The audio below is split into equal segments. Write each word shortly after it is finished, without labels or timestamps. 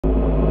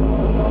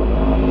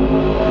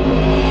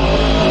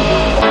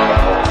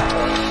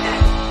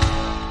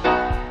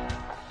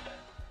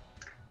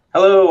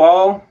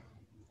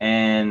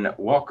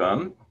and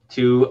welcome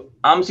to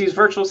OMSI's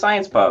Virtual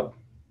Science Pub.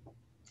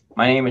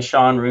 My name is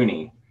Sean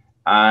Rooney.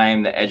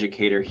 I'm the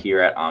educator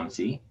here at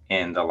OMSI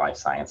in the Life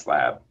Science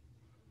Lab.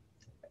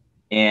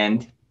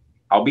 And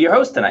I'll be your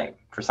host tonight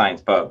for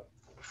Science Pub.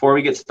 Before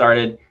we get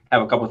started, I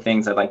have a couple of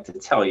things I'd like to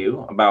tell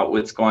you about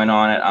what's going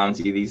on at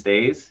OMSI these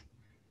days.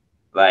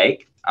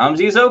 Like,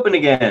 OMSI is open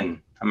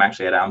again. I'm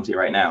actually at OMSI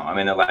right now. I'm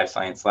in the Life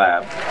Science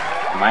Lab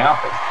in my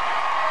office.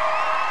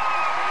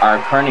 Our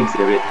current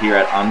exhibit here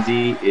at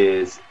OMSI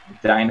is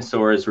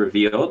Dinosaurs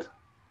Revealed.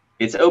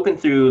 It's open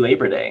through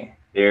Labor Day.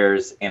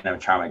 There's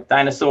animatronic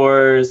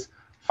dinosaurs,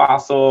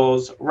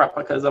 fossils,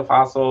 replicas of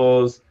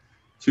fossils,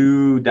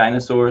 2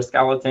 dinosaur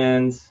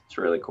skeletons. It's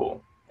really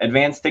cool.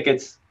 Advanced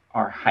tickets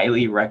are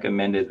highly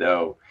recommended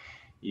though.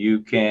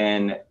 You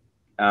can,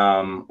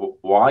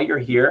 while you're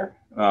here,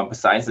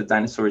 besides the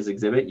dinosaurs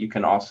exhibit, you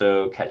can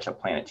also catch a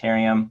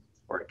planetarium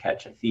or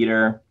catch a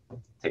theater,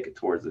 take it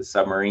towards the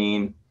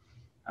submarine.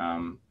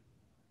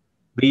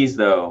 Please,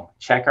 though,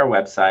 check our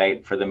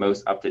website for the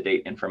most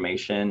up-to-date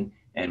information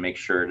and make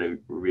sure to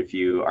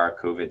review our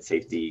COVID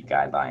safety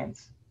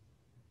guidelines.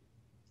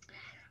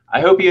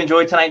 I hope you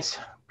enjoyed tonight's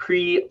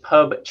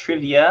pre-pub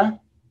trivia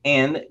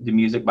and the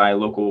music by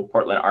local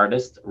Portland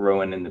artist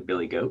Rowan and the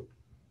Billy Goat.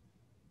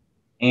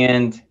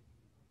 And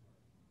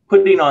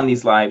putting on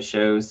these live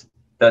shows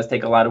does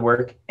take a lot of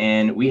work,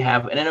 and we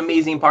have an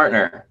amazing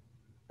partner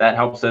that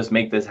helps us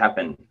make this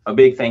happen. A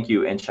big thank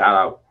you and shout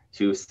out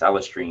to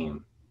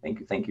Stellastream.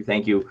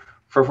 Thank you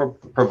for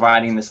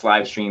providing this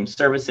live stream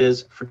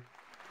services for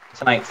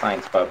tonight's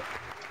Science Pub.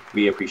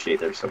 We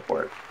appreciate their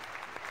support.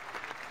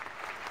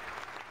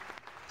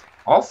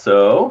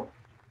 Also,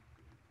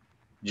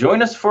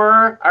 join us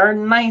for our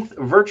 9th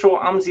virtual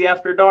OMSI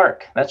After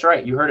Dark. That's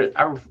right, you heard it,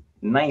 our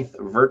 9th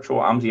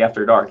virtual OMSI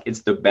After Dark.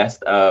 It's the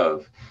best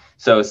of.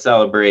 So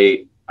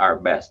celebrate our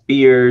best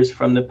beers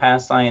from the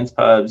past Science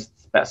Pubs,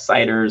 best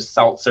ciders,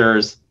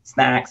 seltzers,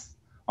 snacks,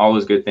 all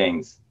those good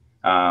things.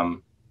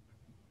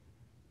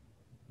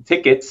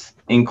 Tickets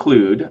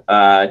include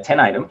 10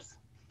 items,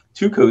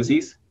 2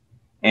 cozies,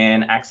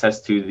 and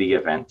access to the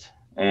event.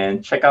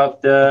 And check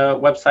out the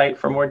website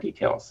for more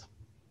details.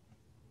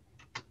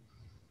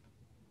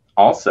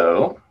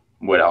 Also,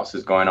 what else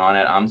is going on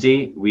at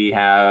OMSI? We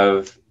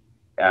have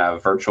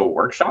virtual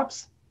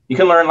workshops. You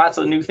can learn lots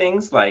of new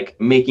things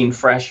like making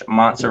fresh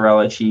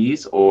mozzarella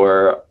cheese,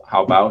 or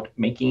how about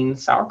making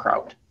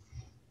sauerkraut?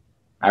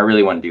 I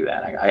really want to do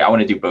that. I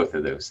want to do both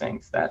of those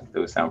things.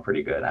 Those sound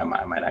pretty good. I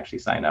might actually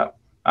sign up.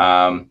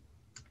 You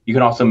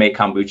can also make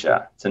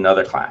kombucha. It's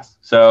another class.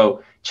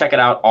 So check it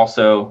out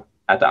also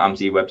at the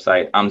OMSI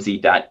website,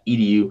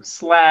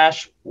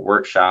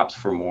 omsi.edu/workshops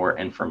for more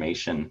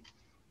information.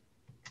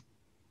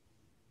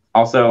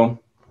 Also,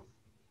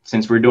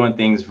 since we're doing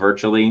things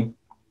virtually,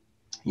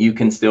 you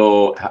can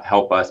still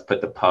help us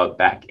put the pub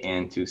back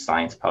into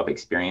Science Pub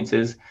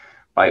experiences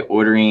by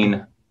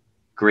ordering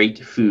great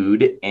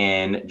food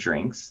and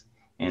drinks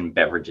and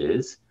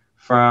beverages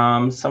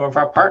from some of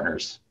our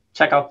partners.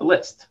 Check out the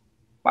list.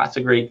 Lots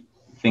of great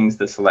things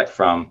to select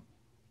from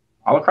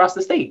all across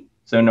the state.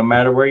 So no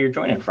matter where you're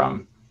joining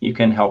from, you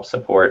can help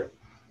support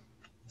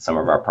some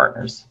of our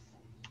partners.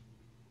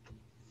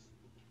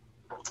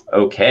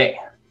 Okay,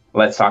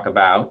 let's talk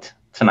about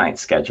tonight's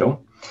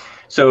schedule.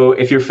 So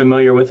if you're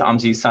familiar with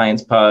OMSI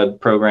Science Pub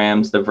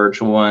programs, the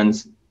virtual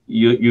ones,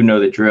 you know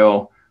the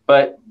drill.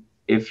 But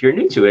if you're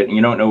new to it and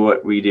you don't know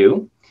what we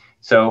do,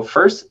 so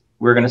first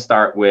we're going to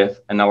start with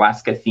an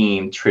Alaska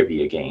themed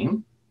trivia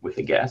game with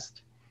a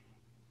guest.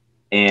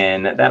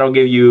 And that'll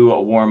give you a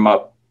warm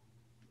up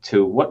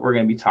to what we're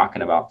going to be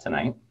talking about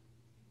tonight.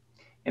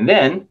 And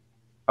then,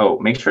 oh,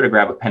 make sure to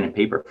grab a pen and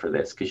paper for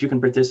this because you can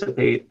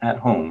participate at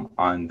home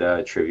on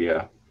the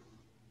trivia.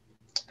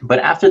 But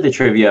after the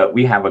trivia,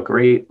 we have a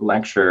great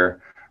lecture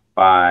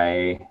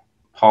by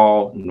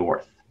Paul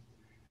North.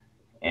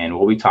 And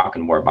we'll be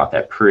talking more about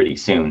that pretty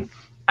soon.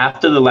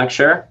 After the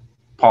lecture,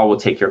 Paul will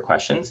take your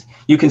questions.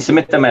 You can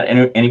submit them at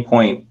any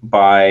point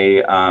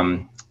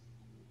by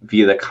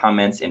via the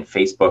comments in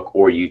Facebook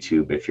or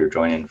YouTube if you're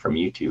joining from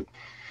YouTube.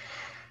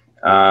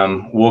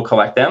 We'll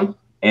collect them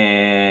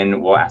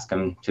and we'll ask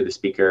them to the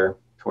speaker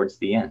towards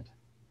the end.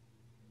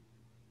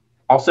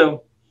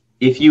 Also,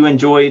 if you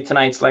enjoyed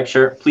tonight's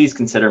lecture, please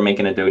consider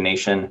making a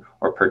donation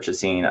or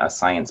purchasing a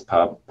Science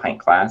Pub pint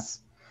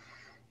glass.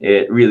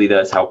 It really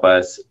does help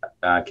us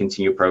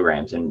continue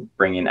programs and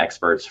bring in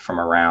experts from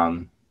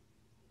around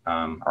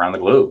the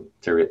globe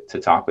to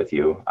talk with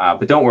you.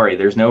 But don't worry,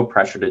 there's no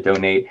pressure to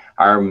donate.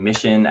 Our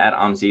mission at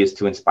OMSI is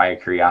to inspire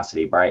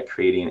curiosity by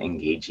creating an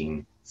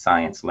engaging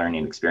science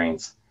learning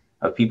experience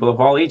of people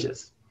of all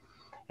ages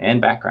and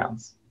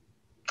backgrounds.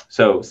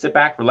 So sit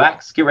back,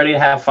 relax, get ready to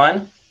have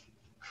fun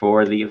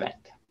for the event.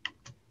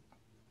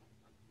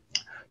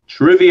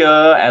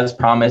 Trivia, as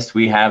promised,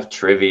 we have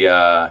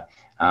trivia.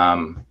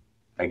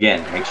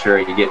 Again, make sure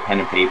you get pen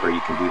and paper.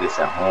 You can do this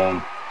at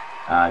home.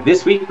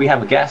 This week we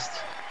have a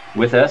guest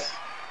with us.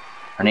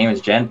 Her name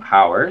is Jen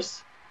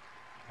Powers.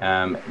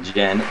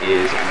 Jen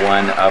is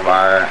one of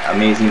our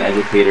amazing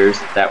educators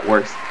that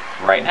works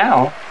right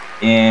now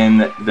in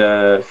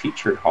the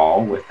featured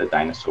hall with the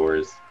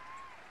dinosaurs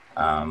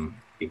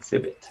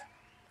exhibit.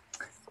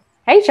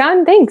 Hey,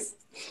 Sean, thanks.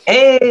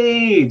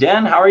 Hey,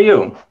 Jen, how are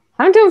you?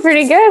 I'm doing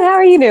pretty good. How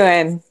are you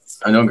doing?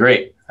 I'm doing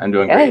great.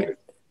 Great.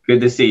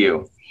 Good to see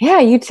you. Yeah,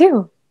 you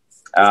too.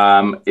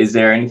 Is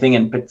there anything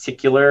in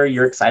particular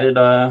you're excited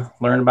to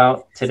learn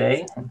about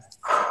today?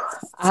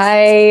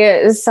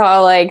 I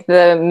saw like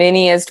the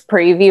miniest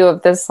preview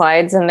of the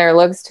slides, and there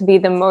looks to be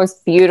the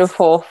most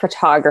beautiful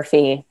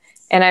photography.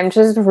 And I'm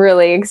just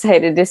really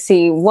excited to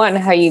see, one,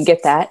 how you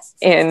get that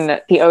in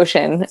the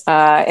ocean,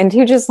 and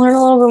two, just learn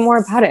a little bit more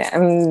about it.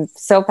 I'm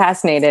so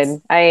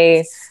fascinated.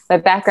 My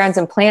background's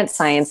in plant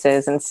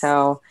sciences, and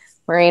so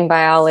marine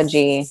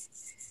biology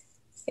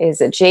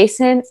is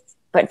adjacent,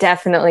 but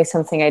definitely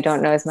something I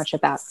don't know as much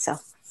about. So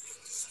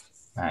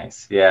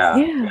nice. Yeah,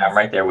 I'm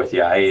right there with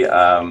you.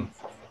 I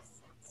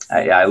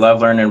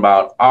love learning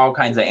about all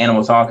kinds of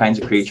animals, all kinds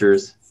of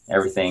creatures,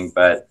 everything.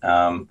 But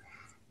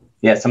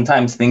yeah,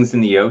 sometimes things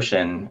in the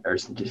ocean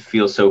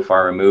feel so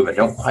far removed. I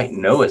don't quite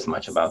know as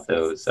much about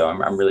those. So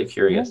I'm really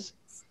curious.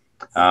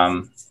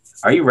 Are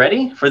you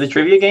ready for the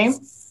trivia game?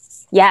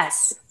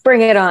 Yes,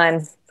 bring it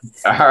on.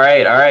 All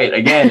right.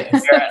 Again,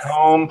 if you're at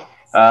home,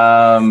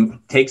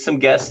 take some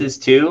guesses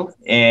too.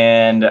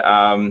 And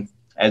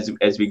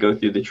as we go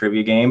through the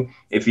trivia game,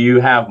 if you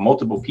have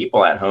multiple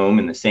people at home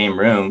in the same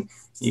room,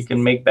 you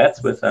can make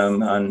bets with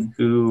them on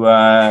who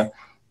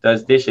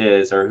does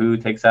dishes, or who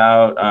takes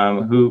out,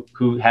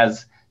 who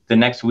has the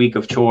next week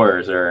of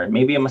chores, or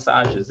maybe a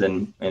massages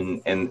in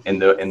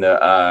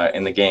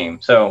the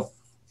game. So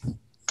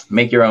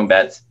make your own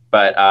bets.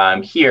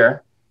 But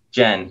here,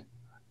 Jen,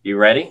 you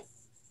ready?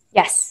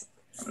 Yes.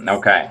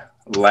 Okay,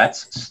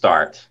 let's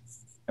start.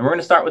 And we're going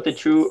to start with the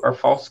true or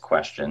false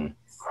question.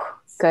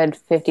 Good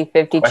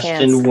 50-50 chance.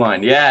 Question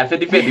 1. Yeah,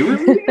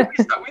 50-50.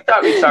 We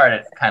thought we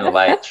started kind of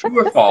light.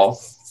 True or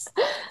false?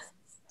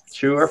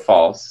 True or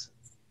false?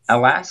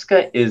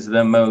 Alaska is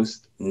the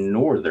most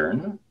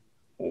northern,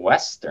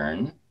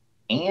 western,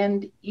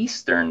 and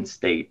eastern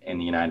state in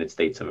the United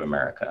States of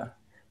America.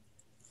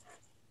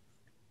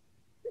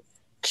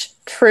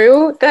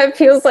 True? That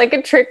feels like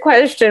a trick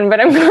question, but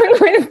I'm going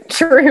with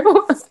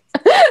true.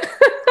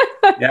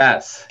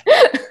 Yes.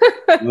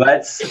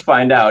 Let's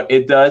find out.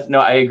 It does. No,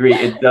 I agree.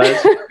 It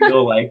does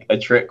feel like a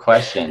trick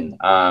question.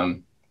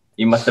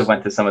 You must have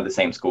went to some of the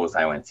same schools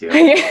I went to.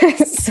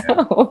 Yes.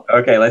 So.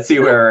 Okay, let's see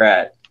where we're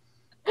at.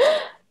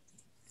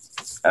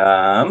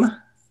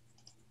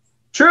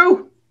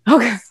 True.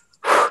 Okay.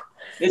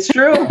 It's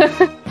true.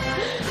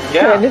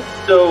 Yeah. Good.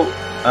 So,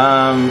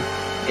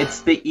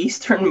 it's the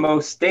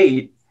easternmost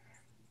state,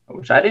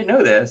 which I didn't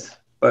know this,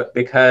 but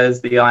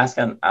because the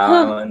Alaskan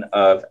island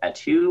of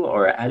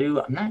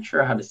Adu, I'm not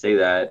sure how to say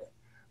that,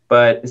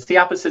 but it's the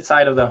opposite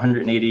side of the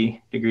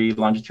 180-degree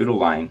longitudinal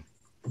line.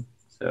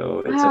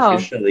 So it's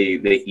officially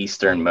the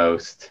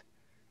easternmost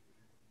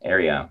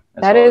area.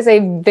 That is a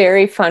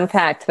very fun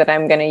fact that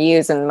I'm going to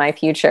use in my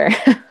future.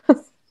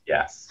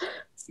 Yes.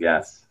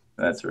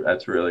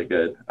 That's really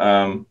good.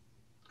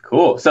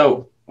 Cool.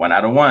 So 1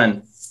 out of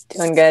 1.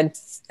 Doing good.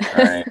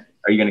 All right.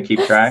 Are you going to keep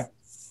track?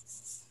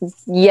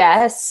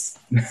 Yes.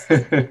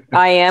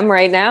 I am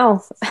right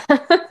now.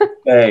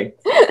 Okay.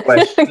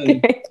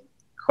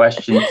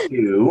 Question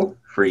 2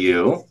 for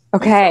you.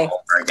 Okay.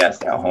 For our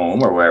guests at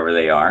home or wherever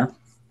they are.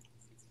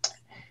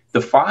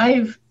 The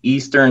 5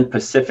 eastern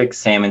Pacific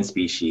salmon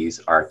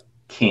species are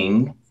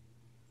king,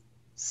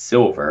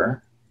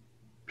 silver,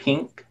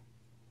 pink,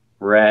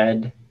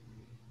 red,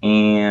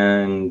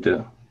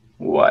 and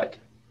what?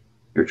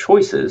 Your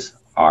choices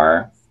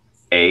are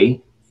A,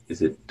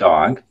 is it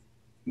dog,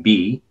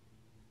 B,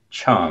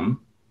 chum,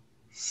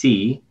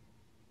 C,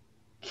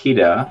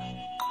 kida,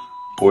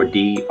 or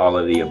D, all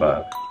of the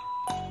above?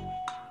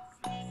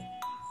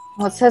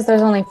 Well, it says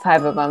there's only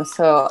 5 of them,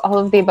 so all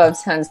of the above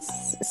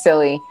sounds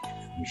silly.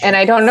 And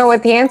I don't know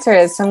what the answer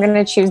is, so I'm going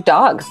to choose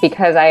dog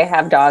because I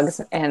have dogs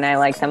and I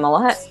like them a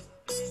lot.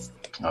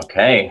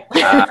 Okay,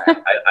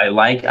 I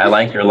like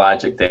your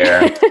logic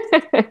there.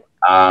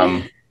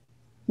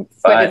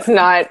 But it's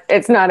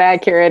not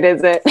accurate,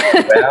 is it?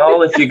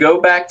 Well, if you go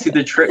back to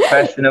the trick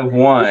question of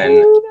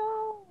 1,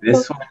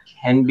 this one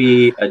can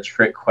be a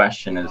trick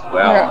question as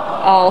well. They're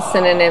all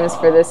synonyms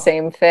for the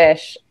same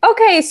fish.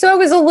 Okay, so I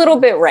was a little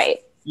bit right.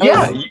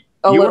 Yeah,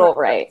 a little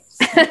right.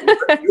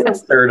 You're a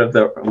third of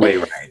the way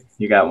right.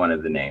 You got one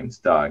of the names,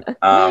 dog.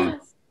 Okay.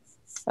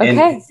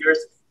 And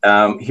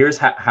here's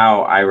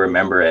how I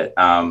remember it.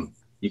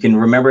 You can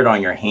remember it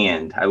on your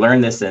hand. I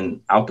learned this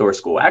in outdoor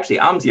school. Actually,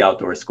 OMSI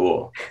outdoor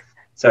school.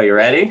 So you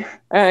ready?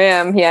 I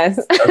am, yes.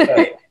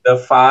 Okay. The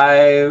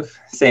 5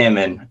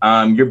 salmon.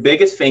 Your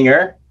biggest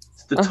finger,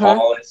 it's the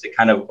tallest. It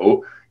kind of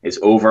is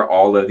over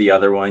all of the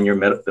other one.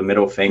 The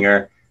middle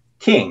finger,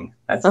 king.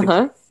 That's the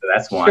king. So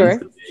that's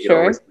 1.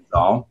 Sure. So it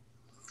all.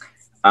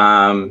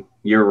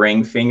 Your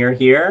ring finger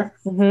here,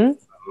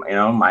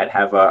 might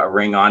have a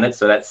ring on it,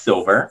 so that's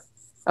silver.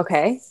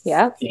 Okay.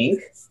 Yeah.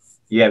 Pink.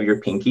 You have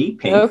your pinky.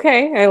 Pink.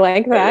 Okay, I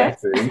like that.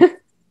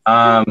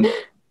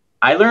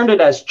 I learned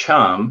it as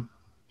chum,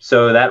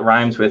 so that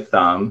rhymes with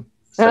thumb.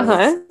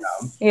 So,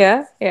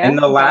 Yeah. And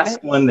the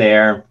last one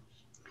there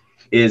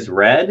is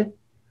red,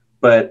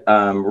 but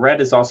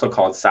red is also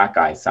called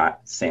sockeye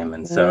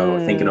salmon. So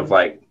thinking of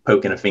like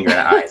poking a finger in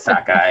an eye,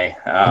 sockeye.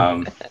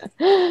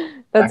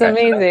 That's sockeye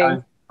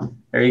amazing.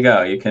 There you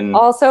go. You can.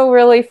 Also,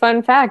 really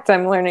fun fact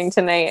I'm learning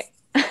tonight.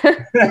 All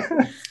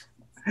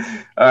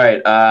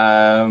right.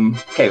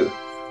 Okay.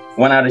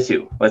 1 out of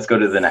 2. Let's go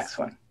to the next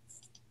one.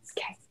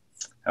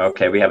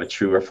 Okay. We have a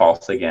true or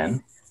false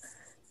again.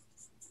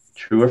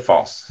 True or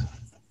false?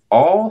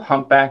 All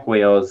humpback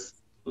whales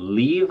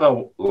leave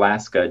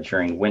Alaska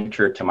during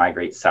winter to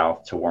migrate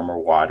south to warmer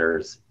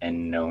waters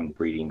and known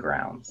breeding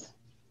grounds.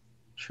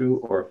 True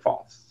or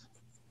false?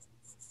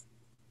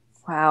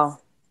 Wow.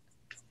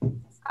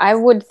 I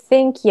would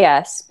think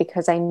yes,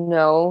 because I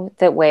know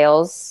that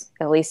whales,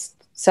 at least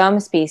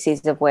some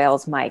species of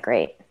whales,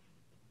 migrate.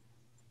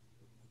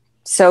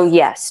 So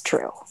yes,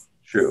 true.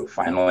 True.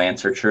 Final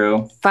answer,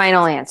 true?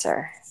 Final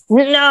answer.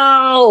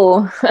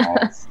 No!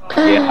 Yeah,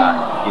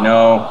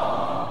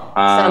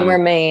 some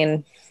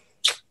remain.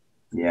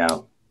 Yeah.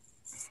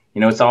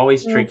 It's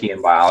always tricky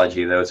in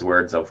biology, those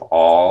words of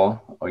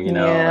all, like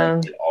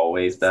it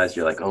always does.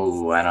 You're like,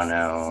 oh, I don't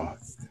know.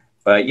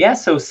 But yeah,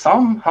 so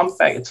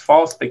it's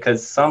false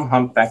because some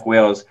humpback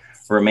whales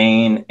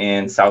remain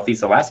in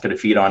Southeast Alaska to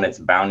feed on its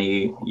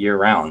bounty year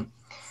round.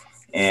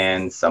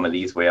 And some of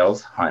these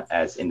whales hunt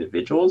as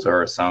individuals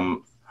or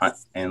some hunt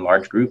in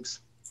large groups.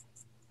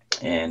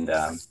 And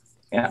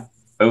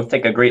both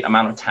take a great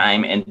amount of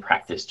time and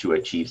practice to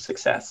achieve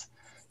success,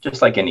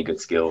 just like any good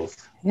skills.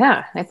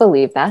 Yeah, I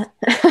believe that.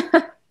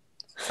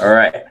 All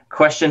right.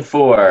 Question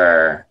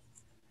 4.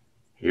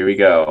 Here we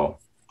go.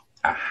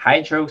 A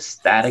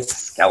hydrostatic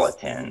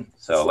skeleton.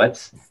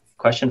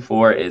 Question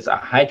 4 is a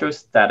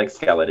hydrostatic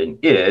skeleton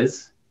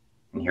is,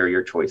 and here are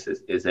your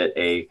choices. Is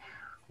it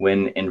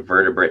when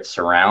invertebrate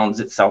surrounds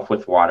itself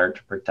with water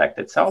to protect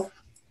itself?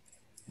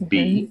 Mm-hmm.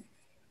 B,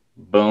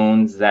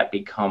 bones that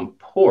become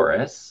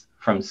porous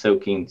from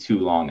soaking too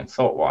long in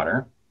salt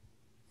water.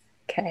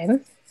 Okay.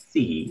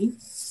 C,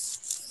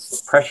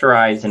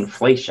 pressurized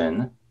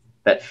inflation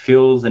that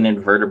fills an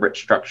invertebrate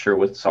structure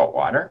with salt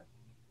water.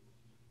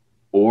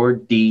 Or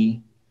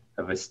D,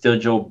 a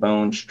vestigial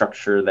bone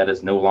structure that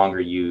is no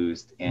longer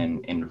used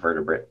in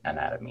invertebrate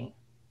anatomy.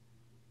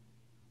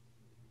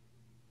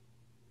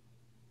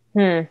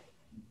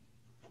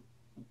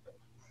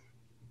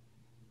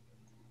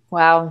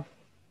 Wow.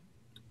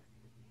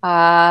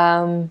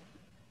 I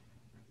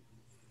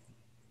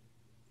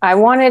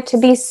want it to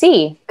be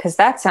C because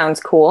that sounds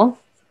cool.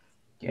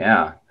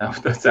 Yeah,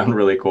 that sounds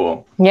really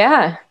cool.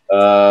 Yeah.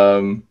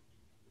 Good.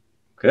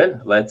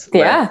 Let's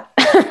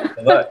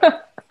look.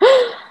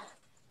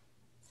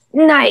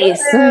 Nice.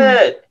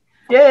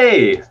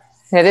 Yay.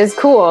 It is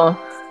cool.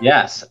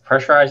 Yes,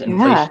 pressurized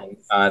inflation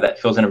that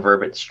fills an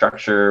invertebrate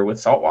structure with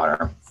salt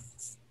water,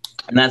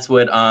 and that's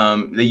what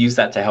they use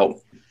that to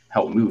help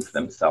move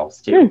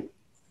themselves too.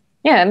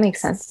 Yeah, it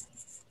makes sense.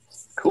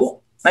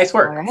 Cool. Nice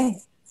work. All right.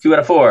 2 out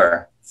of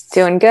 4.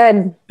 Doing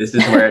good. This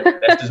is where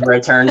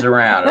it turns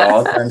around. It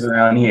all turns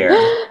around here.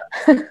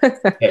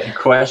 Okay,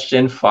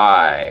 question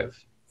 5.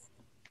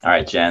 All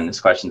right, Jen, this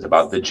question's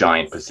about the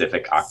giant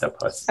Pacific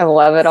octopus. I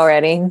love it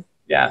already.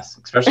 Yes,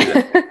 especially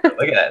look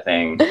at that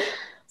thing.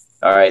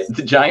 All right,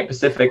 the giant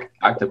Pacific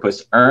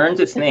octopus earns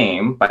its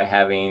name by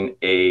having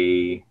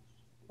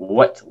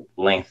what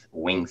length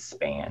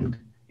wingspan?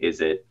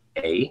 Is it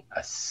A,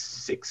 a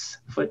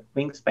 6-foot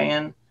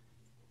wingspan,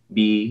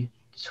 B,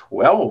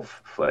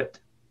 12-foot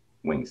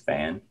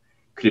wingspan?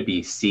 Could it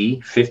be C,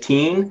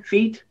 15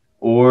 feet,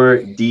 or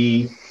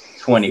D,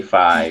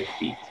 25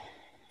 feet?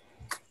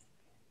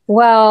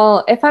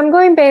 Well, if I'm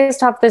going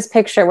based off this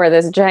picture where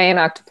this giant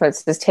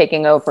octopus is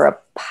taking over a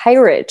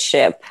pirate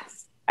ship,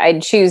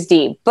 I'd choose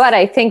D. But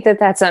I think that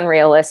that's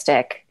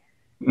unrealistic.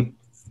 And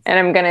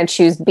I'm going to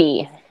choose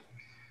B.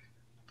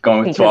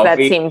 Going with 12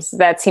 feet?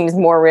 That seems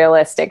more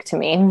realistic to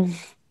me.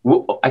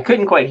 Well, I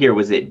couldn't quite hear.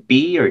 Was it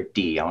B or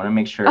D? I want to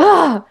make sure.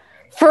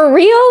 For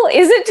real?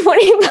 Is it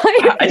 25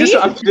 feet? I just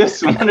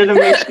wanted to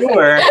make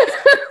sure.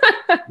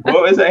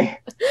 What was I?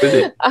 Was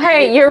it? All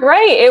right, you're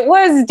right. It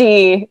was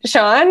D,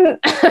 Sean.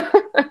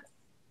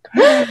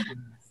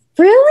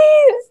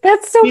 Really?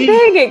 That's so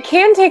big. It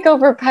can take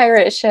over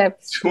pirate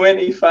ships.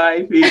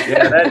 25 feet.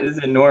 Yeah, that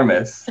is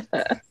enormous.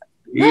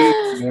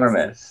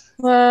 Enormous.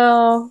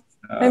 Well,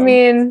 I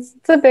mean,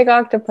 it's a big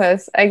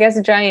octopus. I guess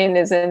giant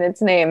is in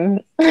its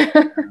name.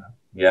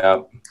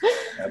 Yeah.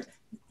 It's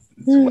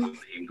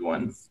well-named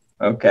one.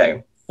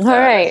 Okay. All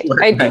right.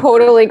 I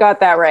totally got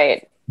that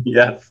right.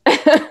 Yes.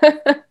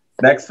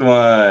 Next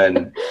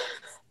one.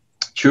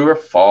 True or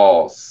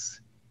false?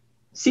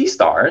 Sea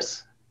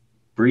stars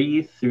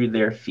breathe through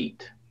their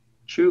feet.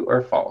 True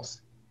or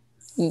false?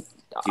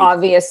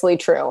 Obviously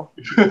true.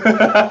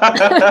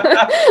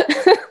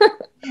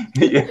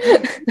 You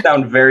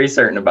sound very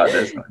certain about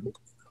this one.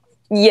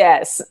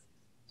 Yes.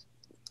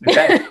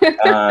 Okay.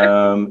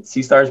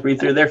 Sea stars breathe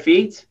through their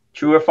feet.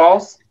 True or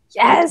false?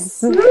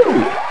 Yes.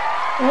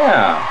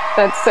 Yeah.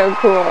 That's so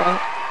cool.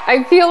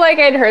 I feel like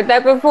I'd heard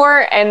that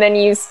before, and then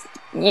you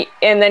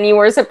And then you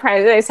were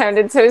surprised I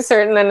sounded so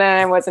certain, and then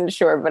I wasn't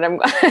sure, but I'm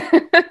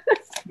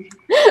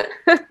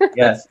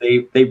Yes,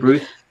 they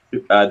breathe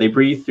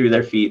through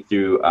their feet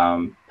through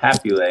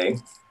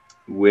papillae,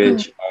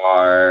 which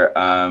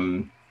are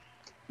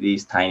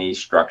these tiny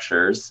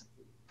structures,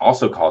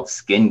 also called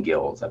skin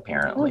gills,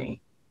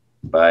 apparently.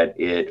 But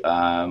it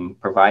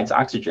provides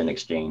oxygen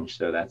exchange,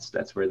 so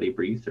that's where they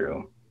breathe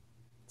through.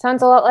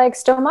 Sounds a lot like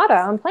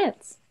stomata on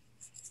plants.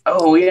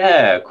 Oh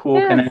yeah,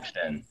 cool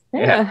connection.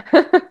 Yeah.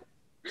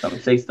 Some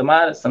say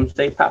stomata, some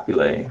say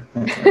papillae.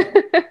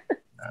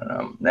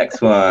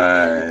 Next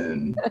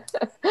one.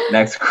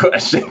 Next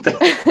question.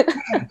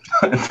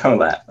 Don't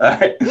laugh. All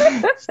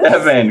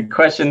right.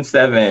 Question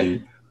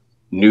 7.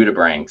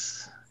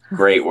 Nudibranchs.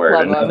 Great word.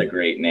 Love Another them.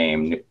 great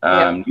name.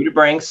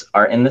 Nudibranchs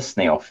are in the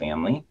snail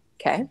family.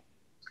 Okay.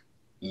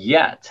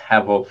 Yet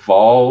have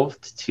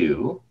evolved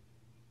to,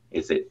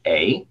 is it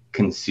A,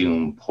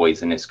 consume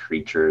poisonous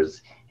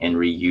creatures and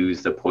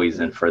reuse the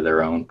poison for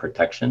their own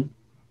protection?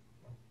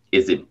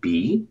 Is it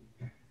B,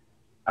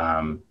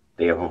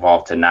 they have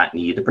evolved to not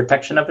need the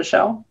protection of a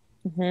shell?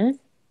 Mm-hmm.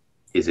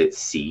 Is it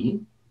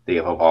C, they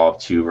have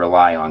evolved to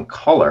rely on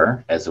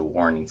color as a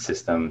warning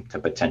system to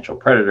potential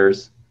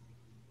predators?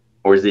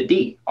 Or is it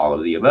D, all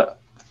of the above?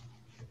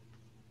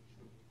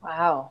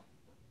 Wow.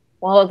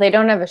 Well, they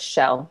don't have a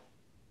shell.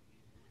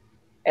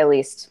 At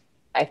least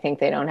I think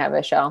they don't have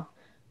a shell.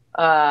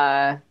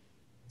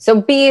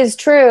 So B is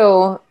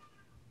true,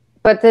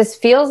 but this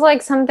feels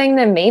like something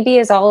that maybe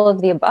is all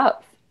of the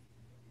above.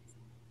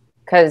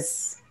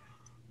 Because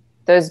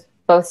those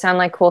both sound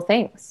like cool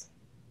things.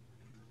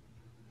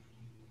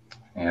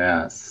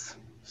 Yes.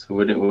 So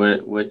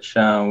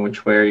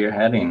which way are you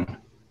heading?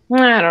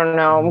 I don't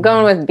know. I'm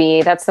going with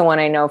B. That's the one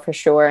I know for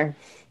sure.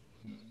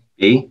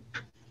 B?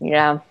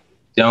 Yeah.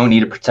 Don't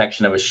need a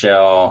protection of a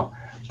shell,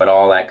 but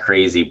all that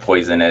crazy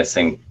poisonous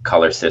and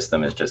color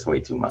system is just way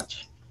too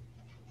much.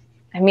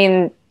 I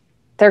mean,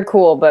 they're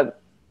cool,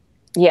 but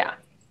yeah.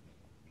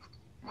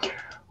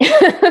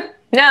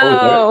 No.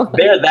 Oh,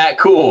 they're that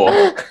cool.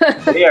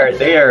 they are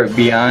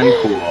beyond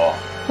cool.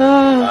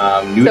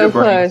 So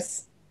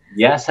close.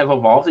 Yes, have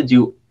evolved to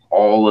do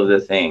all of the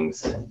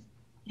things.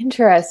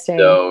 Interesting.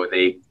 So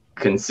they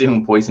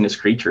consume poisonous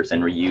creatures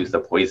and reuse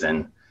the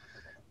poison.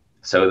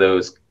 So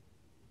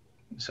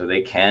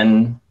they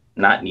can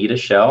not need a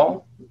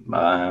shell.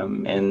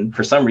 And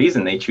for some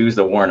reason, they choose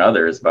to warn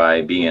others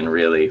by being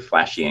really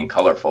flashy and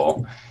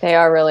colorful. They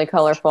are really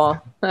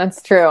colorful.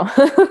 That's true.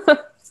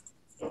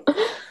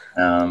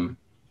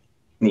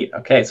 Neat.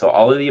 Okay, so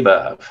all of the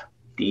above.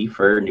 D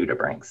for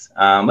nudibranchs.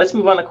 Let's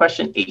move on to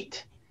question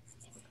 8.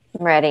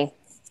 I'm ready.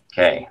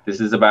 Okay, this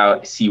is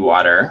about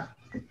seawater.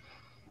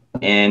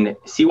 And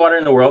seawater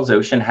in the world's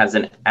ocean has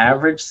an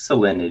average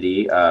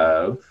salinity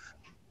of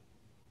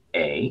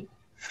A,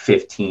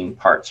 15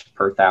 parts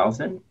per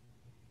 1,000,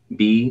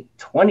 B,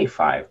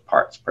 25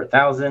 parts per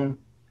 1,000,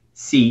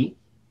 C,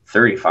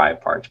 35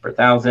 parts per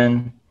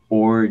 1,000,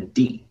 or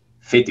D,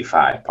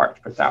 55 parts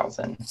per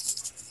 1,000.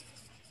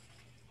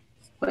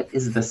 What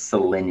is the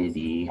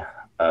salinity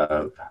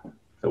of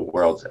the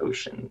world's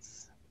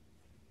oceans?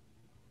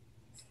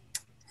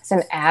 It's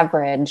an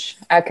average,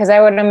 because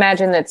I would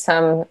imagine that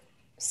some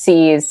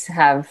seas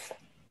have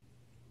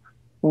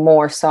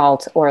more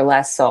salt or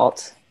less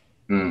salt.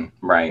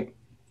 Right.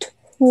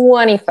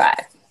 25.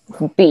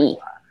 B.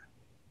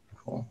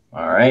 Cool.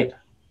 All right.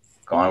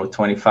 Going with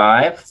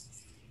 25.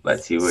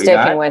 Let's see what we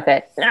got. Sticking with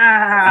it.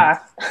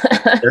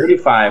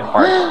 35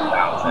 parts per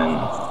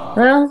 1,000.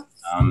 Well,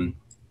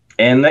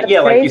 and like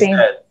you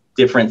said,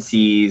 different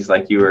seas,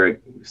 like you were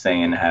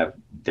saying, have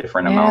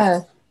different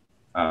amounts.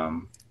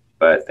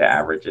 But the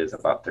average is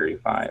about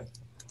 35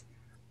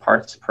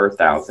 parts per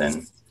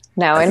 1,000.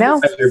 Now I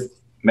know.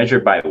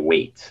 Measured by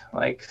weight,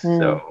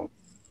 so.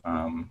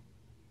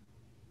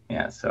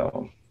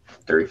 So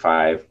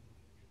 35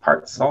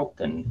 parts salt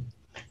and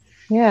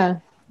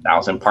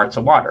 1,000 parts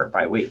of water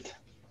by weight.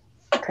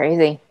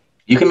 Crazy.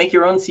 You can make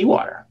your own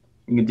seawater.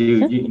 You can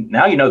do.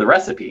 Now you know the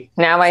recipe.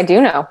 Now I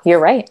do know. You're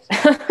right.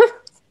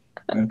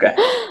 Okay.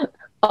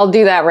 I'll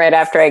do that right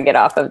after I get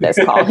off of this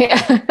call. Okay.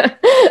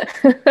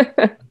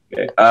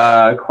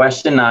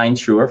 Question 9: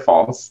 true or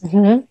false?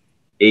 Mm-hmm.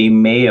 A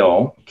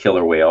male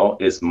killer whale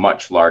is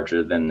much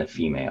larger than the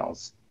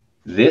females.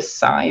 This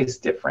size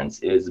difference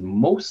is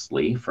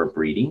mostly for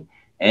breeding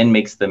and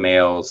makes the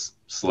males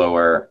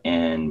slower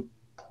and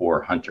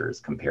poor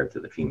hunters compared to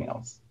the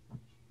females.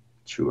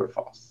 True or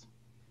false?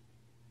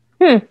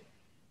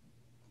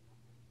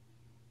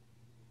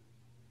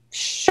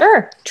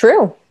 Sure.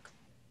 True.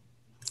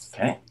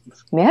 Okay.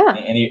 Yeah.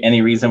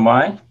 Any reason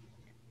why?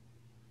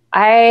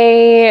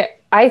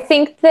 I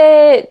think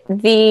that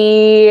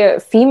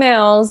the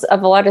females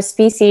of a lot of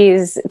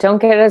species don't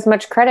get as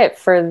much credit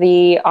for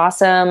the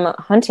awesome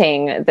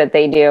hunting that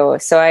they do.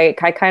 So I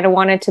kind of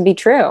want it to be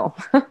true.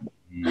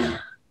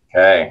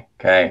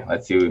 Okay.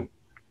 Let's see.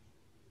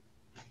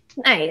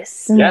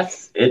 Nice.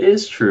 Yes, it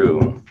is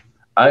true.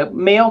 A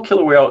male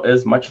killer whale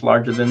is much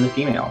larger than the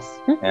females.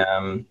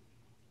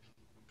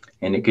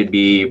 And it could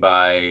be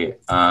by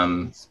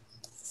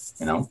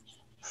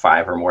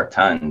 5 or more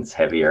tons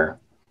heavier.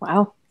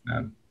 Wow.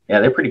 Yeah,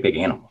 they're pretty big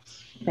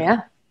animals.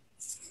 Yeah.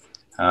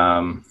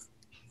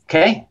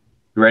 Okay.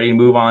 Ready to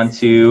move on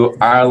to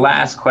our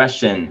last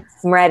question?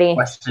 I'm ready.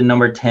 Question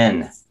number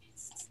 10.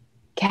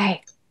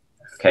 Okay.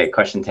 Okay,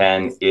 question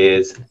 10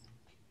 is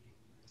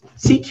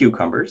sea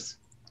cucumbers,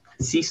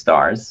 sea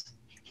stars,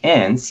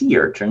 and sea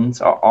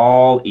urchins are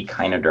all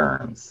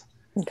echinoderms.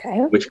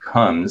 Okay. Which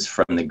comes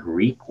from the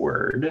Greek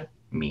word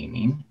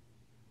meaning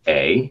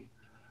A,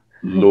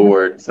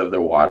 lords of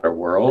the water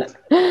world,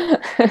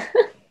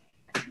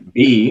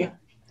 B,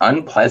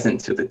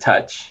 unpleasant to the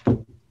touch.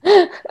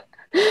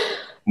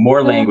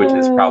 More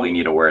languages probably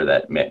need a word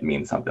that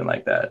means something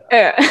like that.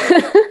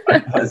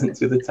 Unpleasant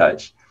to the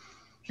touch.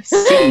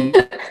 C,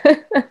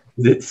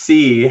 is it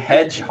C,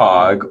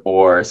 hedgehog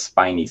or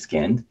spiny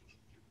skinned?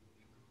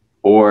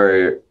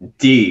 Or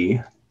D,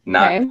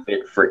 not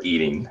fit for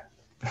eating?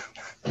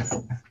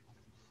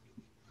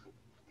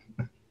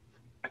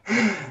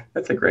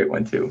 That's a great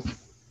one too.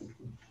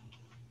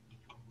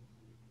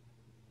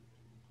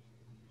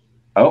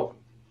 Oh,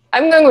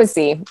 I'm going with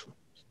C.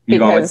 You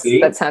going with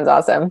C? That sounds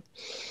awesome.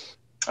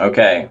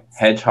 Okay,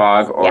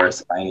 hedgehog or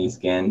spiny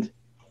skinned.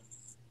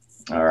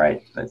 All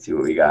right, let's see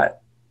what we got.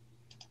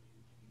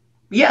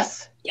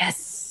 Yes.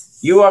 Yes.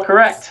 You are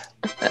correct.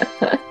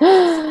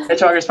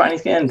 Hedgehog or spiny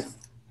skinned.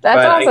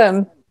 That's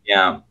awesome.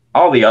 Yeah.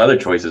 All the other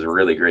choices were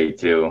really great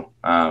too.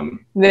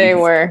 They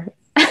were.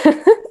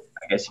 I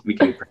guess we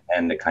can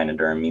pretend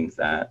echinoderm means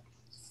that.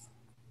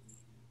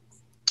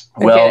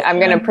 Okay, I'm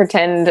going to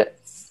pretend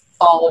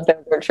all of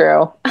them were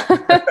true.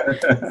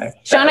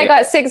 Sean, I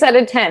got 6 out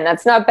of 10.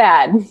 That's not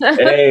bad.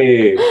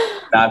 Hey,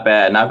 not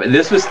bad. Not bad.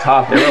 This was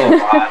tough. There were a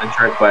lot of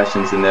trick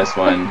questions in this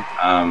one.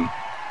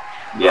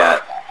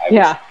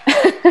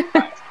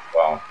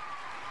 Well,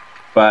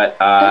 but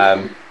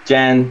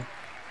Jen,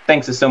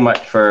 thanks so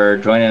much for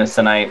joining us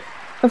tonight.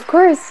 Of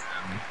course.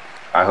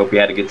 I hope you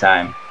had a good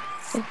time.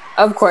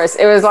 Of course.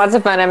 It was lots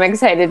of fun. I'm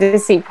excited to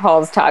see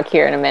Paul's talk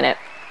here in a minute.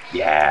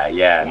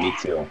 Yeah, me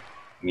too.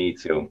 Me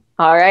too.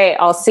 All right,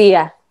 I'll see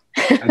ya.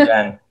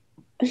 Jen.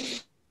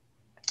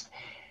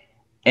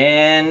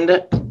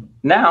 And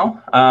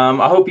now,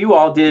 I hope you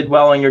all did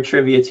well on your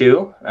trivia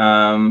too.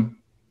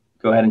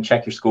 Go ahead and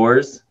check your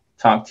scores.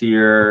 Talk to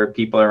your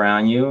people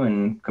around you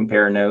and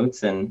compare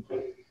notes, and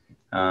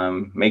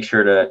make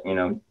sure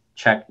to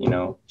check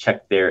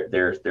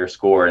their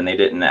score, and they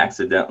didn't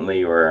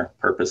accidentally or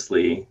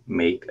purposely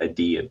make a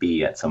D a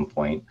B at some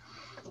point.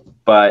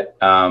 But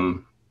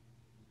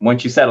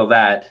once you settle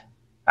that,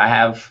 I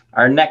have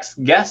our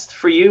next guest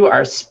for you.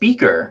 Our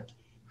speaker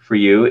for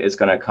you is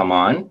going to come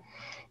on,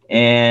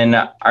 and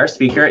our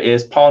speaker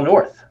is Paul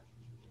North,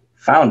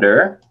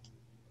 founder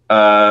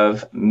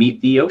of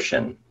Meet the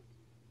Ocean.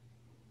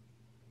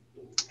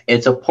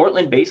 It's a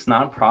Portland-based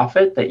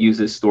nonprofit that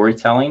uses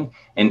storytelling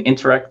and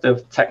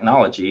interactive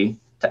technology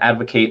to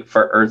advocate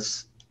for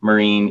Earth's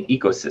marine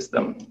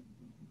ecosystem.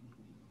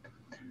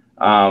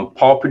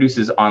 Paul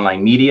produces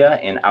online media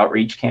and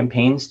outreach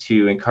campaigns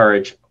to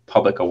encourage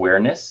public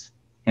awareness.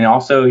 And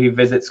also he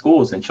visits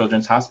schools and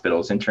children's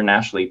hospitals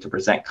internationally to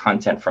present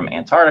content from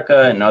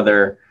Antarctica and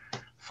other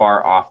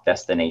far off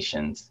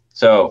destinations.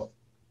 So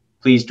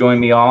please join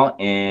me all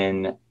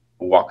in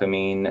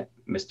welcoming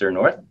Mr.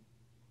 North.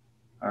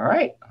 All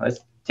right, let's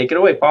take it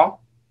away, Paul.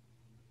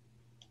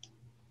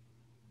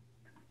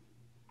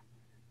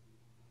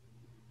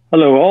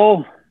 Hello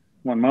all,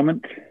 one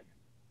moment.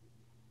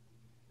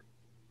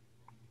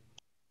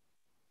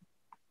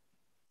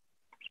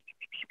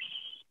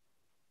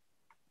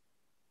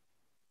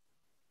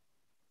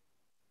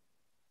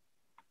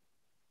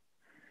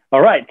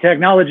 All right,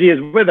 technology is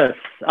with us.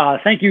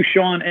 Thank you,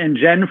 Sean and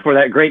Jen, for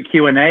that great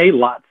Q&A.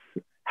 Lots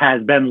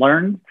has been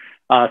learned.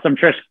 Some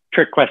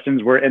trick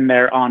questions were in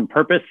there on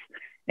purpose.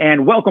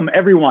 And welcome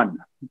everyone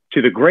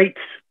to the Great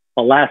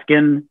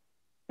Alaskan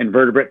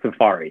Invertebrate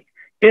Safari.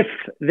 If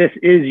this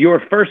is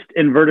your first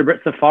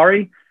invertebrate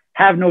safari,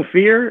 have no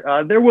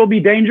fear. There will be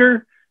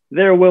danger,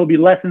 there will be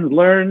lessons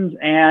learned,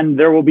 and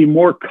there will be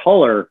more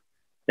color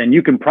than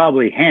you can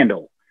probably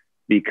handle,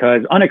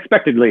 because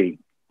unexpectedly,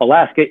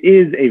 Alaska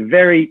is a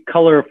very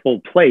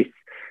colorful place.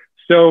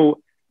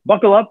 So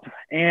buckle up,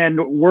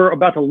 and we're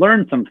about to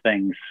learn some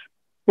things.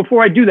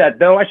 Before I do that,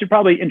 though, I should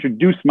probably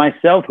introduce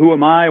myself. Who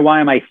am I? Why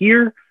am I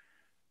here?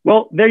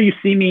 Well, there you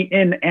see me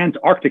in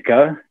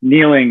Antarctica,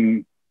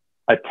 kneeling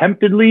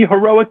attemptedly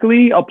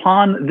heroically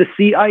upon the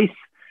sea ice.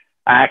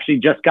 I actually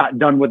just got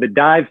done with a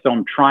dive, so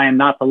I'm trying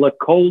not to look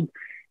cold.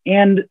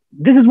 And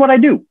this is what I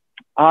do.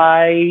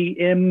 I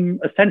am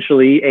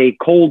essentially a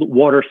cold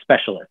water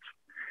specialist.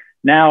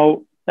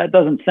 Now, that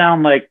doesn't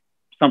sound like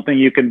something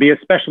you can be a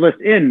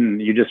specialist in.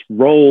 You just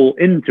roll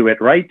into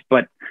it, right?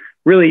 But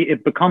really,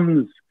 it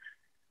becomes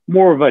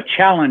more of a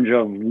challenge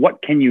of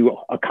what can you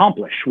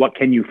accomplish, what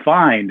can you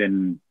find,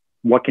 and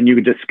what can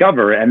you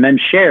discover, and then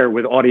share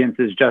with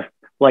audiences just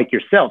like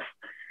yourself.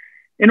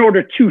 In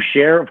order to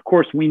share, of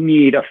course, we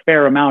need a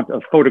fair amount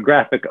of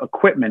photographic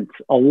equipment.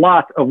 A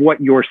lot of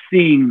what you're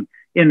seeing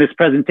in this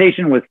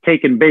presentation was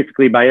taken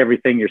basically by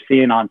everything you're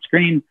seeing on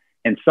screen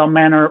in some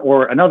manner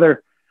or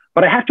another.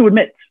 But I have to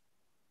admit,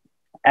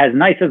 as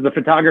nice as the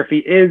photography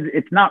is,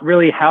 it's not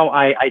really how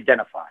I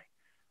identify.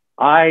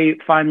 I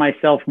find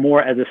myself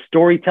more as a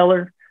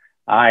storyteller.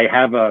 I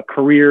have a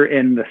career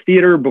in the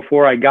theater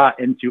before I got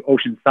into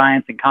ocean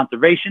science and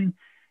conservation.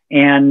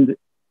 And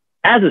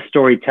as a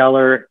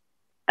storyteller,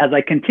 as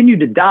I continued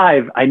to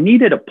dive, I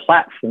needed a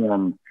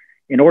platform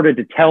in order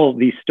to tell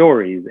these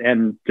stories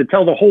and to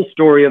tell the whole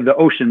story of the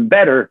ocean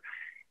better.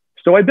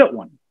 So I built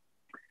one.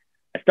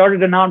 I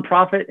started a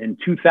nonprofit in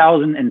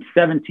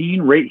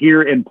 2017 right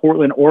here in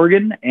Portland,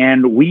 Oregon,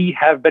 and we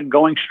have been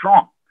going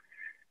strong.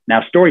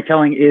 Now,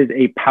 storytelling is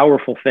a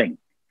powerful thing,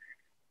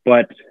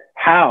 but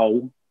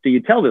how do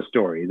you tell the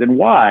stories and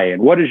why?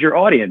 And what is your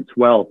audience?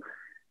 Well,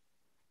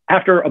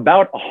 after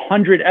about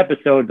 100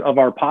 episodes of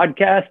our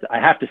podcast, I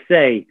have to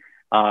say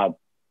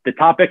the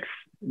topics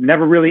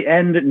never really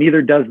end,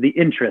 neither does the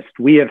interest.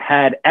 We have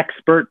had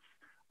experts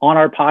on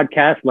our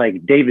podcast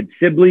like David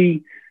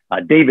Sibley,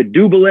 David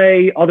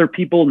Duboulet, other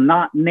people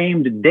not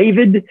named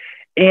David.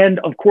 And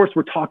of course,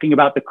 we're talking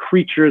about the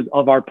creatures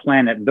of our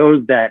planet,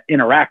 those that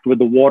interact with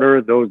the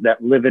water, those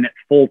that live in it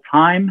full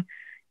time.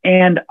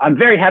 And I'm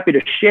very happy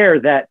to share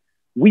that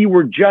we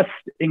were just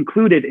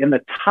included in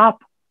the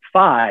top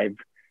 5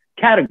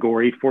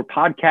 category for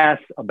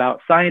podcasts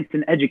about science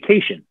and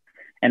education.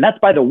 And that's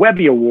by the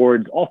Webby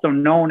Awards, also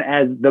known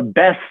as the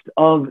best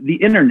of the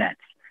internet.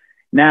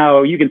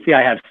 Now, you can see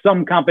I have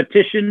some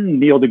competition,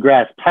 Neil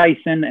deGrasse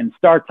Tyson and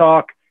Star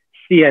Talk,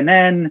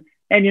 CNN,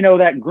 and you know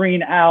that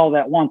green owl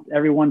that wants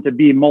everyone to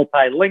be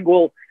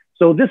multilingual.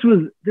 So this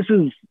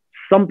was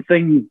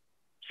something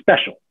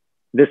special.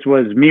 This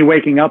was me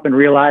waking up and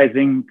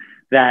realizing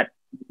that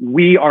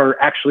we are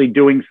actually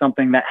doing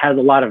something that has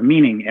a lot of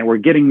meaning, and we're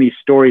getting these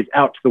stories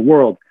out to the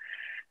world.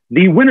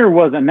 The winner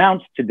was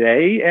announced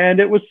today, and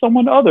it was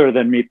someone other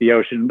than Meet the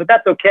Ocean, but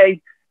that's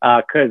okay,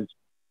 because,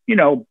 you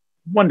know,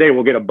 one day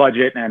we'll get a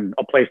budget and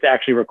a place to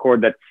actually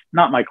record that's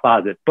not my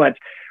closet. But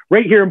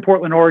right here in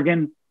Portland,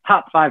 Oregon,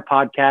 top 5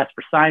 podcasts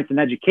for science and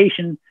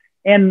education.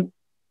 And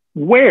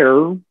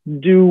where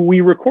do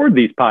we record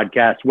these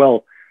podcasts?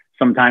 Well,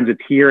 sometimes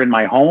it's here in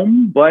my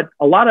home, but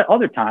a lot of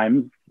other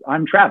times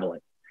I'm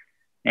traveling.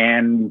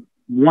 And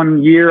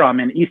one year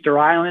I'm in Easter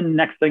Island.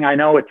 Next thing I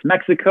know, it's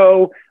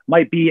Mexico,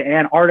 might be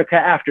Antarctica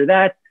after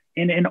that.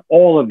 And in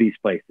all of these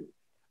places,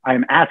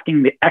 I'm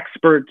asking the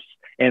experts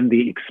and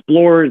the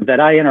explorers that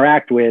I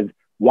interact with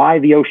why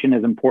the ocean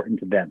is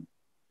important to them.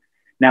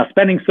 Now,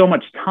 spending so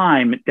much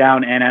time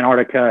down in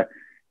Antarctica,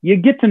 you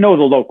get to know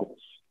the locals.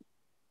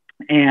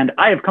 And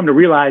I have come to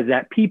realize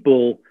that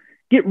people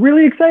get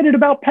really excited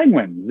about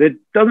penguins. It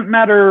doesn't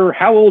matter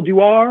how old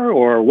you are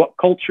or what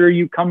culture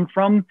you come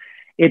from.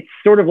 It's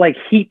sort of like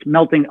heat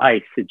melting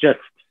ice. It just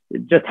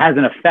has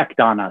an effect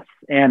on us.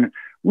 And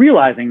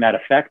realizing that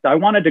effect, I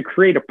wanted to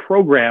create a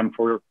program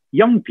for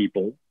young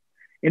people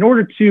in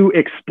order to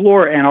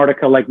explore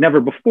Antarctica like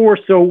never before.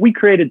 So we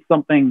created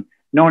something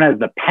known as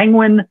the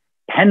Penguin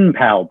Pen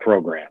Pal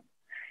program.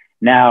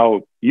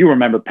 Now, you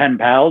remember pen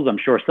pals. I'm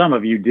sure some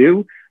of you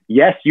do.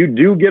 Yes, you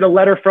do get a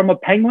letter from a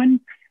penguin.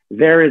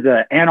 There is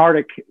an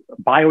Antarctic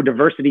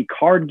biodiversity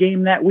card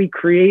game that we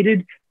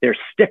created. There's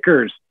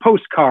stickers,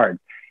 postcards,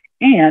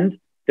 and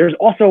there's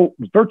also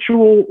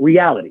virtual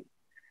reality.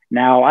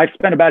 Now, I've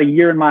spent about a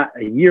year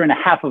and a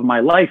half of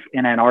my life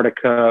in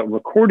Antarctica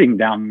recording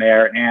down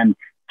there and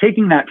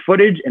taking that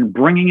footage and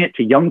bringing it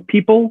to young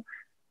people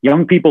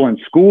in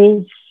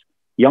schools,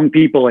 young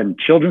people in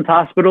children's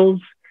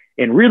hospitals,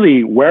 and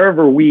really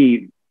wherever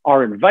we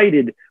are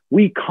invited,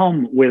 we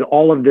come with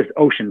all of this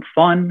ocean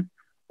fun,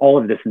 all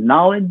of this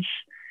knowledge.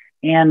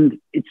 And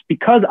it's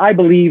because I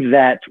believe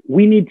that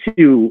we need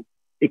to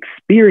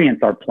experience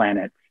our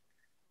planet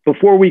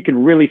before we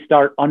can really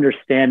start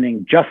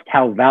understanding just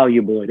how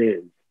valuable it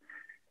is.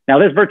 Now,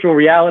 this virtual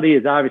reality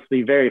is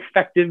obviously very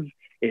effective.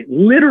 It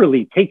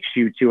literally takes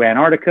you to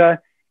Antarctica.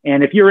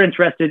 And if you're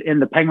interested in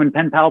the Penguin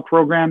Pen Pal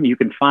program, you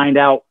can find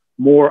out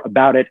more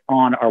about it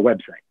on our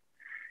website.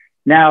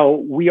 Now,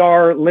 we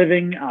are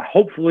living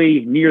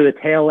hopefully near the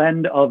tail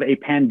end of a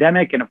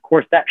pandemic. And of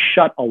course, that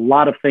shut a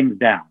lot of things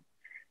down.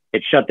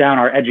 It shut down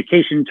our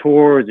education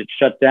tours. It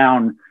shut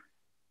down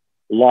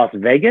Las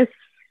Vegas.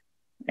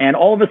 And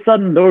all of a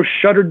sudden, those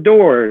shuttered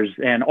doors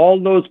and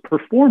all those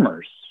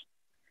performers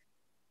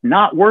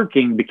not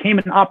working became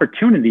an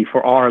opportunity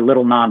for our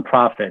little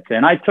nonprofit.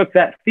 And I took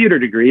that theater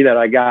degree that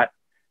I got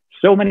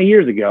so many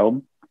years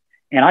ago,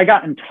 and I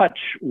got in touch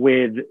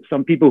with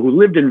some people who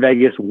lived in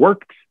Vegas,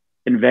 worked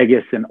in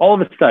Vegas, and all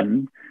of a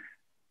sudden,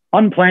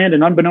 unplanned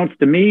and unbeknownst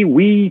to me,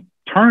 we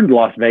turned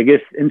Las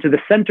Vegas into the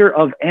center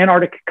of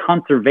Antarctic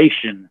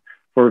conservation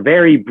for a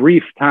very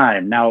brief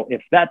time. Now,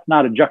 if that's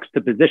not a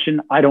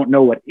juxtaposition, I don't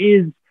know what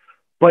is,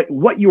 but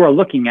what you are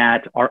looking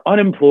at are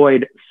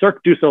unemployed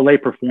Cirque du Soleil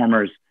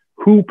performers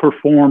who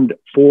performed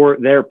for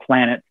their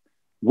planet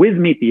with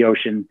Meet the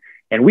Ocean.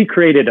 And we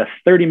created a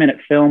 30-minute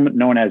film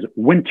known as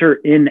Winter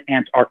in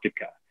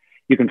Antarctica.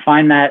 You can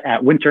find that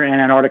at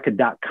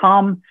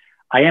winterinantarctica.com.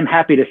 I am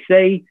happy to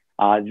say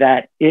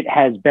that it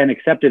has been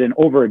accepted in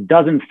over a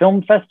dozen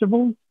film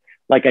festivals.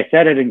 Like I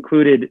said, it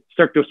included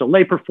Cirque du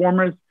Soleil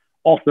performers,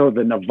 also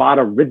the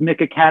Nevada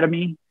Rhythmic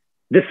Academy.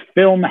 This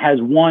film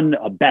has won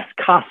a Best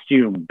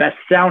Costume, Best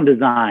Sound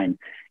Design,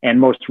 and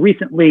most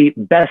recently,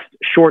 Best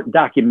Short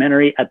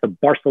Documentary at the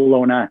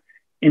Barcelona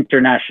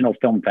International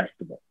Film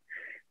Festival.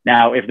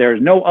 Now, if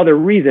there's no other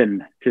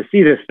reason to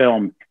see this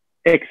film,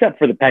 except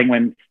for the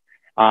penguins,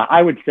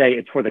 I would say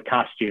it's for the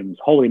costumes.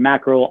 Holy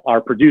mackerel,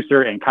 our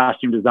producer and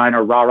costume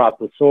designer, Rara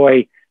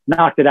Plasoy,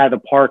 knocked it out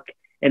of the park.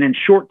 And in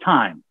short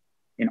time,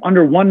 in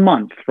under 1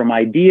 month from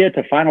idea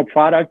to final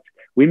product,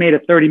 we made a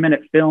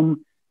 30-minute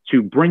film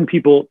to bring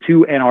people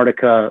to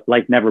Antarctica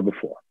like never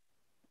before.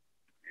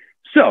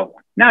 So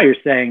now you're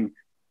saying,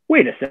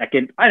 wait a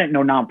second, I didn't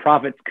know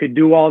nonprofits could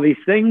do all these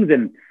things.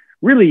 And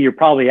really you're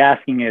probably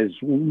asking is,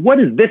 what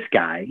is this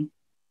guy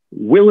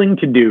willing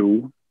to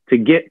do to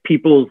get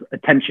people's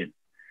attention?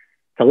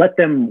 To let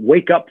them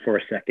wake up for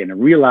a second and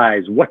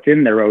realize what's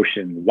in their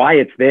ocean, why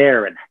it's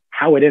there, and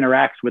how it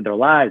interacts with their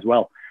lives.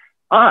 Well,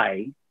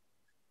 I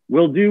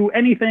will do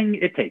anything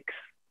it takes.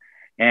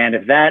 And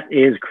if that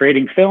is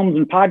creating films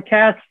and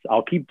podcasts,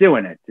 I'll keep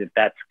doing it. If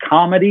that's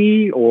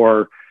comedy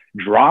or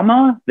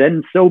drama,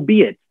 then so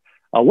be it.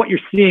 What you're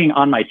seeing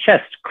on my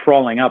chest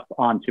crawling up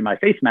onto my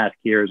face mask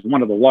here is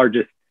one of the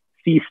largest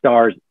sea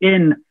stars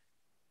in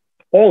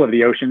all of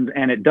the oceans,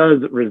 and it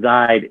does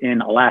reside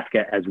in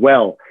Alaska as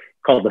well,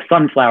 called the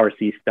Sunflower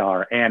Sea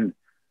Star. And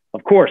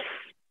of course,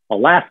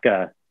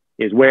 Alaska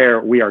is where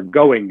we are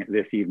going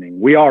this evening.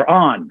 We are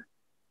on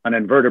an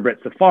invertebrate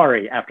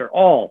safari after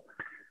all,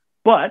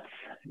 but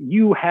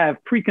you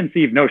have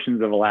preconceived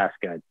notions of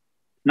Alaska. It's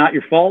not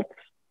your fault.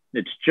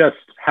 It's just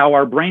how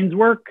our brains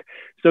work.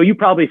 So you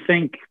probably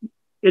think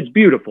it's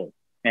beautiful,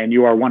 and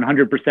you are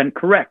 100%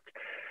 correct.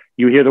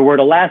 You hear the word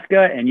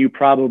Alaska and you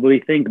probably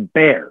think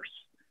bears.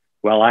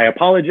 Well, I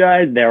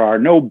apologize. There are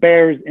no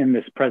bears in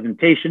this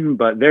presentation,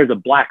 but there's a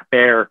black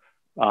bear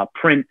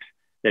print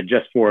that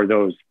just for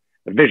those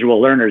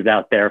visual learners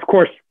out there. Of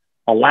course,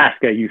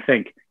 Alaska, you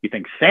think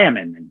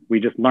salmon. And we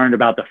just learned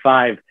about the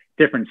 5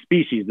 different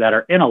species that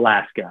are in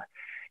Alaska.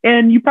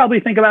 And you probably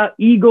think about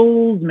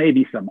eagles,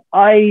 maybe some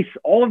ice.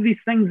 All of these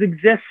things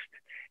exist.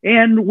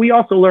 And we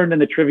also learned in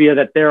the trivia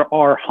that there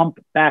are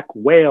humpback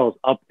whales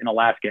up in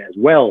Alaska as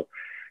well.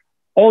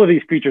 All of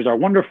these creatures are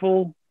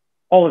wonderful.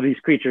 All of these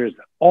creatures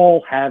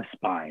all have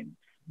spines.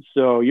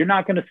 So you're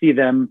not going to see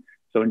them.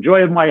 So enjoy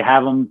them while you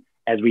have them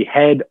as we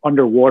head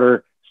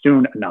underwater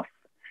soon enough.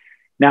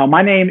 Now,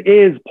 my name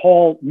is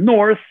Paul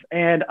North,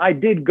 and I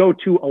did go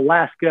to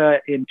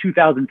Alaska in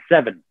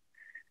 2007.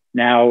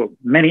 Now,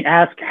 many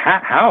ask,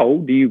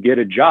 how do you get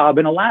a job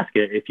in Alaska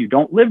if you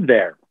don't live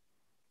there?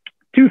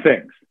 2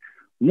 things.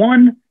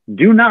 1,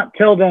 do not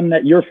tell them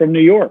that you're from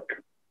New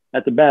York.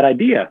 That's a bad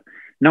idea.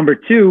 Number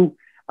 2,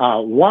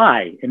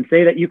 lie and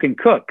say that you can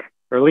cook.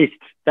 Or at least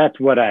that's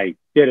what I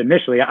did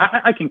initially.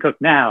 I can cook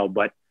now,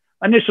 but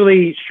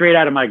initially, straight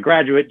out of my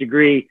graduate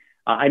degree,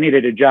 I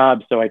needed a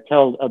job. So I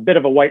tell a bit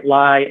of a white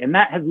lie, and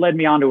that has led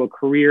me onto a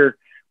career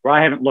where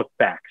I haven't looked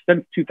back.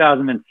 Since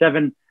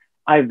 2007,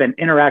 I've been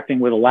interacting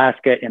with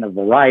Alaska in a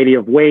variety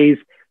of ways.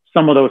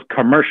 Some of those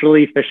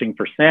commercially fishing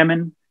for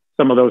salmon,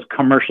 some of those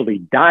commercially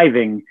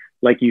diving,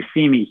 like you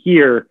see me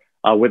here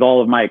with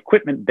all of my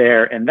equipment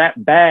there. And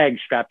that bag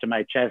strapped to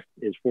my chest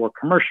is for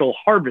commercial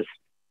harvest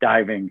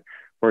diving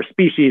for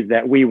species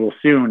that we will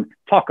soon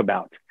talk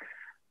about.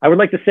 I would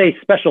like to say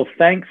special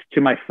thanks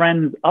to my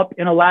friends up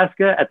in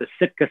Alaska at the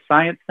Sitka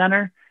Science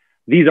Center.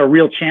 These are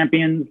real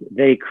champions.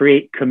 They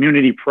create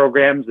community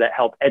programs that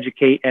help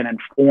educate and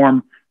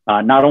inform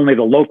not only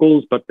the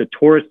locals, but the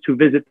tourists who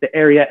visit the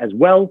area as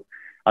well.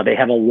 They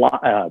have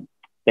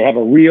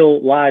a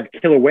real live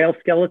killer whale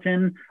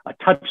skeleton, a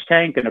touch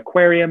tank, an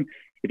aquarium.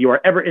 If you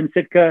are ever in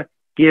Sitka,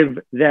 give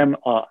them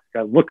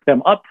look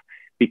them up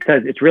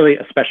because it's really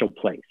a special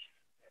place.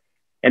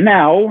 And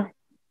now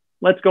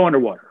let's go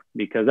underwater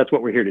because that's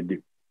what we're here to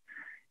do.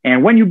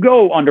 And when you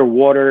go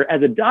underwater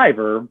as a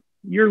diver,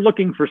 you're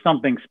looking for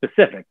something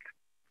specific,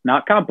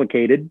 not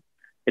complicated.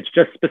 It's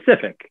just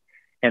specific.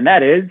 And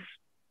that is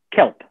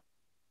kelp.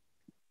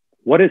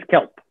 What is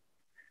kelp?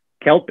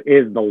 Kelp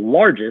is the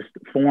largest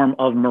form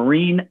of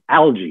marine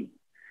algae.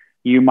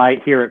 You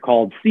might hear it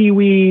called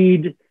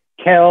seaweed,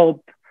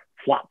 kelp,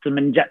 flotsam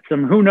and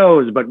jetsam, who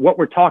knows? But what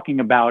we're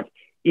talking about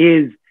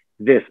is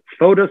this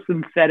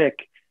photosynthetic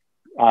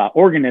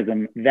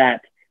organism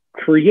that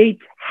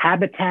creates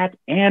habitat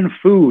and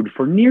food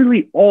for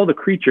nearly all the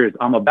creatures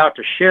I'm about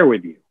to share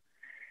with you.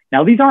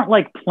 Now, these aren't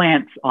like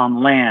plants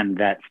on land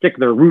that stick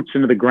their roots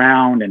into the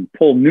ground and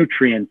pull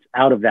nutrients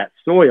out of that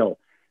soil.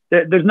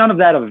 There's none of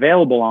that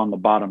available on the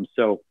bottom.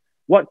 So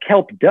what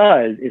kelp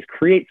does is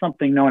create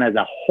something known as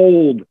a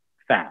hold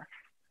fast.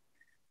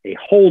 A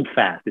hold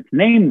fast. It's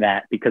named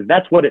that because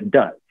that's what it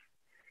does.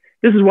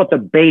 This is what the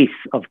base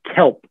of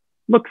kelp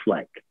looks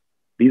like.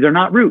 These are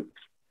not roots.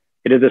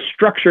 It is a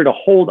structure to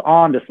hold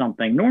on to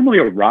something, normally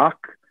a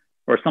rock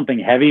or something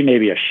heavy,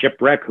 maybe a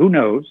shipwreck, who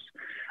knows?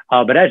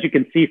 But as you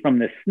can see from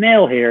this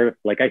snail here,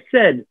 like I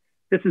said,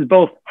 this is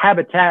both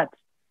habitat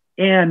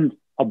and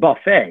a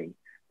buffet.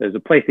 There's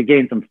a place to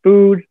gain some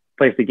food,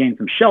 place to gain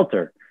some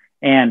shelter.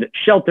 And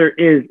shelter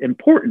is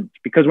important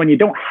because when you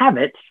don't have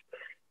it,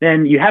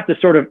 then you have to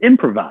sort of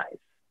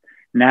improvise.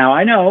 Now,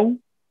 I know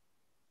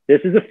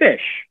this is a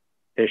fish.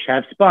 Fish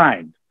have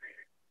spines.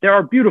 There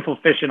are beautiful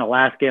fish in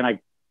Alaska, and I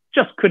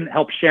just couldn't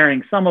help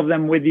sharing some of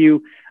them with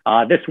you.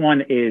 This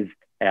one is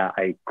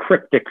a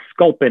cryptic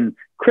sculpin,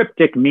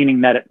 cryptic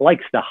meaning that it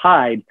likes to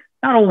hide.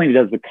 Not only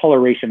does the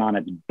coloration on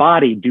its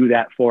body do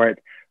that for it,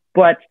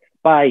 but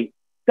by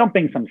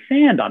dumping some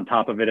sand on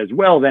top of it as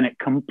well, then it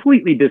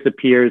completely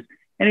disappears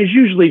and is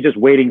usually just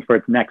waiting for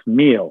its next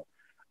meal.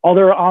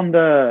 Other on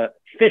the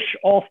fish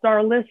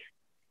all-star list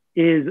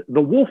is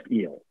the wolf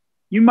eel.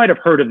 You might have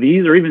heard of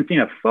these or even seen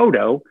a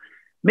photo.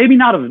 Maybe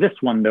not of this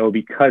one though,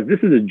 because this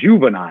is a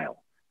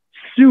juvenile,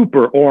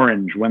 super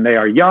orange when they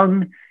are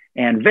young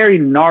and very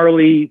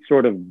gnarly,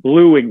 sort of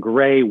blue and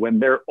gray when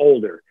they're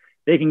older.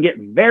 They can get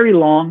very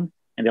long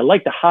and they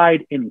like to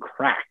hide in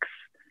cracks.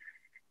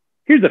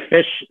 Here's a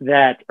fish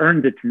that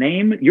earns its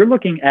name. You're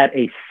looking at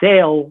a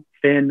sail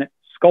fin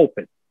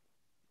sculpin.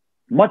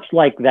 Much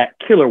like that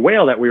killer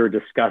whale that we were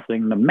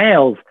discussing, the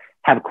males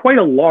have quite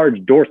a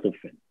large dorsal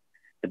fin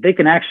that they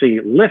can actually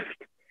lift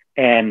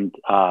and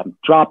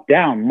drop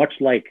down, much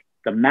like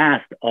the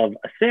mast of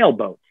a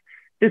sailboat.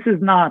 This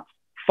is not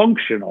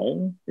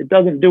functional. It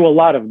doesn't do a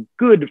lot of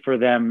good for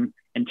them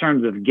in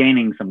terms of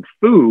gaining some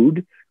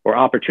food or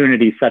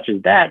opportunities such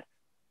as that,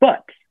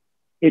 but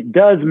it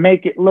does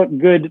make it look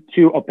good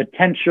to a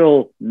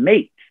potential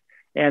mate.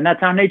 And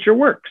that's how nature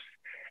works.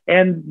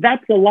 And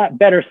that's a lot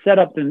better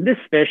setup than this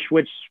fish,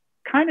 which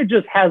kind of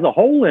just has a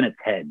hole in its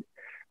head.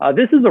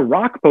 This is a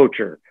rock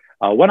poacher.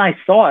 When I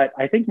saw it,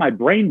 I think my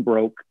brain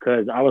broke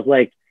because I was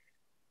like,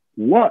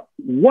 what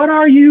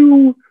are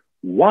you?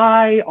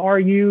 Why are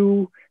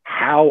you?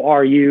 How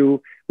are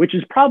you? Which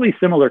is probably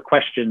similar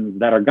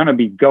questions that are going to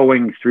be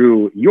going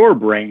through your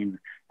brain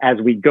as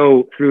we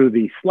go through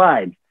these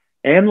slides.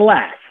 And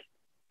last,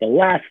 the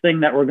last thing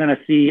that we're going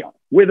to see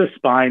with a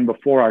spine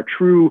before our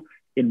true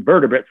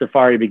invertebrate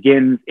safari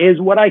begins is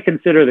what I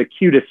consider the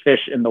cutest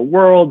fish in the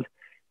world.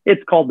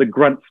 It's called the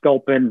grunt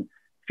sculpin.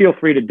 Feel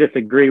free to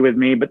disagree with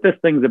me, but this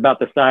thing's about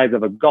the size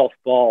of a golf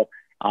ball,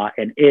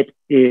 and it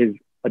is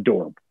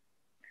adorable.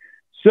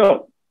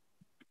 So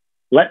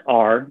let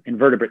our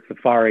invertebrate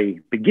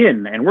safari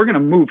begin, and we're going to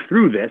move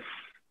through this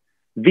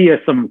via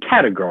some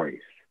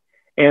categories.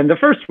 And the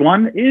first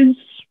one is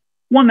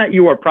one that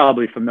you are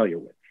probably familiar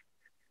with.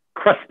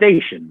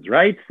 Crustaceans,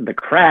 right? The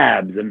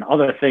crabs and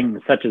other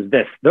things such as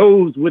this,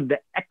 those with the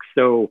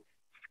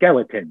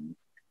exoskeletons,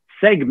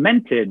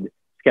 segmented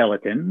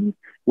skeletons,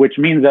 which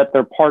means that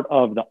they're part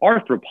of the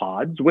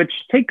arthropods, which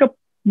take up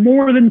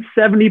more than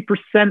 70%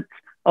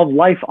 of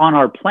life on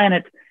our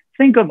planet.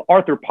 Think of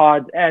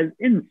arthropods as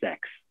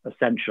insects,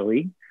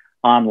 essentially.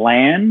 On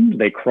land,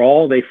 they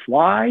crawl, they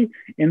fly.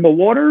 In the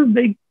water,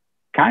 they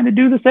kind of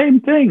do the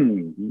same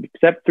thing,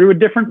 except through a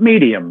different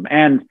medium.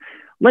 And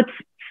let's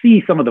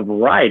see some of the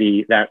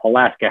variety that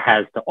Alaska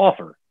has to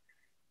offer.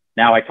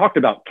 Now, I talked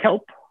about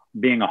kelp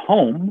being a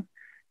home,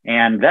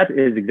 and that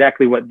is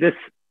exactly what this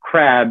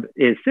crab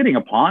is sitting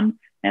upon,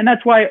 and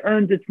that's why it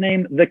earns its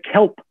name, the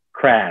kelp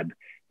crab.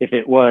 If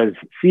it was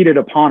seated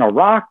upon a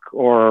rock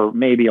or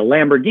maybe a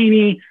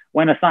Lamborghini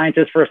when a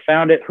scientist first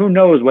found it, who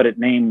knows what its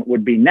name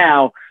would be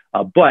now,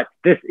 but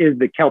this is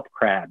the kelp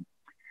crab.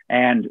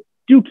 And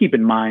do keep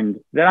in mind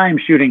that I am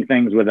shooting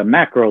things with a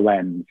macro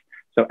lens,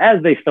 so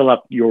as they fill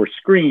up your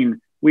screen,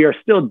 we are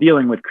still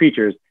dealing with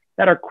creatures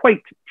that are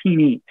quite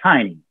teeny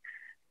tiny.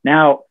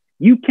 Now,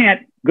 you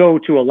can't go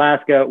to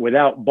Alaska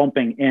without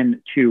bumping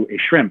into a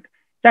shrimp.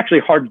 It's actually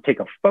hard to take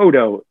a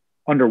photo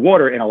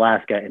underwater in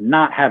Alaska and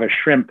not have a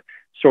shrimp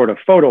sort of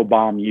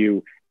photobomb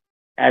you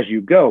as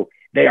you go.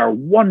 They are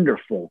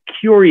wonderful,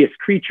 curious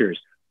creatures,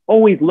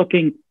 always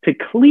looking to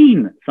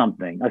clean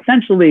something.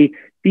 Essentially,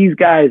 these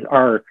guys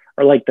are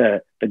like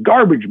the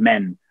garbage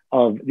men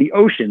of the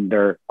ocean.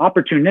 They're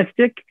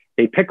opportunistic.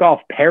 They pick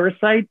off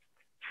parasites.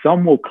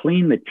 Some will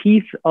clean the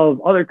teeth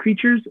of other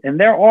creatures, and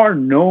there are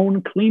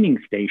known cleaning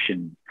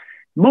stations.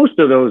 Most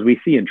of those we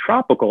see in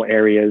tropical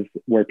areas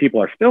where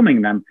people are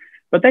filming them,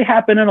 but they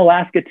happen in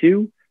Alaska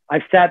too.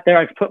 I've sat there,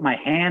 I've put my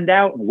hand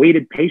out and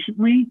waited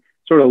patiently,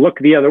 sort of look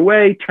the other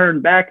way, turn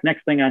back.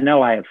 Next thing I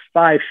know, I have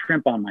 5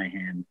 shrimp on my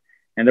hand,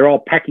 and they're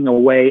all pecking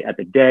away at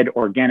the dead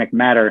organic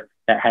matter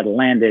that had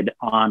landed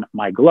on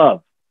my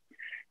glove.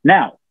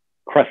 Now,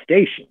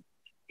 crustaceans.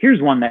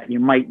 Here's one that you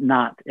might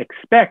not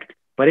expect,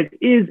 but it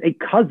is a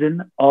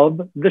cousin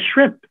of the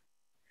shrimp.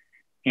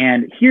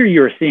 And here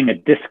you're seeing a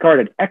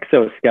discarded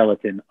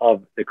exoskeleton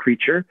of the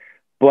creature,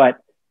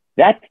 but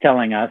that's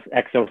telling us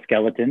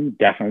exoskeleton,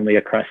 definitely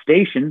a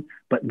crustacean,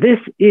 but this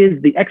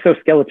is the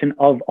exoskeleton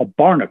of a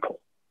barnacle.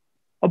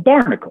 A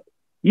barnacle.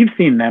 You've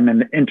seen them in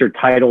the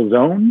intertidal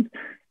zones.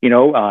 You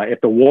know,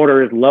 if the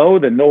water is low,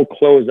 then they'll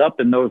close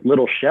up in those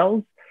little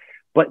shells.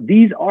 But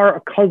these are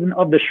a cousin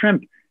of the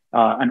shrimp.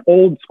 An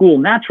old school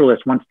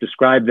naturalist once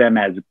described them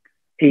as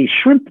a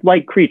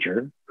shrimp-like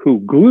creature who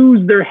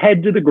glues their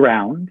head to the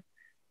ground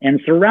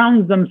and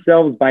surrounds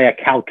themselves by a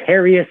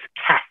calcareous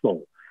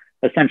castle,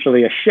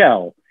 essentially a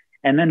shell.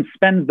 and then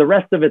spends the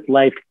rest of its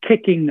life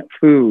kicking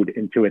food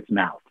into its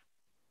mouth.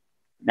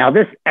 Now,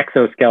 this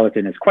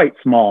exoskeleton is quite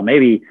small,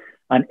 maybe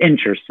an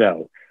inch or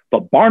so,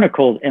 but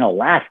barnacles in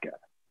Alaska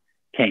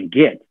can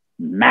get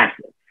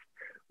massive.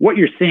 What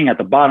you're seeing at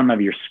the bottom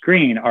of your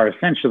screen are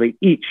essentially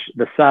each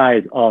the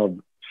size of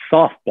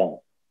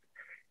softballs.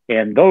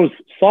 And those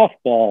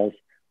softballs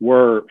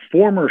were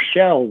former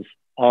shells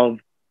of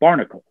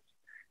barnacles.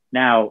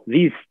 Now,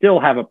 these still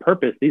have a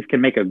purpose. These can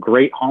make a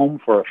great home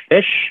for a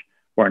fish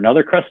or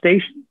another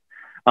crustacean.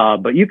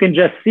 But you can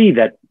just see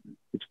that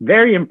it's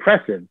very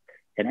impressive.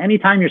 And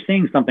anytime you're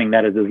seeing something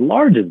that is as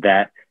large as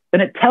that, then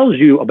it tells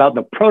you about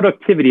the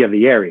productivity of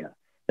the area,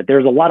 that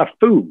there's a lot of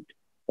food,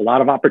 a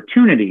lot of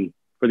opportunity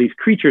for these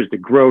creatures to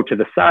grow to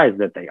the size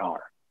that they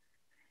are.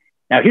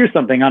 Now, here's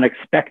something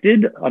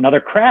unexpected,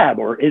 another crab,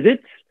 or is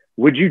it?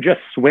 Would you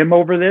just swim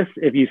over this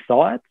if you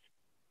saw it?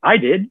 I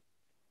did.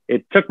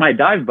 It took my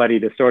dive buddy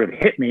to sort of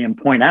hit me and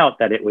point out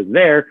that it was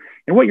there.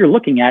 And what you're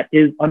looking at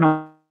is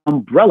an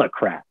umbrella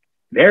crab.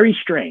 Very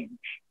strange,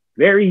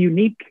 very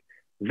unique,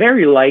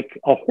 very like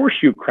a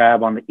horseshoe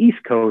crab on the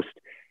East Coast,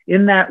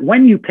 in that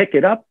when you pick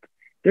it up,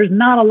 there's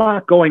not a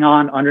lot going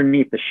on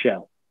underneath the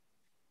shell.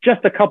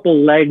 Just a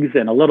couple legs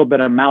and a little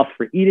bit of mouth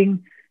for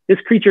eating. This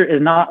creature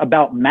is not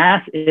about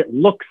mass. It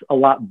looks a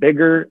lot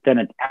bigger than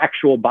its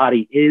actual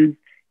body is.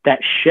 That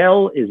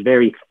shell is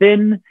very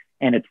thin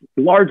and it's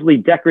largely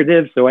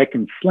decorative, so it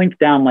can slink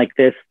down like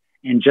this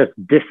and just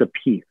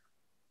disappear.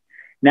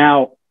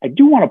 Now, I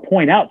do want to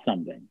point out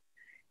something.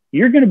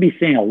 You're going to be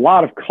seeing a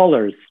lot of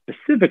colors,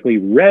 specifically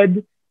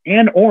red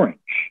and orange.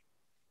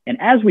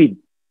 And as we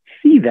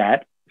see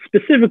that,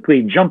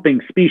 specifically jumping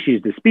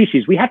species to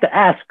species, we have to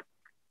ask,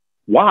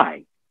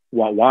 why?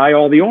 Why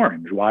all the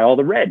orange? Why all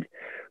the red?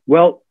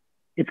 Well,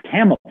 it's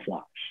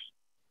camouflage.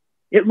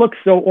 It looks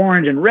so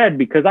orange and red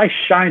because I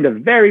shined a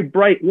very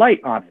bright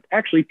light on it,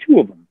 actually two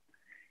of them.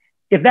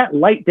 If that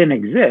light didn't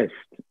exist,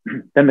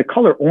 then the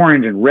color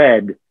orange and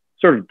red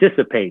sort of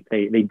dissipate.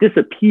 They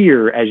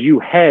disappear as you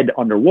head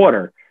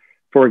underwater.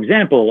 For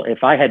example,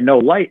 if I had no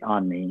light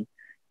on me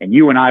and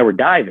you and I were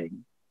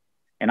diving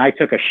and I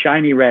took a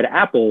shiny red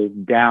apple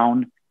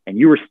down and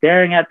you were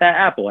staring at that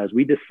apple as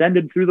we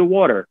descended through the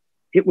water,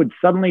 it would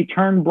suddenly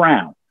turn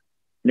brown.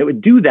 And it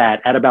would do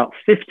that at about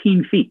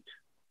 15 feet.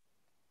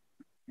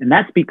 And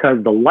that's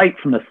because the light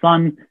from the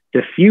sun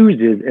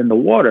diffuses in the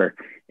water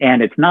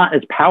and it's not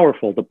as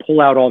powerful to pull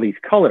out all these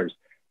colors.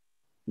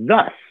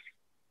 Thus,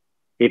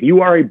 if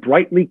you are a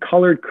brightly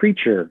colored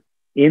creature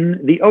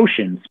in the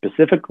ocean,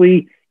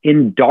 specifically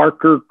in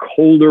darker,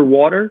 colder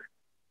water,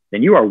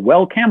 then you are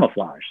well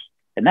camouflaged.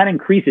 And that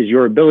increases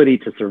your ability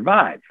to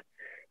survive.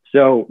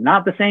 So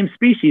not the same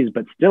species,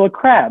 but still a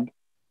crab.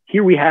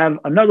 Here we have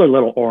another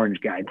little orange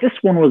guy. This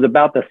one was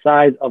about the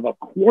size of a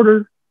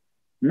quarter.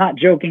 Not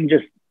joking,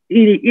 just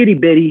itty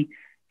bitty.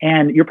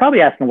 And you're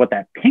probably asking what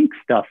that pink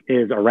stuff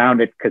is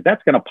around it, because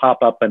that's going to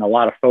pop up in a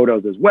lot of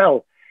photos as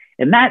well.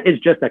 And that is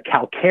just a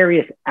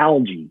calcareous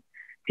algae.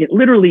 It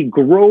literally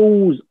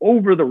grows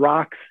over the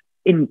rocks,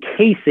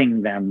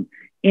 encasing them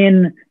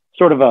in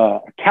sort of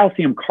a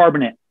calcium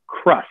carbonate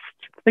crust.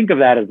 Think of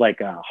that as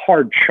like a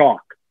hard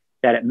chalk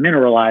that it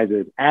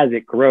mineralizes as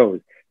it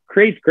grows,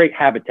 creates great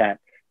habitat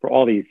for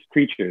all these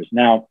creatures.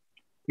 Now,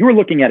 you're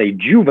looking at a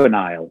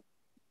juvenile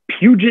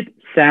Puget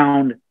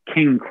Sound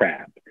king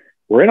crab.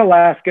 We're in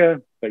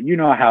Alaska, but you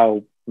know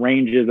how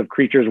ranges of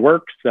creatures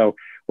work. So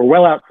we're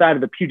well outside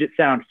of the Puget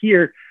Sound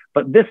here,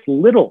 but this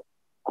little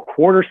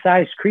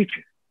quarter-sized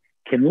creature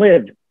can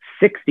live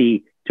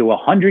 60 to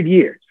 100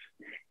 years.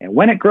 And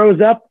when it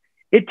grows up,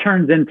 it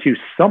turns into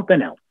something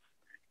else.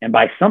 And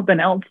by something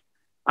else,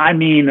 I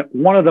mean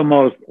one of the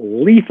most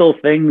lethal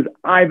things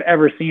I've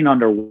ever seen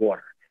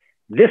underwater.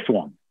 This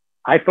one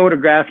I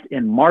photographed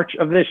in March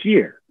of this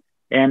year.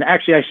 And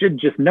actually, I should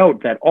just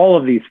note that all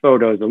of these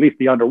photos, at least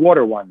the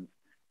underwater ones,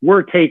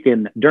 were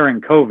taken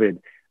during COVID.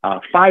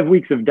 5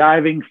 weeks of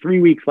diving, 3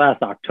 weeks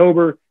last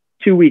October,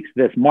 2 weeks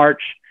this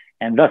March,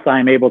 and thus I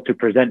am able to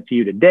present to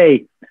you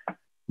today.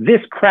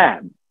 This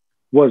crab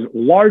was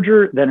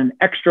larger than an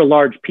extra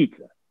large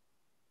pizza.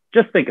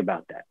 Just think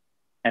about that.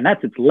 And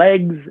that's its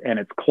legs and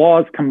its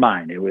claws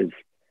combined. It was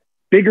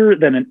bigger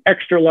than an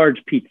extra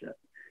large pizza.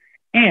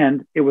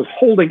 And it was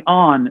holding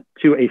on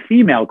to a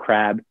female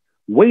crab,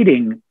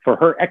 waiting for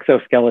her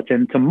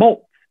exoskeleton to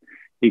molt,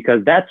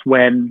 because that's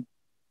when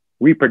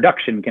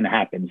reproduction can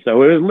happen.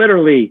 So it was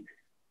literally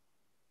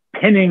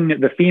pinning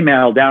the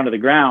female down to the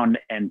ground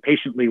and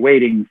patiently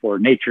waiting for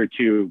nature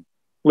to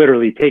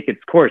literally take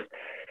its course.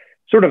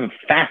 Sort of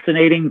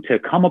fascinating to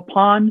come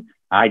upon.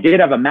 I did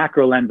have a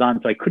macro lens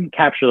on, so I couldn't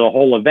capture the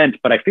whole event,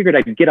 but I figured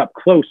I could get up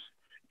close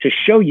to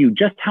show you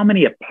just how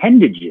many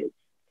appendages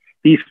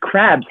these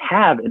crabs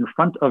have in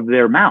front of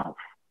their mouth.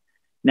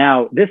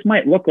 Now, this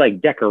might look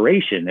like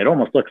decoration. It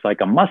almost looks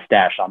like a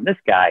mustache on this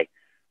guy,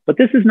 but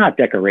this is not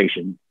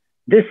decoration.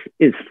 This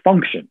is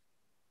function.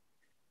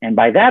 And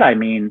by that, I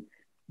mean,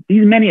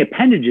 these many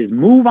appendages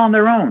move on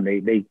their own.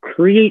 They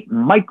create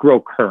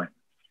microcurrents.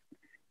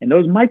 And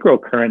those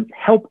microcurrents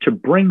help to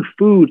bring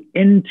food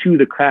into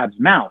the crab's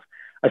mouth.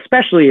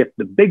 especially if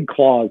the big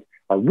claws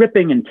are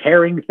ripping and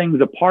tearing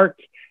things apart,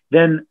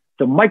 then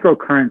the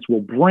microcurrents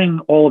will bring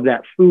all of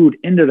that food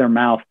into their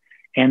mouth,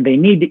 and they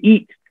need to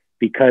eat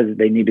because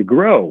they need to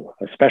grow,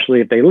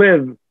 especially if they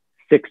live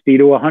 60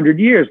 to 100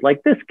 years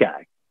like this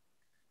guy.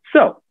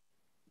 So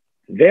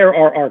there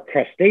are our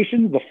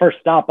crustaceans, the first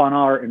stop on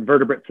our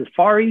invertebrate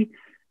safari.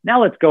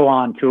 Now let's go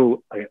on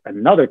to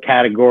another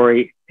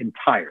category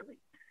entirely,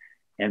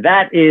 and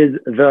that is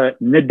the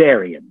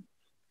cnidarians.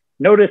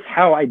 Notice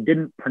how I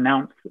didn't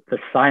pronounce the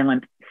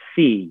silent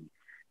C,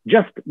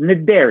 just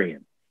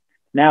cnidarians.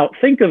 Now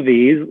think of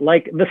these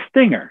like the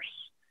stingers,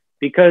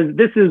 because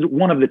this is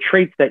one of the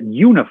traits that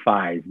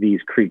unifies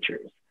these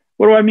creatures.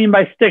 What do I mean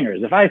by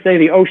stingers? If I say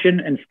the ocean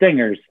and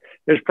stingers,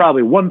 there's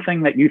probably one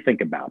thing that you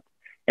think about,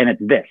 and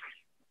it's this.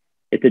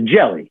 It's a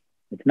jelly.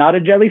 It's not a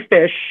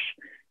jellyfish.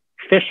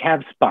 Fish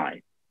have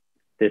spines.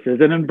 This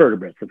is an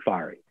invertebrate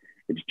safari.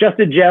 It's just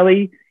a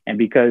jelly, and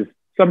because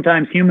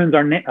sometimes humans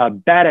are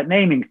bad at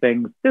naming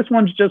things, this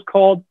one's just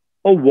called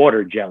a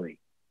water jelly.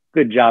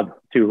 Good job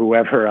to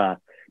whoever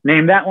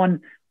named that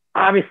one.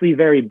 Obviously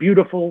very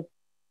beautiful,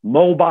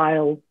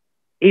 mobile,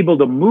 able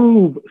to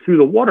move through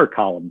the water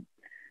column,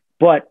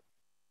 but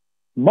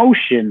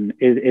motion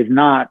is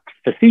not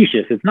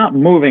facetious. It's not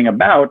moving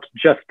about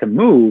just to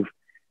move.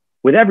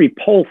 With every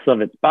pulse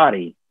of its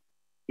body,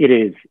 it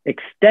is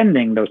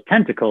extending those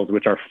tentacles,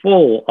 which are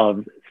full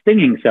of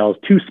stinging cells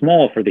too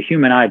small for the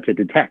human eye to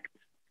detect.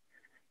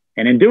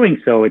 And in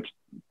doing so, it's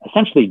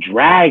essentially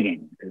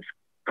dragging this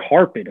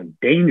carpet of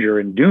danger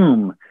and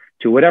doom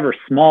to whatever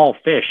small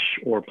fish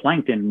or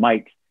plankton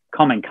might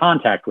come in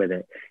contact with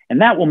it.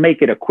 And that will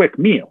make it a quick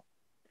meal.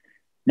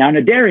 Now,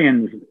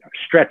 cnidarians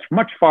stretch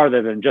much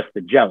farther than just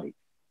the jelly.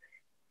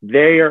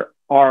 They are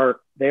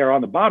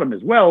on the bottom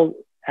as well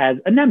as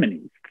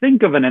anemones.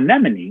 Think of an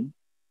anemone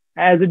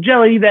as a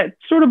jelly that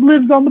sort of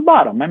lives on the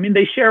bottom. I mean,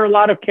 they share a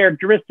lot of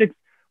characteristics.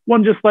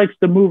 One just likes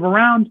to move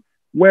around,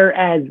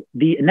 whereas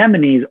the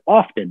anemones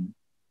often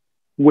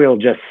will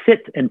just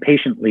sit and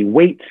patiently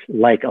wait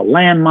like a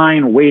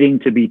landmine waiting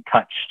to be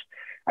touched.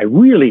 I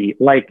really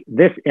like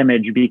this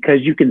image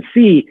because you can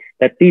see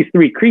that these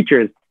three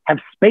creatures have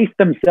spaced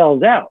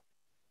themselves out.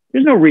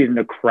 There's no reason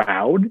to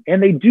crowd,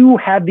 and they do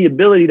have the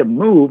ability to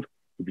move.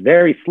 It's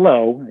very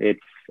slow. It's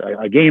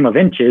a game of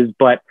inches,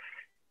 but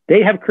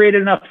they have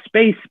created enough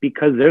space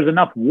because there's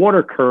enough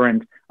water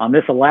current on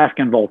this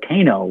Alaskan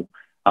volcano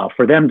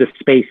for them to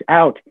space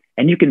out.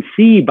 And you can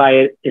see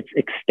by its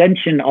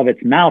extension of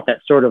its mouth,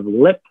 that sort of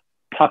lip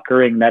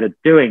puckering that it's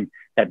doing,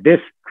 that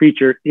this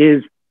creature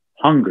is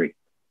hungry.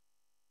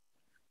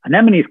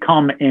 Anemones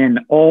come in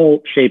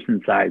all shapes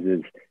and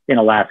sizes in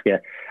Alaska.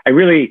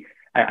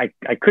 I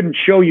couldn't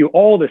show you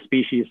all the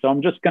species, so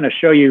I'm just going to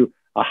show you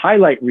a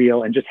highlight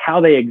reel and just how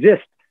they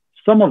exist.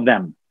 Some of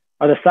them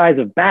are the size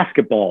of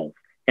basketballs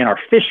and are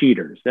fish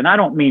eaters. And I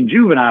don't mean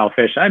juvenile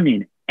fish, I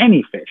mean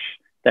any fish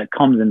that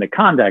comes into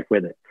contact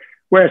with it.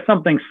 Whereas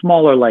something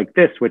smaller like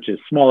this, which is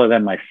smaller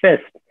than my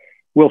fist,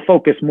 will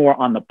focus more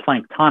on the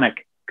planktonic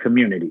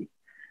community.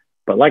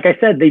 But like I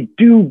said, they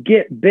do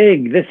get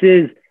big. This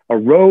is a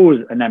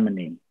rose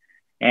anemone.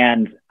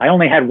 And I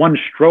only had one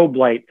strobe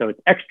light, so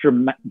it's extra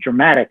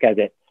dramatic as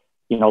it,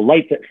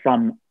 lights it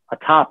from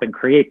atop and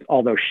creates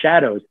all those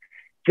shadows.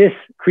 This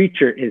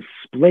creature is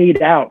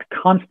splayed out,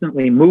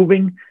 constantly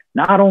moving,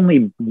 not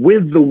only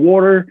with the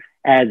water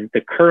as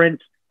the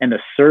current and the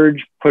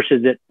surge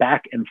pushes it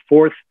back and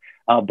forth,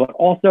 but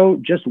also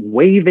just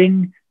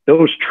waving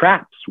those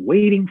traps,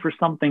 waiting for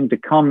something to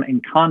come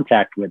in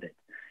contact with it.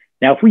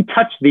 Now, if we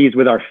touch these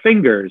with our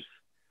fingers,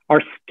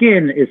 our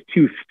skin is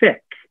too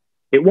thick.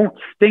 It won't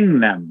sting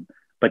them,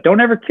 but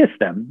don't ever kiss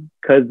them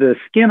because the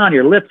skin on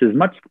your lips is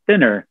much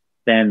thinner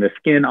than the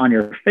skin on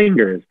your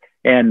fingers,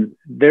 and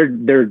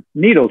their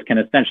needles can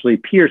essentially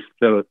pierce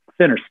the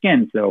thinner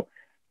skin. So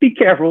be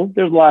careful.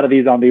 There's a lot of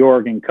these on the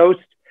Oregon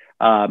coast.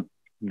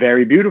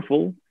 Very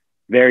beautiful,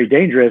 very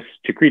dangerous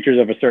to creatures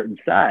of a certain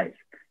size.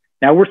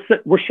 Now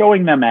we're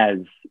showing them as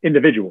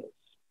individuals,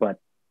 but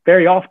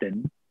very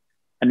often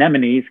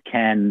anemones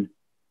can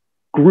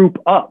group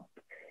up.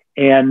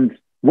 And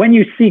when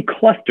you see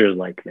clusters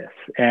like this,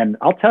 and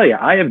I'll tell you,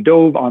 I have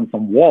dove on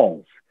some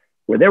walls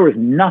where there was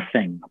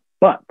nothing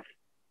but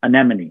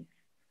anemones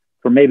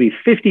for maybe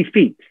 50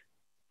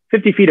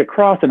 feet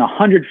across and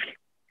 100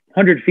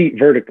 feet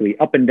vertically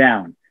up and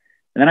down.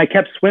 And then I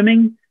kept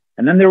swimming.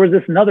 And then there was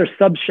this another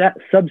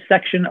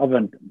subsection of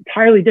an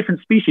entirely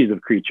different species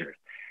of creatures.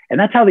 And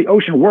that's how the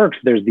ocean works.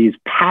 There's these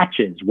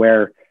patches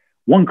where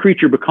one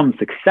creature becomes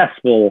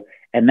successful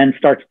and then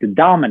starts to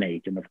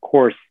dominate. And of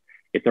course,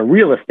 it's a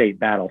real estate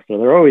battle. So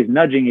they're always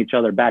nudging each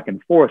other back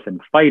and forth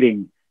and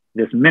fighting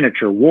this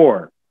miniature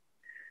war.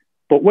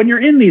 But when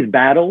you're in these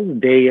battles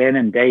day in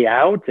and day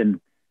out, and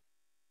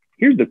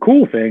here's the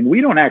cool thing,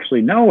 we don't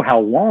actually know how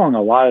long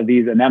a lot of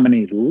these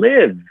anemones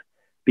live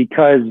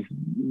because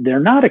they're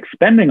not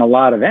expending a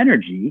lot of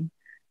energy.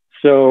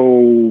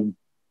 So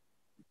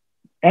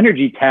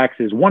energy tax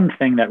is one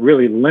thing that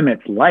really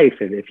limits life.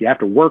 If you have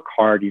to work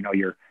hard,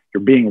 you're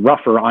being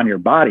rougher on your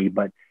body,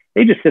 but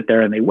they just sit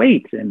there and they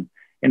wait. And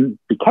And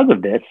because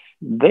of this,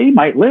 they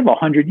might live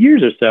 100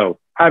 years or so.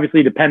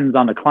 Obviously depends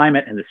on the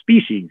climate and the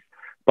species,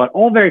 but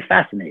all very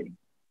fascinating.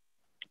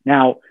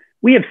 Now,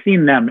 we have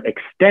seen them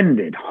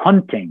extended,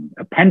 hunting,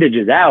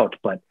 appendages out,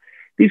 but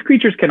these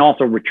creatures can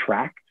also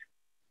retract.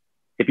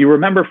 If you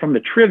remember from the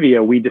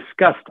trivia, we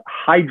discussed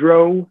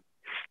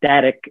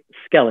hydrostatic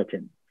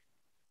skeletons.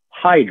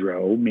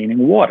 Hydro meaning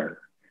water,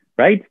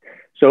 right?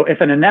 So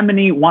if an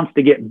anemone wants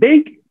to get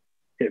big,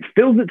 it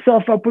fills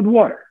itself up with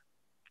water.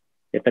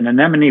 If an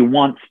anemone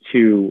wants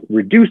to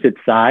reduce its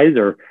size,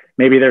 or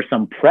maybe there's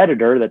some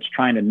predator that's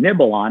trying to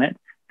nibble on it,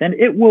 then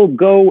it will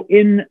go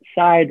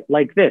inside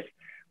like this.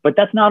 But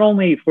that's not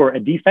only for a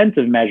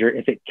defensive measure.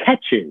 If it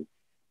catches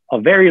a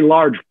very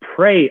large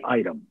prey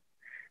item,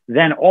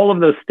 then all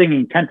of those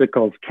stinging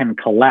tentacles can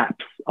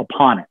collapse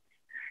upon it.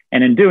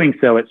 And in doing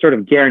so, it sort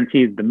of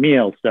guarantees the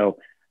meal. So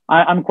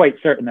I'm quite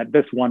certain that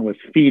this one was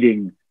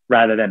feeding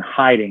rather than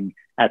hiding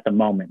at the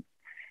moment.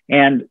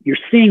 And you're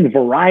seeing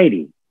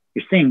variety.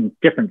 You're seeing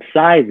different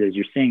sizes.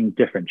 You're seeing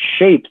different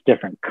shapes,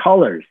 different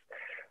colors.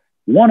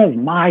 One of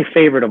my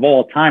favorite of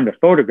all time to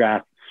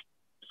photograph,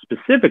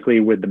 specifically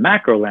with the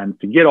macro lens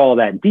to get all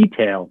that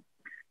detail,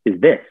 is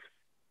this.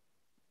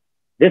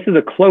 This is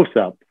a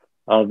close-up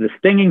of the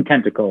stinging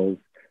tentacles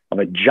of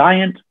a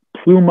giant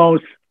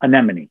plumose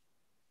anemone.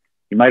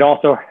 You might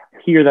also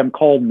hear them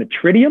called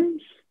metridiums.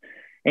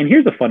 And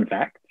here's a fun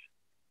fact.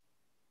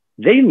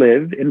 They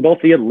live in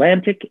both the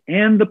Atlantic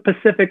and the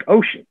Pacific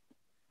Ocean.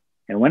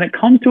 And when it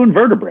comes to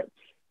invertebrates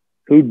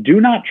who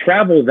do not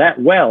travel that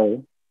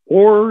well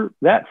or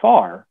that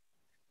far,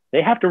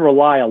 they have to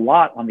rely a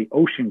lot on the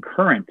ocean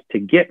current to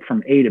get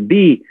from A to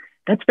B.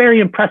 That's very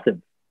impressive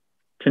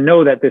to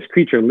know that this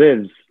creature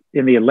lives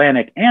in the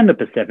Atlantic and the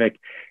Pacific.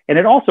 And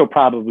it also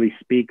probably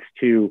speaks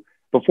to,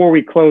 before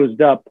we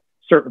closed up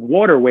certain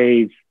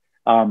waterways,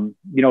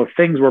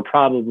 things were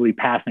probably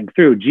passing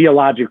through.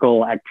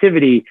 Geological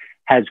activity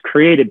has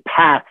created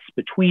paths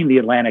between the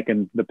Atlantic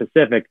and the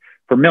Pacific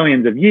for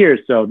millions of years.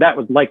 So that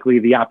was likely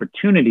the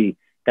opportunity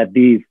that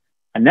these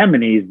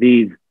anemones,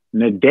 these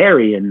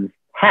cnidarians,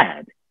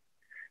 had.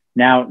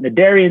 Now,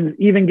 cnidarians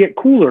even get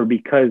cooler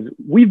because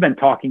we've been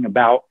talking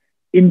about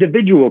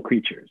individual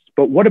creatures,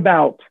 but what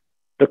about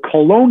the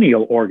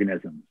colonial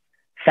organisms?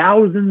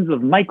 Thousands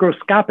of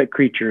microscopic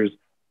creatures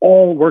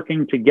all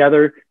working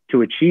together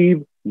to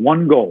achieve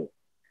one goal.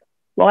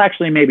 Well,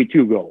 actually, maybe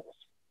two goals: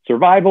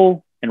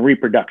 survival and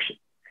reproduction.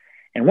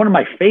 And one of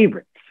my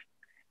favorites,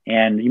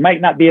 and you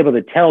might not be able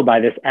to tell by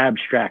this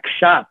abstract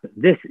shot, but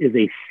this is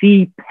a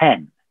sea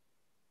pen.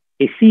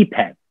 A sea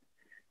pen.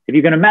 If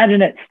you can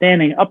imagine it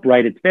standing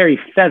upright, it's very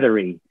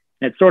feathery,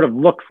 and it sort of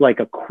looks like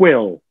a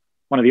quill,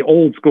 one of the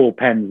old school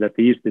pens that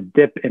they used to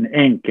dip in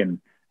ink and,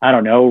 I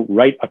don't know,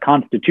 write a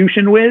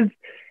constitution with.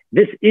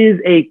 This is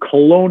a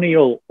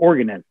colonial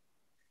organism,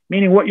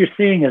 meaning what you're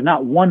seeing is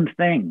not one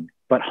thing,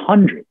 but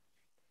hundreds.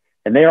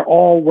 And they are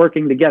all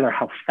working together.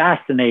 How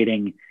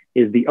fascinating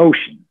is the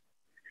ocean?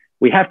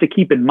 We have to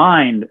keep in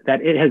mind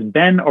that it has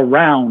been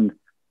around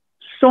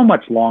so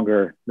much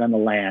longer than the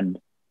land,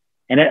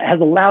 and it has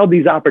allowed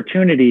these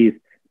opportunities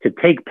to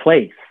take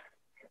place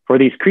for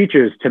these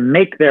creatures to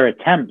make their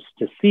attempts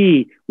to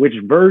see which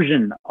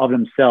version of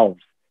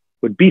themselves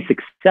would be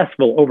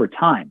successful over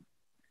time.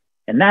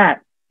 And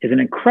that is an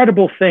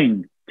incredible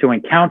thing to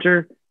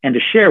encounter and to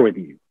share with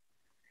you.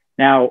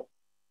 Now,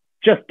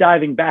 just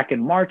diving back in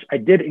March, I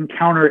did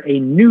encounter a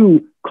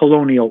new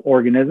colonial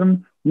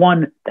organism,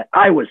 one that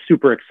I was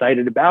super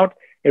excited about,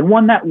 and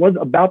one that was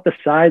about the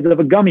size of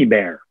a gummy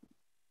bear.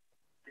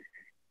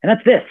 And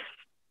that's this.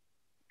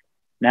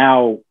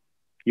 Now,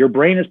 your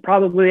brain is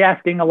probably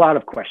asking a lot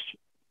of questions.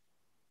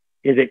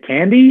 Is it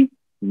candy?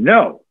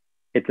 No,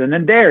 it's an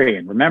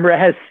cnidarian. Remember, it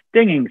has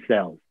stinging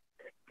cells.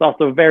 It's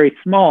also very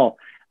small.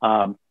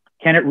 Can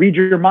it read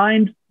your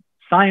mind?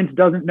 Science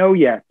doesn't know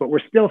yet, but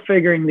we're still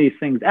figuring these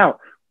things out.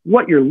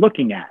 What you're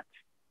looking at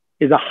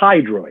is a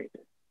hydroid.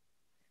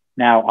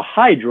 Now, a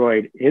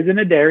hydroid is an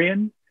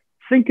cnidarian.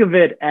 Think of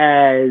it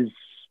as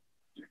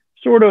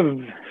sort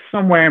of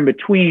somewhere in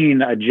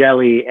between a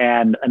jelly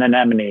and an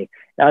anemone.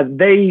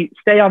 They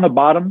stay on the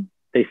bottom.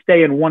 They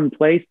stay in one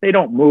place. They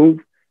don't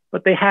move,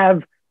 but they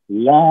have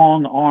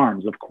long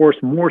arms. Of course,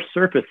 more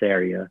surface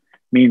area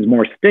means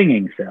more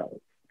stinging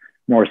cells.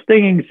 More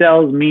stinging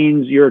cells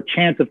means your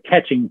chance of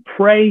catching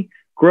prey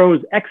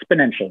grows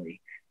exponentially,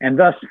 and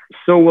thus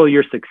so will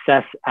your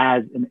success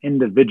as an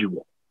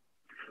individual.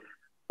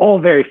 All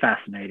very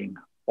fascinating,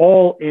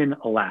 all in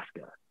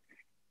Alaska.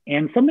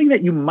 And something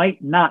that you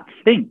might not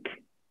think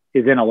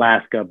is in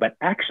Alaska, but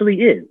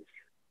actually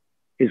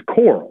is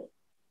coral.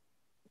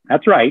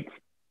 That's right.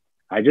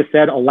 I just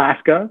said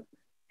Alaska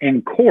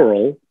and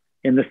coral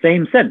in the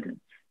same sentence.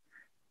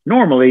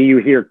 Normally you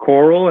hear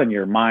coral and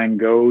your mind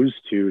goes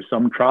to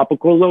some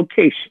tropical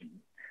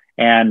location,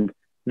 and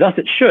thus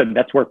it should.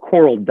 That's where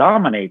coral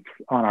dominates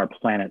on our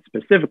planet,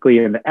 specifically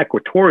in the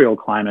equatorial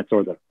climates,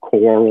 or the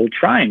coral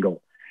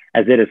triangle,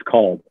 as it is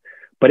called.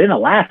 But in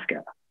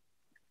Alaska,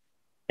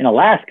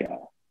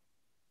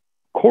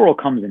 coral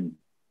comes in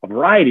a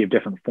variety of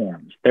different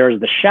forms. There's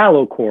the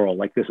shallow coral,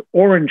 like this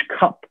orange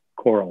cup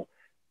coral,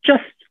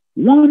 just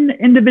one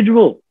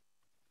individual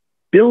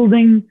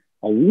building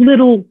a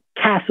little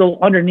castle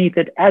underneath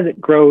it as it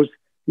grows,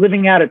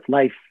 living out its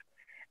life.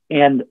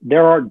 And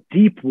there are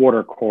deep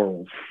water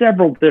corals,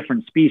 several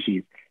different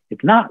species.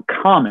 It's not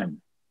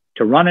common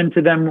to run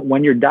into them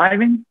when you're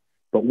diving,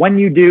 but when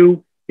you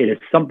do, it is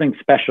something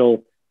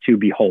special to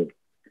behold.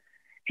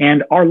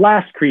 And our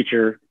last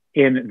creature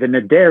in the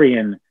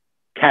cnidarian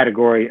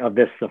category of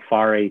this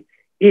safari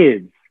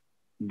is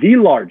the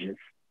largest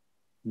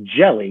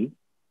jelly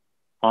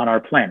on our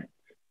planet.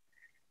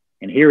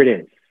 And here it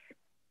is.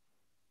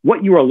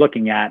 What you are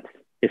looking at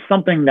is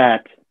something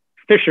that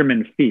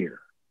fishermen fear.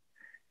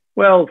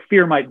 Well,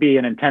 fear might be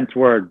an intense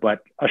word, but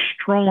a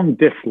strong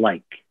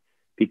dislike,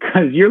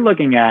 because you're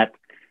looking at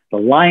the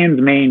lion's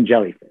mane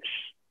jellyfish.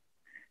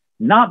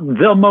 Not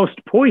the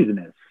most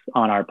poisonous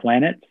on our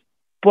planet,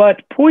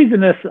 but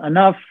poisonous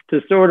enough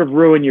to sort of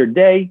ruin your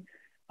day.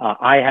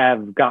 I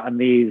have gotten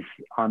these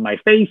on my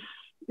face,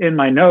 in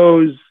my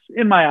nose,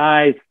 in my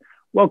eyes.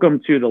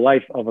 Welcome to the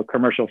life of a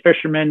commercial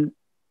fisherman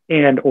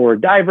and or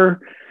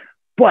diver.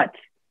 But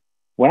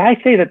when I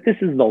say that this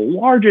is the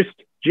largest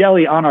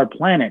jelly on our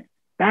planet,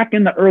 back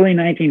in the early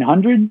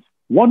 1900s,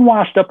 one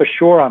washed up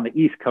ashore on the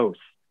East Coast,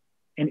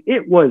 and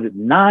it was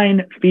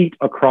 9 feet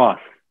across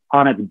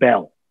on its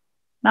bell.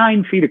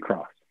 9 feet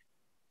across.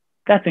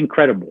 That's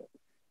incredible.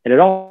 And it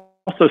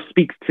also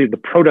speaks to the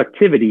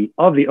productivity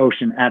of the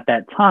ocean at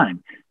that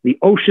time, the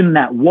ocean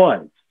that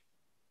was,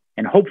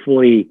 and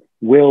hopefully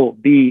will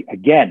be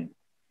again.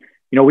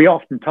 You know, we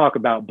often talk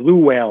about blue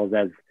whales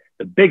as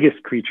the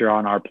biggest creature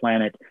on our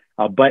planet,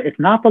 but it's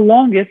not the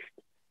longest.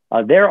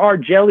 There are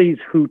jellies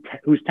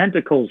whose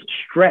tentacles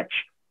stretch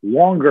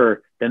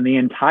longer than the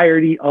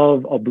entirety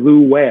of a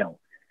blue whale.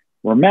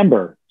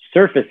 Remember,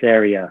 surface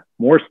area,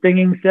 more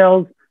stinging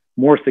cells,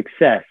 more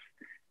success.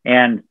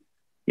 And,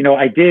 you know,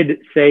 I did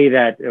say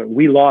that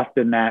we lost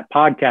in that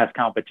podcast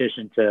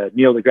competition to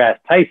Neil deGrasse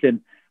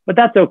Tyson, but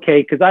that's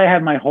okay because I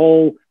have my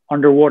whole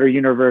underwater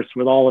universe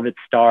with all of its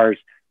stars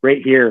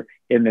right here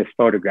in this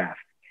photograph.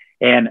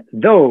 And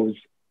those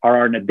are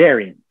our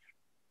cnidarians.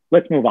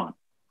 Let's move on.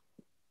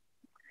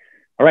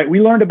 All right,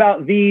 we learned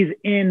about these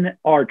in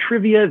our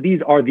trivia.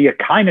 These are the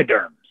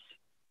echinoderms.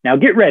 Now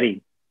get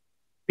ready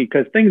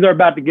because things are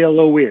about to get a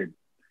little weird.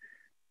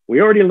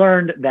 We already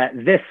learned that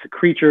this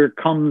creature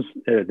comes,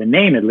 the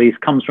name at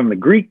least, comes from the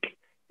Greek.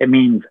 It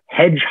means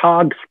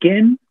hedgehog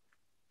skin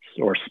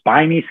or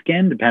spiny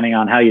skin, depending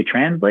on how you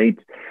translate.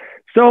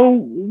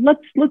 So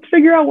let's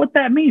figure out what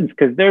that means,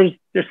 because there's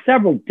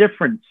several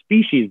different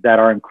species that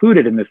are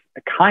included in this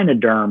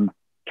echinoderm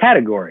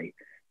category.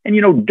 And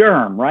you know,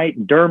 derm, right?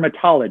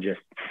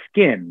 Dermatologist,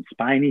 skin,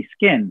 spiny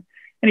skin.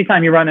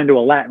 Anytime you run into a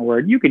Latin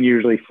word, you can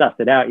usually suss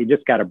it out. You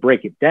just got to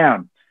break it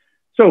down.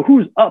 So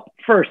who's up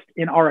first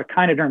in our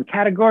echinoderm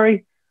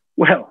category?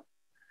 Well,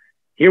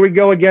 here we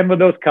go again with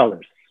those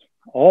colors.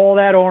 All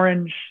that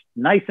orange,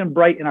 nice and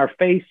bright in our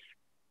face.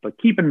 But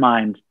keep in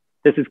mind,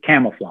 this is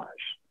camouflage.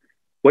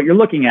 What you're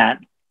looking at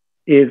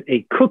is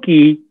a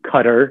cookie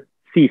cutter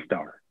sea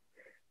star.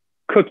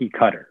 Cookie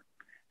cutter.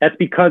 That's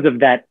because of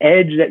that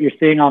edge that you're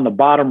seeing on the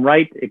bottom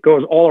right. It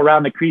goes all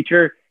around the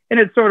creature, and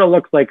it sort of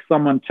looks like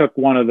someone took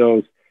one of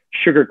those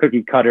sugar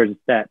cookie cutters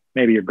that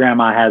maybe your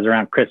grandma has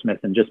around Christmas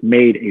and just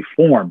made a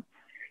form.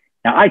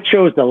 Now, I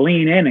chose to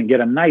lean in and get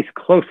a nice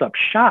close-up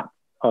shot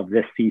of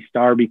this sea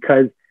star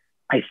because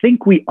I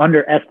think we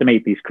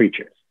underestimate these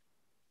creatures.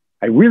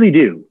 I really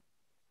do.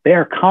 They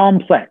are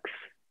complex.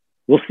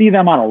 We'll see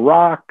them on a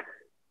rock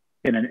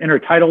in an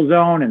intertidal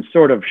zone and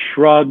sort of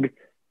shrug.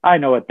 I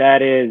know what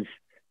that is.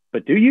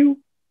 But do you?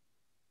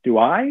 Do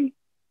I?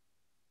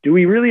 Do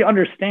we really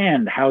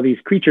understand how these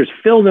creatures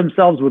fill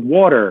themselves with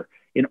water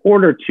in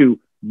order to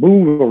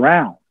move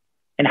around?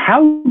 And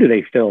how do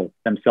they fill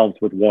themselves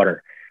with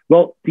water?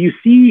 Well, do you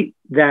see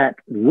that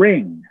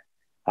ring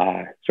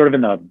sort of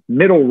in the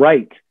middle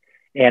right?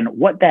 And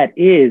what that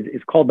is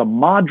called the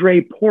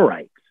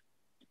madreporite.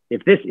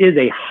 If this is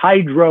a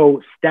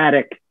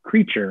hydrostatic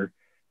creature,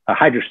 a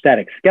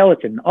hydrostatic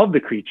skeleton of the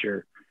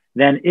creature,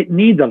 then it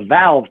needs a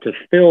valve to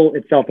fill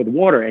itself with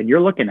water, and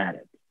you're looking at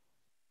it.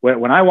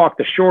 When I walked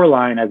the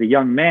shoreline as a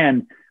young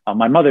man,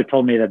 my mother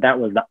told me that that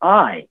was the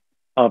eye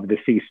of the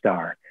sea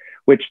star,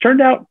 which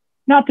turned out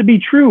not to be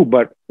true,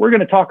 but we're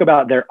going to talk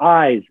about their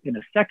eyes in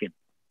a second.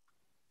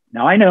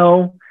 Now, I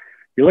know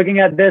you're looking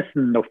at this,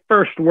 and the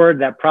first word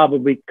that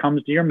probably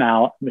comes to your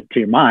mouth, to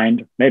your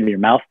mind, maybe your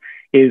mouth,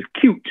 is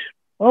cute.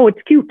 Oh,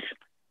 it's cute.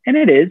 And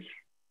it is.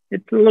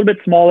 It's a little bit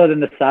smaller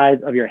than the size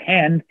of your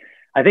hand.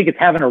 I think it's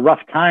having a rough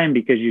time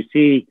because you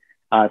see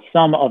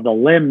some of the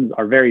limbs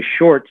are very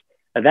short.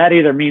 That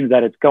either means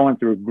that it's going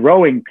through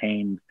growing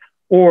pains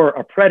or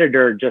a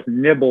predator just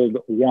nibbled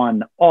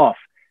one off.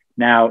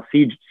 Now,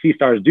 sea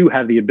stars do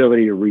have the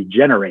ability to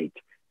regenerate.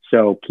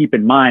 So keep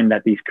in mind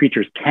that these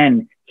creatures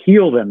can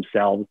heal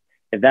themselves.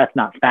 If that's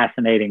not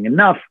fascinating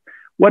enough,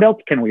 what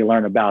else can we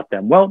learn about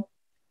them? Well,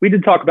 we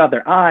did talk about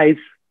their eyes.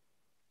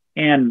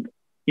 And,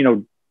 you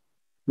know,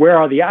 where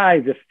are the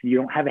eyes if you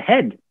don't have a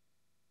head?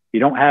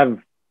 You don't have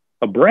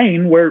a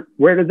brain.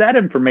 Where does that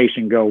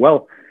information go?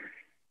 Well,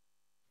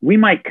 we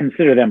might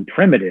consider them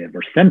primitive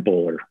or simple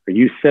or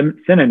use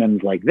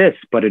synonyms like this,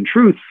 but in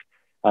truth,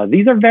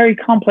 these are very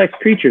complex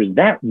creatures.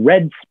 That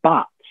red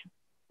spot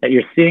that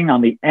you're seeing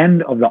on the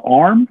end of the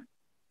arm,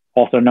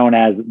 also known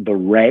as the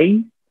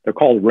ray, they're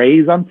called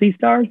rays on sea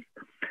stars.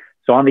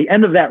 So on the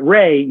end of that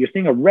ray, you're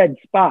seeing a red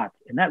spot,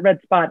 and that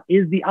red spot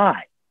is the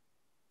eye.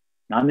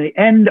 And on the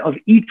end of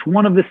each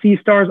one of the sea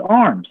star's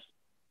arms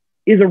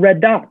is a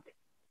red dot,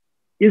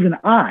 is an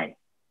eye.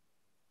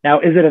 Now,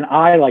 is it an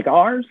eye like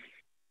ours?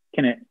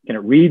 Can it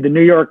read the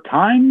New York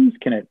Times?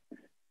 Can it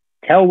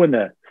tell when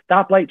the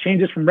stoplight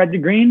changes from red to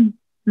green?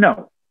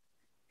 No.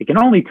 It can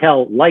only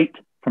tell light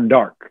from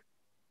dark.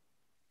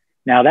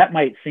 Now, that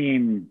might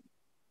seem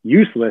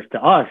useless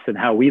to us and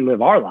how we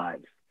live our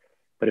lives.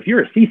 But if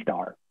you're a sea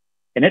star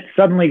and it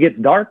suddenly gets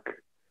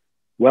dark,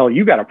 well,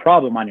 you got a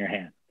problem on your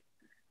hands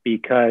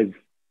because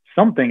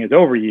something is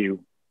over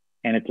you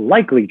and it's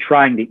likely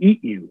trying to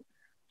eat you.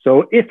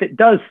 So if it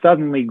does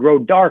suddenly grow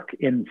dark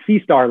in sea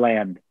star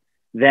land,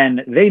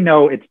 then they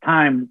know it's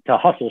time to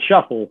hustle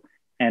shuffle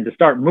and to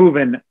start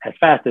moving as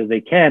fast as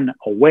they can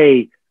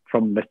away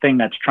from the thing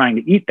that's trying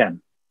to eat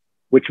them,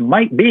 which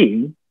might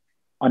be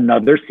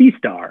another sea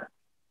star,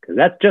 because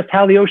that's just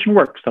how the ocean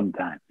works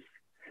sometimes.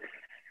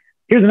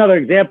 Here's another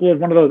example of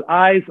one of those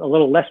eyes, a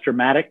little less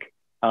dramatic,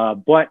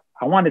 but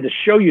I wanted to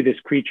show you this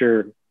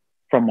creature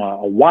from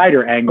a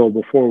wider angle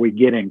before we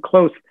get in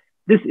close.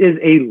 This is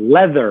a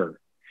leather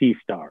sea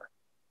star.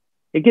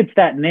 It gets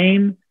that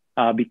name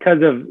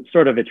because of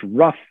sort of its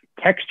rough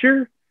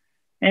texture.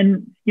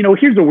 And,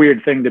 here's a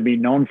weird thing to be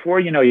known for.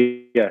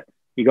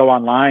 You go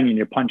online and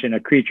you punch in a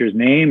creature's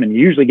name and you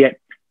usually get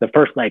the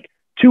first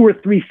 2 or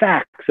 3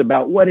 facts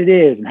about what it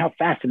is and how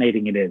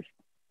fascinating it is.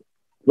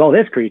 Well,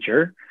 this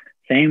creature,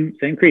 same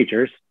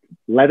creatures,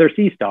 leather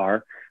sea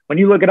star, when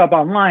you look it up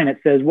online, it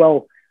says,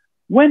 well,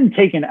 when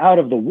taken out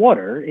of the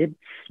water, it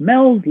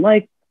smells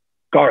like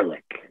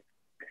garlic.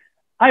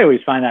 I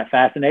always find that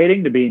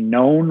fascinating, to be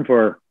known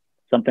for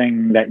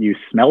something that you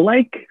smell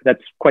like.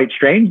 That's quite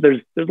strange.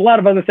 There's a lot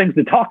of other things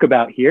to talk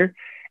about here.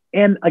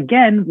 And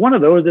again, one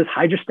of those is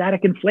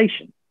hydrostatic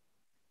inflation.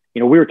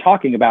 We were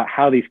talking about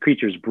how these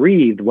creatures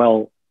breathe.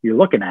 Well, you're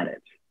looking at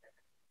it.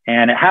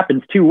 And it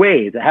happens 2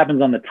 ways. It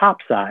happens on the top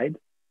side,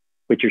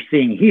 which you're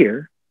seeing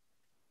here.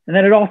 And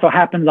then it also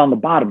happens on the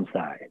bottom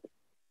side,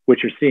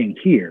 which you're seeing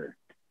here.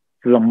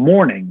 This is a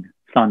morning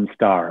sun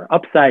star,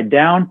 upside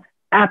down,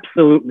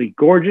 absolutely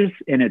gorgeous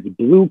in its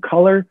blue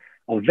color,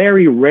 a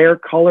very rare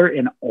color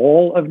in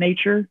all of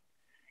nature.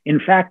 In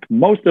fact,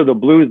 most of the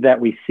blues that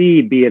we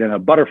see, be it in a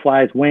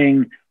butterfly's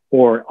wing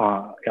or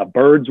a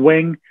bird's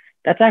wing,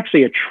 that's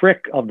actually a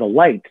trick of the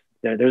light.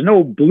 There's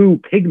no blue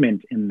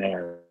pigment in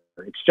there.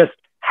 It's just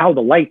how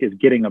the light is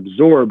getting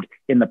absorbed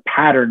in the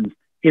patterns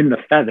in the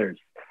feathers.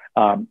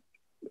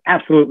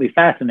 Absolutely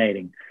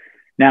fascinating.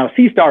 Now,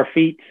 sea star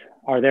feet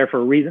are there for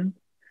a reason.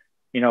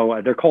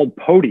 They're called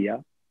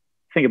podia.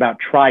 Think about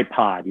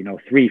tripod,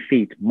 3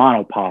 feet,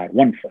 monopod,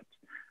 1 foot.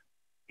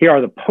 Here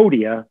are the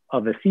podia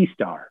of a sea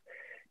star.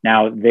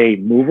 Now, they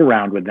move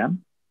around with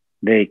them.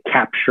 They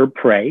capture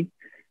prey.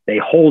 They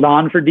hold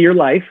on for dear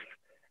life.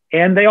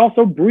 And they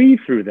also breathe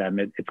through them.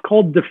 It's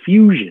called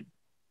diffusion.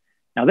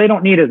 Now, they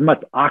don't need as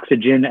much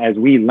oxygen as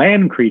we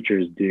land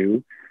creatures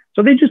do.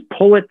 So they just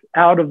pull it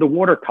out of the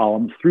water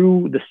column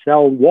through the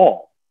cell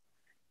wall.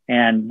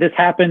 And this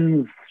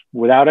happens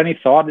without any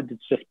thought.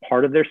 It's just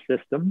part of their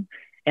system.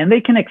 And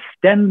they can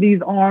extend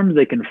these arms.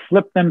 They can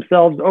flip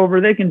themselves over.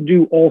 They can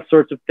do all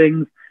sorts of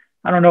things.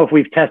 I don't know if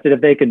we've tested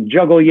if they can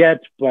juggle yet,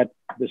 but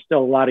there's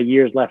still a lot of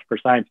years left for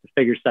science to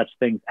figure such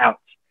things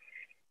out.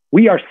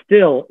 We are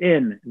still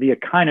in the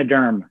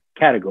echinoderm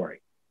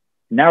category.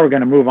 Now we're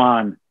going to move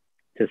on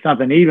to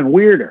something even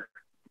weirder.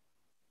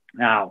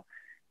 Now,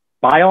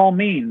 by all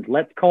means,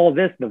 let's call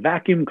this the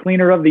vacuum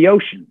cleaner of the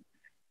ocean.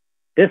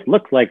 This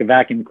looks like a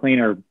vacuum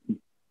cleaner,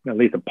 at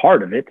least a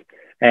part of it,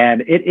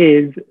 and it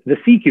is the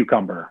sea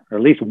cucumber, or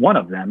at least one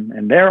of them,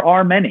 and there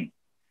are many.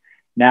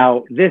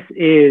 Now, this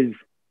is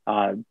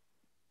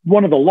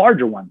one of the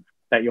larger ones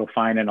that you'll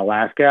find in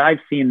Alaska.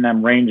 I've seen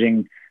them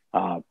ranging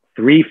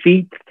 3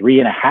 feet,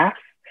 3.5.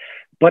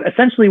 But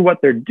essentially what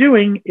they're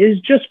doing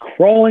is just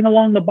crawling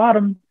along the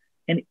bottom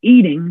and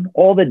eating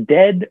all the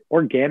dead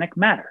organic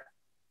matter.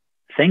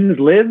 Things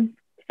live,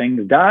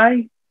 things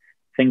die,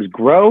 things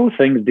grow,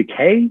 things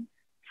decay.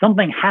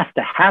 Something has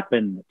to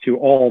happen to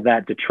all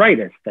that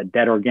detritus, that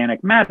dead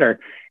organic matter.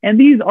 And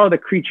these are the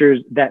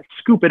creatures that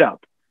scoop it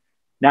up.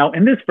 Now,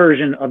 in this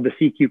version of the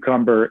sea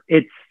cucumber,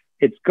 it's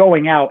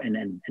going out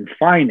and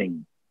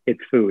finding its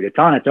food. It's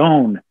on its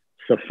own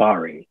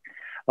safari.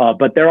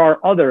 But there are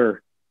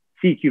other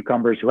sea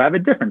cucumbers who have a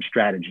different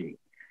strategy.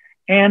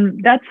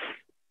 And that's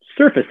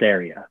surface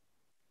area,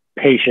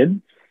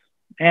 patience,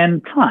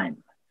 and time.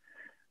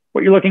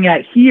 What you're looking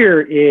at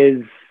here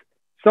is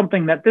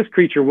something that this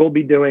creature will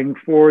be doing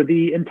for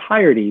the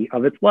entirety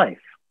of its life,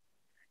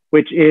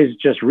 which is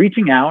just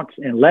reaching out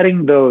and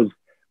letting those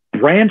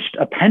branched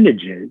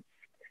appendages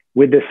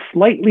with this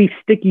slightly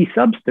sticky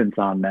substance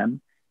on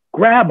them,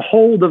 grab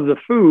hold of the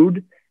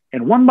food,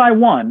 and one by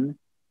one,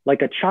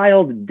 like a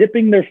child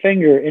dipping their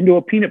finger into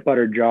a peanut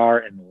butter jar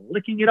and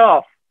licking it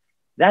off,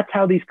 that's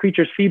how these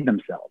creatures feed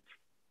themselves.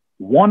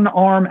 One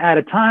arm at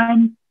a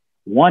time,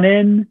 one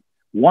in,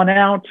 one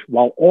out,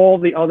 while all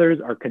the others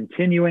are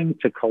continuing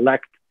to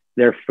collect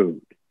their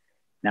food.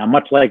 Now,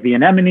 much like the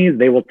anemones,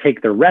 they will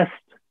take their rest,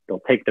 they'll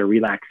take their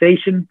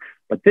relaxation,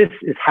 but this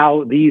is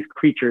how these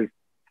creatures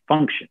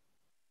function.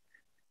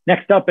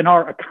 Next up in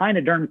our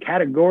echinoderm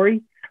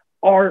category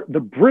are the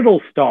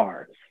brittle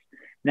stars.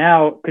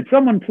 Now, could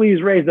someone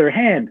please raise their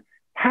hand?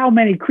 How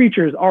many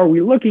creatures are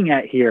we looking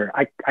at here?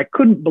 I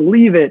couldn't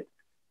believe it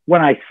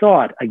when I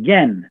saw it.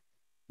 Again,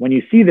 when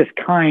you see this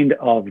kind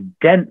of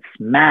dense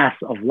mass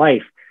of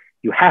life,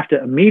 you have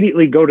to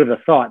immediately go to the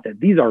thought that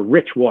these are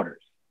rich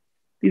waters.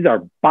 These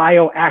are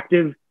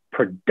bioactive,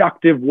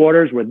 productive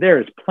waters where there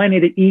is plenty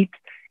to eat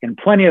and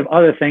plenty of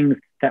other things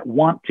that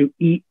want to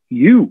eat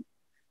you.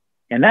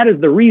 And that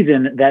is the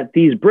reason that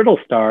these brittle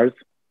stars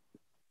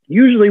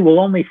usually will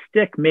only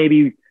stick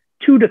maybe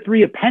 2 to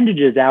 3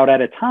 appendages out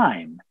at a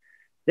time.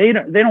 They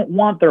don't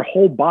want their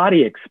whole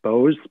body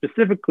exposed,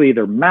 specifically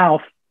their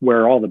mouth,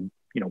 where all the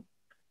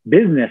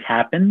business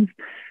happens.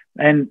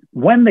 And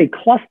when they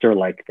cluster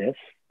like this,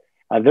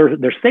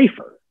 they're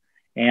safer.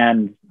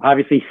 And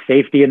obviously,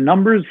 safety in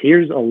numbers.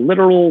 Here's a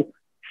literal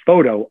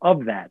photo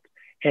of that.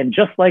 And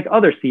just like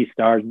other sea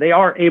stars, they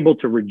are able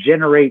to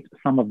regenerate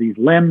some of these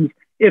limbs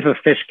if a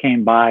fish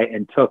came by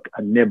and took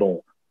a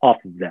nibble off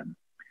of them.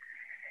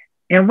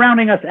 And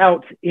rounding us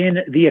out in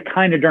the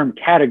echinoderm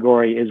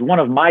category is one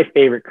of my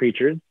favorite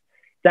creatures.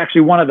 It's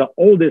actually one of the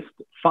oldest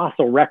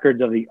fossil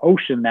records of the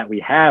ocean that we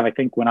have. I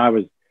think when I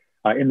was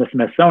in the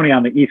Smithsonian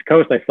on the East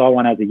Coast, I saw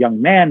one as a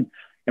young man.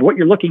 And what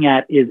you're looking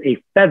at is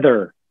a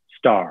feather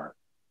star,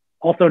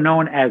 also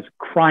known as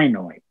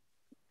crinoids.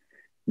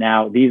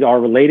 Now, these are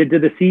related to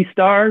the sea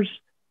stars.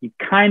 You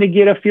kind of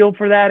get a feel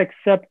for that,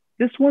 except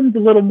this one's a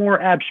little more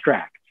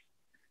abstract.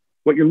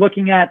 What you're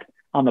looking at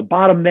on the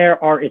bottom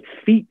there are its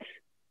feet.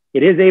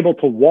 It is able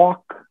to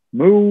walk,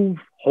 move,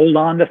 hold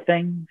on to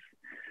things,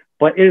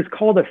 but it is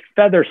called a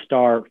feather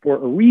star for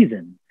a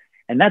reason.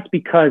 And that's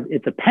because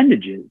its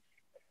appendages,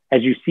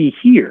 as you see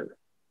here,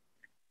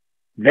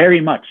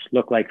 very much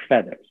look like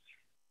feathers.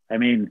 I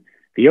mean,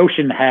 the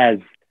ocean has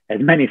as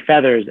many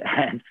feathers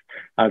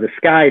as the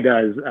sky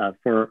does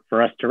for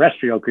us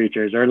terrestrial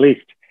creatures, or at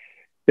least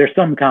there's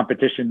some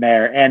competition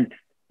there. And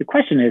the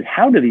question is,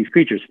 how do these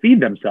creatures feed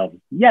themselves?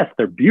 Yes,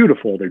 they're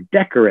beautiful, they're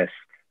decorous.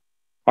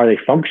 Are they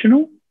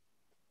functional?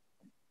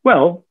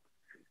 Well,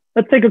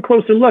 let's take a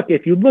closer look.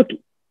 If you look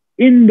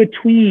in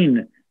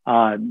between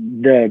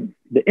the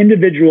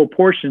individual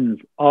portions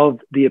of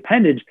the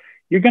appendage,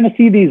 you're going to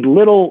see these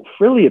little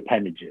frilly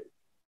appendages.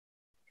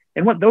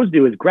 And what those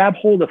do is grab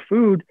hold of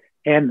food,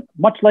 and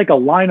much like a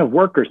line of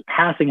workers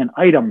passing an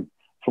item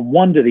from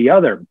one to the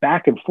other,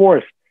 back and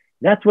forth,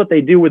 that's what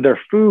they do with their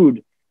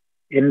food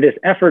in this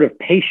effort of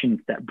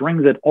patience that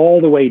brings it all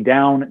the way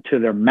down to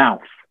their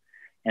mouth.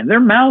 And their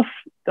mouth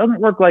doesn't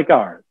work like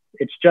ours.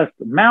 It's just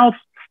mouth,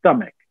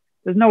 stomach.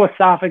 There's no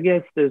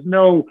esophagus. There's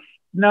no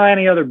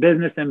any other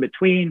business in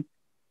between.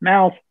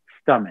 Mouth,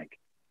 stomach.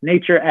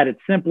 Nature at its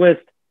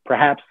simplest,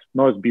 perhaps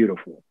most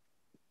beautiful.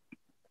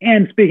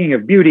 And speaking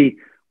of beauty,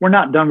 we're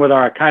not done with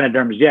our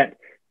echinoderms yet,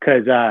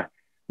 because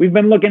we've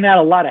been looking at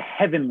a lot of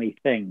heavenly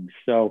things.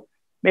 So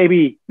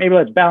maybe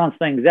let's balance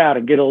things out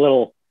and get a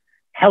little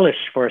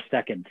hellish for a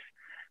second.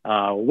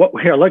 What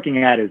we are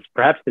looking at is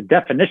perhaps the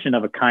definition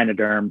of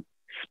echinoderm,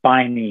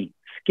 spiny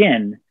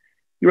skin.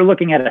 You're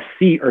looking at a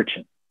sea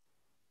urchin.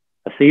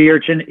 A sea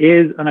urchin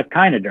is an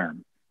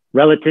echinoderm,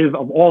 relative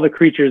of all the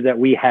creatures that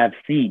we have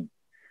seen.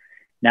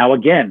 Now,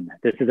 again,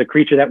 this is a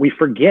creature that we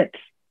forget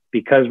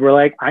because we're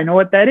like, I know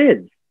what that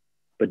is.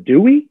 But do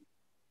we?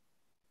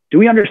 Do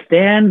we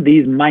understand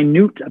these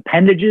minute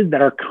appendages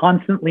that are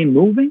constantly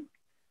moving?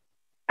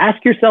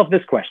 Ask yourself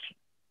this question.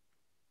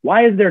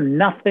 Why is there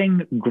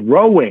nothing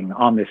growing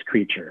on this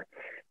creature?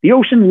 The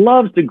ocean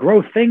loves to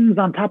grow things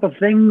on top of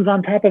things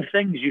on top of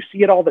things. You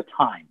see it all the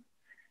time.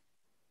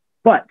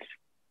 But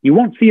you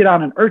won't see it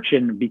on an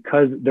urchin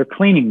because they're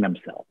cleaning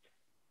themselves.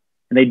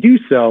 And they do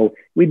so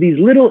with these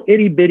little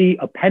itty bitty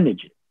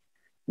appendages.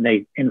 And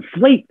they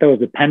inflate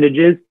those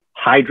appendages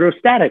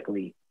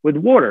hydrostatically with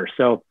water.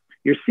 So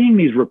you're seeing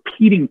these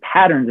repeating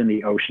patterns in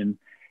the ocean.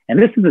 And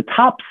this is the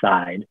top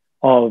side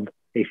of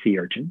a sea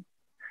urchin.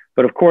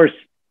 But of course,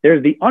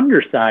 there's the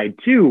underside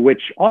too,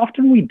 which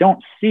often we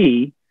don't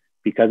see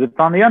because it's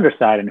on the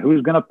underside. And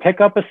who's going to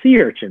pick up a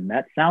sea urchin?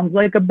 That sounds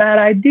like a bad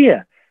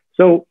idea.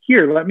 So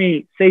here, let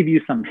me save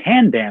you some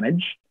hand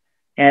damage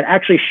and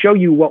actually show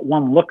you what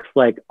one looks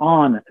like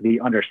on the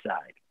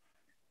underside.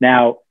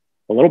 Now,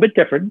 a little bit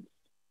different,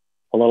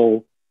 a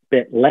little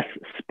bit less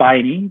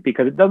spiny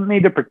because it doesn't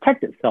need to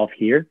protect itself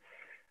here,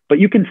 but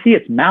you can see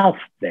its mouth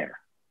there.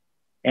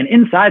 And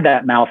inside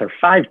that mouth are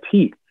 5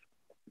 teeth.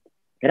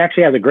 It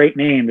actually has a great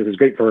name. This is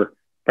great for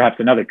perhaps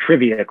another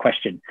trivia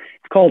question.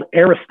 It's called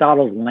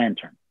Aristotle's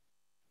lantern.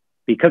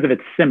 because of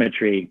its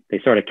symmetry, they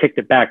sort of kicked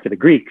it back to the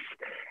Greeks.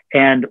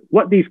 And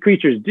what these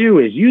creatures do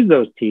is use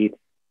those teeth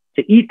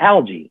to eat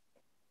algae,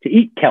 to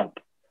eat kelp.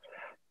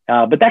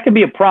 But that can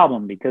be a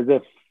problem, because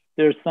if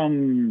there's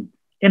some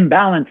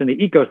imbalance in the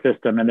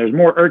ecosystem and there's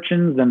more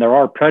urchins than there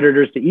are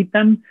predators to eat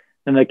them,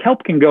 then the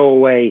kelp can go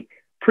away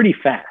pretty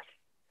fast.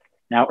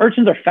 Now,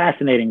 urchins are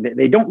fascinating.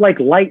 They don't like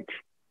light,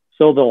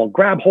 so they'll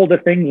grab hold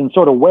of things and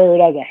sort of wear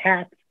it as a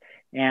hat.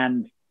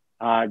 And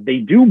they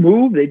do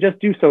move, they just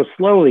do so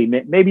slowly.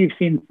 Maybe you've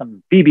seen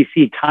some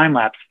BBC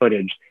time-lapse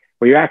footage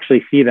where you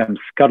actually see them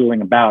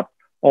scuttling about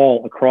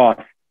all across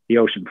the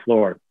ocean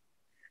floor.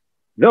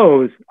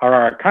 Those are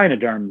our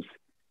echinoderms,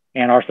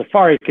 and our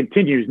safari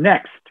continues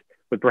next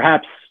with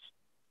perhaps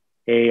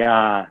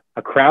a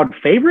crowd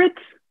favorite,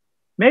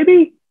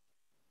 maybe?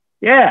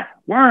 Yeah,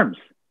 worms.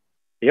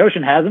 The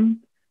ocean has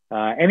them.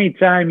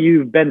 Anytime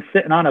you've been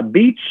sitting on a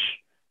beach,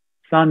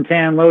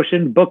 suntan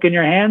lotion, book in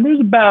your hand,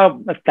 there's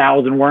about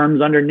 1,000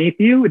 worms underneath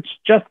you. It's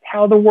just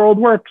how the world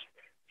works.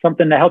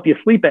 Something to help you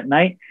sleep at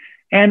night.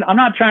 And I'm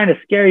not trying to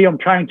scare you. I'm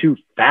trying to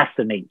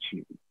fascinate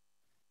you,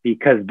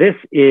 because this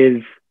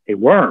is a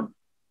worm.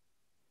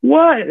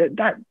 What?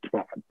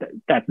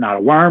 That's not a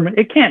worm.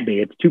 It can't be.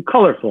 It's too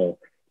colorful,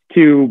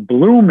 too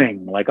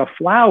blooming like a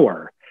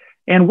flower.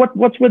 And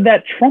what's with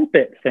that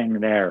trumpet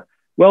thing there?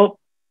 Well,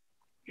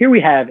 here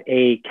we have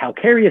a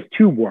calcareous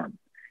tube worm.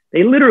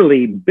 They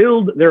literally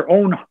build their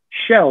own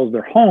shells,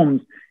 their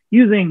homes,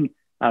 using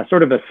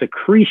sort of a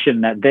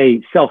secretion that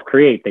they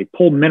self-create. They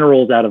pull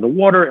minerals out of the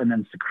water and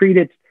then secrete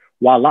it.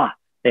 Voila,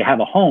 they have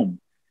a home.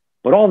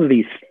 But all of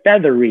these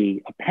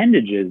feathery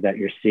appendages that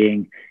you're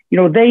seeing,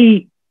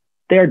 they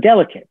are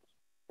delicate,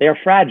 they are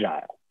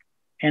fragile,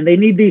 and they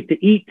need these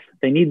to eat,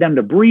 they need them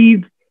to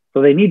breathe,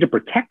 so they need to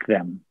protect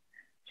them.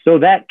 So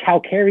that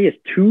calcareous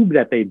tube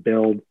that they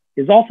build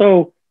is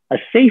also a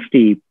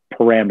safety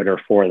parameter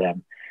for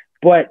them.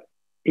 But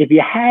if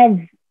you have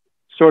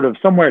sort of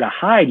somewhere to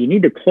hide, you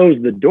need to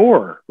close the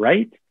door,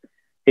 right?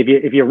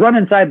 If you run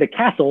inside the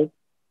castle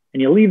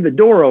and you leave the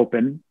door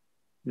open,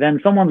 then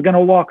someone's going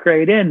to walk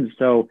right in.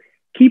 So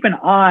keep an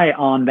eye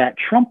on that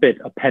trumpet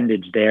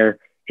appendage there.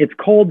 It's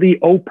called the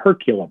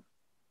operculum.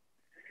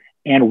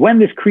 And when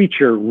this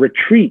creature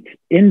retreats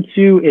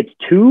into its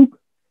tube,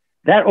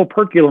 that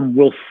operculum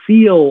will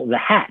seal the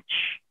hatch,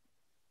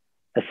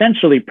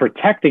 essentially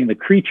protecting the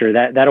creature.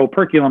 That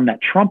operculum,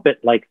 that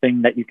trumpet-like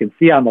thing that you can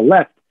see on the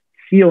left,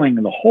 sealing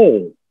the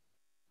hole,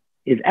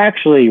 is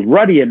actually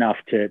ruddy enough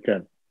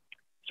to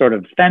sort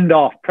of fend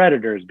off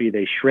predators, be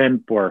they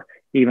shrimp or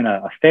even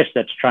a fish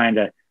that's trying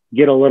to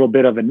get a little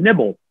bit of a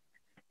nibble.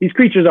 These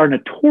creatures are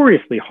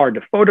notoriously hard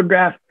to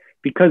photograph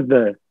because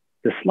the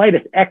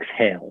slightest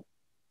exhale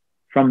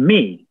from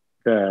me,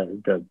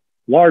 the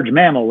large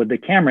mammal with the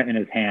camera in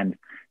his hand,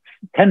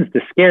 tends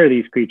to scare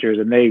these creatures,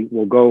 and they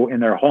will go in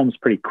their homes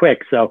pretty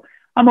quick. So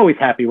I'm always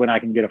happy when I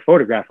can get a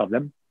photograph of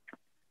them.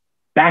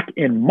 Back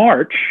in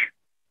March,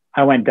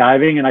 I went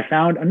diving and I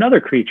found another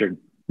creature,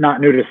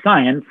 not new to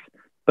science,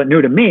 but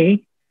new to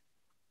me.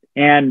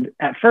 And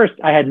at first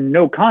I had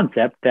no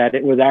concept that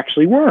it was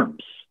actually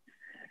worms.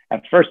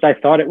 At first I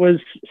thought it was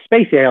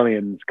space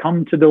aliens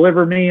come to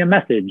deliver me a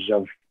message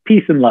of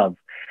peace and love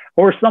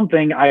or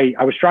something.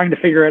 I was trying to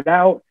figure it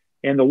out,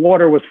 and the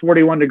water was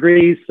 41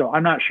 degrees. So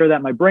I'm not sure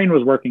that my brain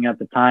was working at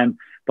the time,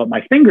 but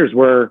my fingers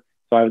were.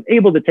 So I was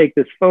able to take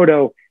this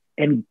photo,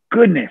 and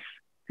goodness,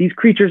 these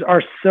creatures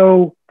are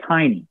so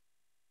tiny.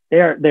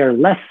 They're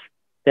less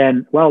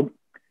than, well,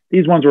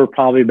 these ones were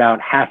probably about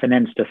 1/2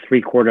 inch to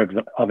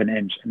 3/4 of an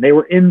inch. And they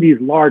were in these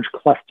large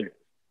clusters.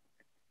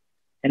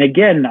 And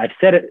again, I've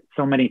said it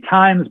so many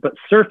times, but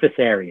surface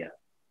area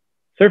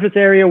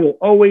will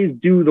always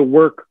do the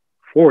work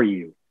for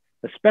you,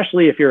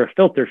 especially if you're a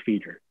filter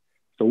feeder.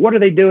 So what are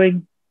they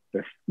doing?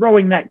 They're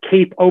throwing that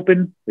cape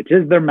open, which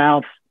is their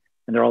mouth,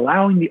 and they're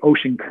allowing the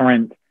ocean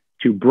current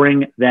to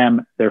bring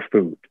them their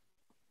food.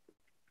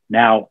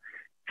 Now,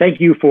 thank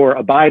you for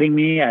abiding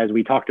me as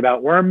we talked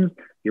about worms.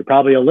 You're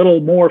probably a little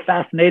more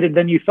fascinated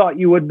than you thought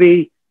you would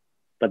be,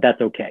 but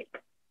that's okay.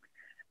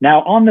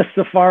 Now, on the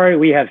safari,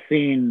 we have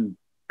seen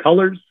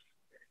colors.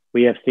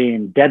 We have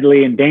seen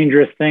deadly and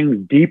dangerous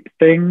things, deep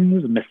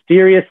things,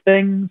 mysterious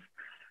things.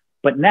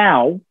 But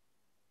now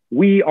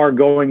we are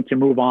going to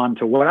move on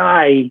to what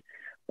I,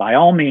 by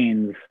all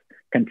means,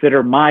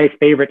 consider my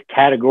favorite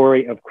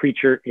category of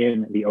creature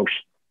in the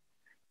ocean.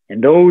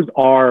 And those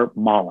are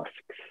mollusks.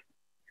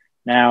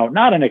 Now,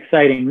 not an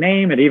exciting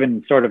name. It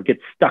even sort of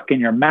gets stuck in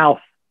your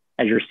mouth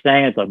as you're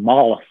saying it's a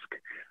mollusk.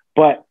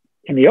 But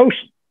in the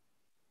ocean,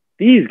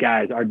 these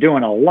guys are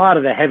doing a lot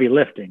of the heavy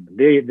lifting.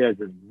 There's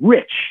a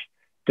rich,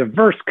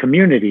 diverse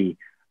community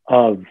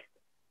of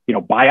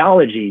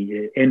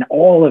biology in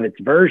all of its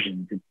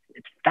versions.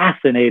 It's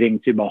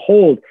fascinating to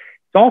behold.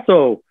 It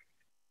also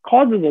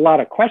causes a lot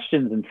of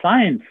questions, and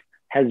science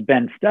has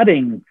been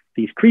studying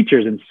these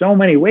creatures in so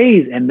many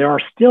ways, and there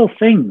are still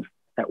things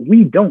that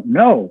we don't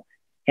know.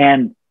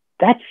 And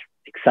that's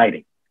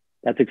exciting.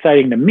 That's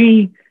exciting to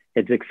me.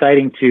 It's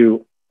exciting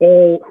to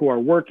all who are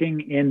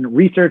working in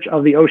research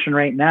of the ocean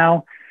right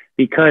now,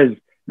 because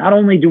not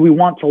only do we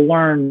want to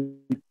learn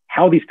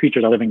how these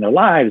creatures are living their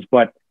lives,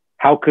 but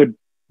how could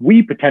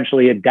we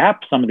potentially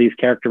adapt some of these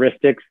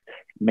characteristics,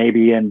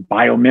 maybe in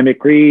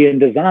biomimicry and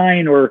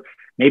design, or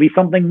maybe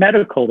something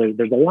medical.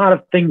 There's a lot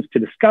of things to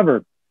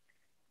discover.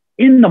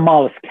 In the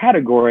mollusk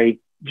category,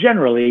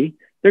 generally,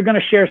 they're going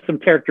to share some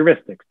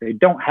characteristics. They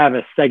don't have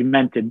a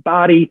segmented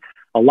body.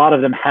 A lot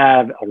of them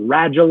have a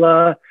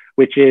radula,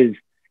 which is,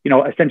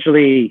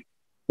 essentially,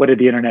 what did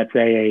the internet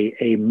say?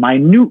 A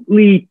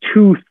minutely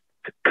toothed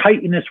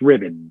chitinous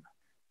ribbon.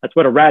 That's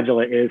what a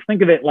radula is.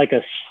 Think of it like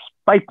a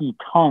spiky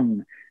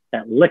tongue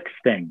that licks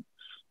things.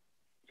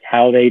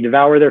 How they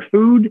devour their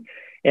food.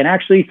 And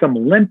actually, some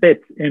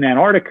limpets in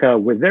Antarctica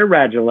with their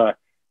radula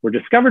were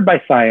discovered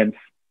by science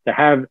to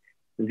have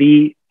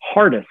the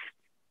hardest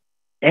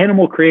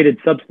animal-created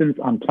substance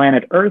on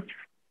planet Earth.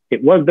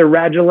 It was their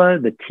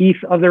radula, the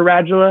teeth of their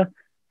radula.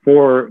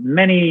 For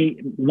many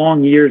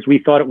long years, we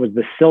thought it was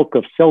the silk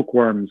of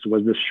silkworms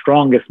was the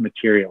strongest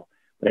material,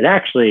 but it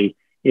actually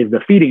is the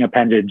feeding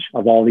appendage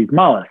of all these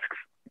mollusks.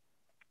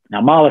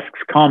 Now, mollusks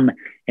come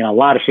in a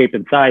lot of shapes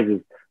and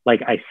sizes.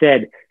 Like I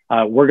said,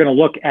 we're going to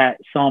look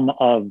at some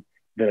of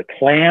the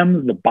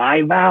clams, the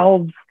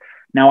bivalves.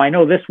 Now, I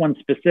know this one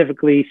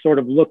specifically sort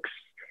of looks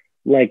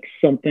like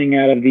something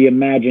out of the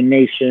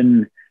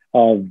imagination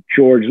of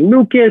George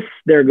Lucas.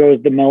 There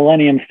goes the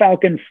Millennium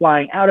Falcon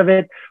flying out of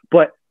it.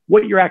 But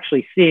what you're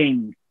actually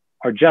seeing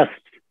are just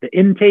the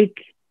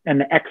intake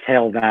and the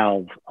exhale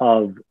valve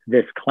of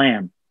this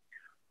clam.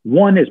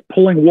 One is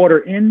pulling water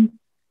in,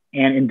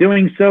 and in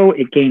doing so,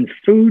 it gains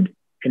food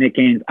and it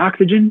gains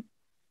oxygen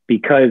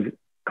because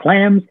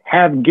clams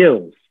have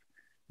gills.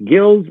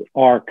 Gills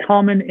are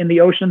common in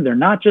the ocean. They're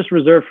not just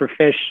reserved for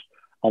fish.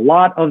 A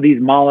lot of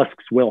these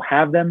mollusks will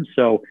have them.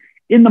 So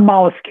in the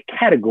mollusk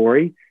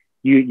category,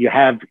 you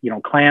have,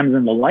 clams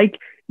and the like.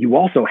 You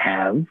also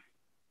have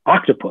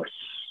octopus.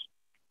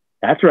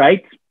 That's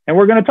right. And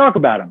we're going to talk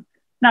about them.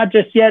 Not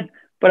just yet,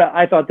 but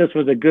I thought this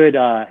was a good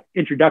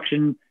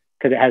introduction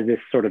because it has this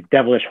sort of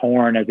devilish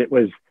horn, as it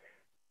was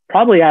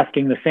probably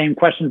asking the same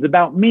questions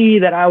about me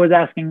that I was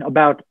asking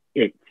about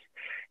it.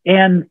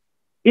 And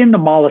in the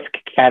mollusk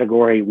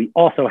category, we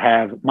also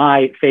have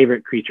my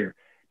favorite creature.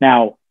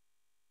 Now,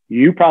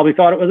 you probably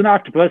thought it was an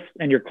octopus,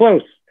 and you're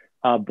close,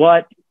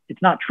 but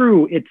it's not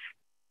true. It's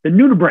the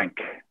nudibranch.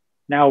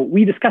 Now,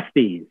 we discussed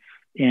these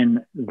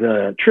in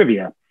the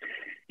trivia.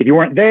 If you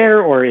weren't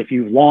there, or if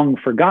you've long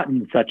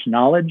forgotten such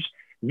knowledge,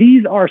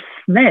 these are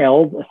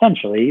snails,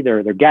 essentially.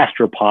 They're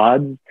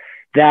gastropods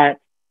that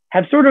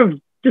have sort of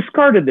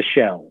discarded the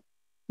shell.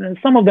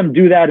 Some of them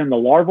do that in the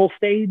larval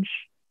stage.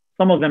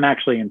 Some of them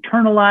actually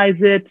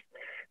internalize it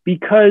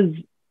because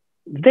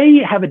they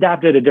have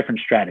adapted a different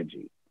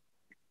strategy.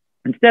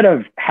 Instead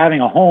of having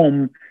a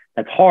home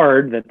that's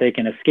hard that they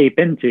can escape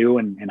into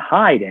and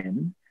hide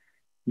in,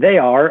 they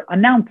are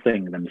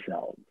announcing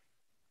themselves.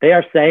 They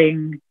are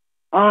saying,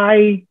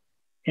 I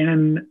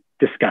am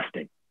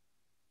disgusting,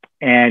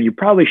 and you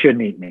probably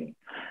shouldn't eat me.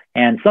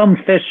 And some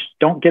fish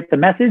don't get the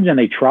message, and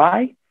they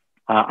try.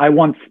 I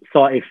once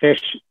saw a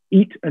fish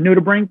eat a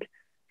nudibranch,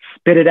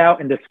 spit it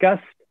out in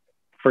disgust,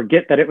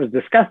 forget that it was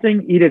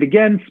disgusting, eat it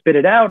again, spit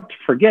it out,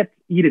 forget,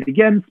 eat it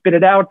again, spit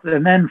it out,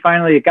 and then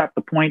finally it got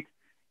the point,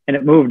 and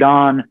it moved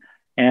on,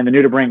 and the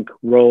nudibranch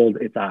rolled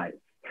its eyes.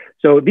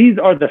 So these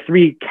are the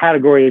three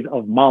categories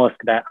of mollusk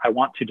that I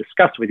want to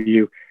discuss with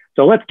you.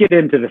 So let's get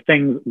into the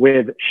things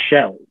with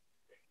shells.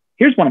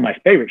 Here's one of my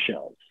favorite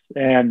shells,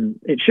 and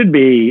it should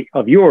be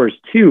of yours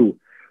too.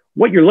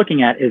 What you're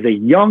looking at is a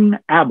young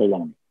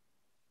abalone.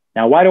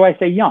 Now, why do I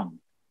say young?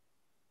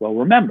 Well,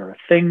 remember,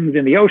 things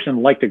in the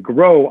ocean like to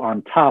grow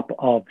on top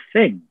of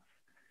things.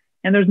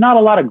 And there's not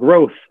a lot of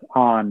growth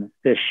on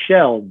this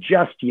shell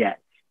just yet.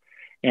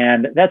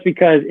 And that's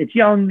because it's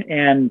young,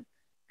 and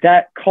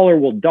that color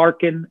will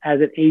darken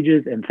as it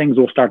ages and things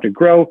will start to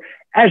grow.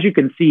 As you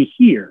can see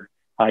here,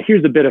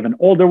 here's a bit of an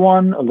older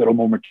one, a little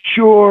more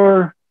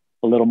mature,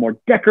 a little more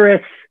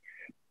decorous.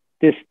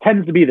 This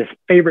tends to be the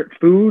favorite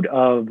food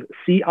of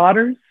sea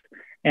otters.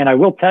 And I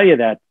will tell you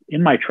that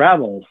in my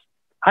travels,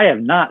 I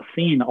have not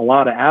seen a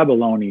lot of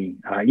abalone,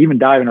 even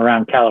diving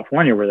around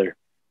California where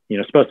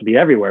they're supposed to be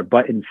everywhere.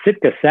 But in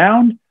Sitka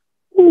Sound,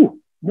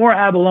 more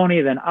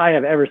abalone than I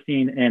have ever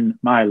seen in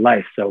my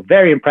life. So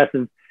very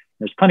impressive.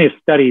 There's plenty of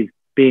studies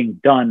being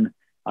done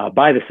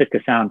by the Sitka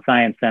Sound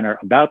Science Center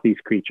about these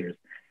creatures.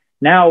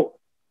 Now,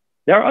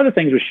 there are other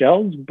things with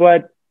shells,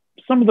 but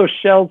some of those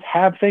shells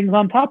have things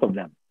on top of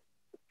them.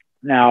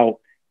 Now,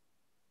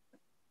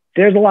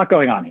 there's a lot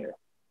going on here.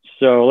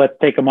 So let's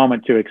take a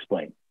moment to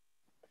explain.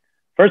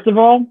 First of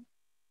all,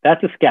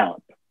 that's a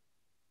scallop.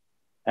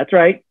 That's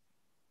right.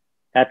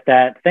 That's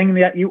that thing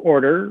that you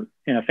order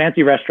in a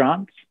fancy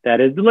restaurant that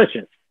is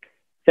delicious,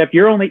 except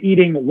you're only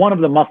eating one of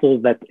the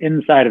mussels that's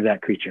inside of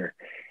that creature.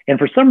 And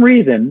for some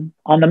reason,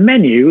 on the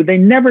menu, they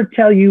never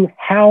tell you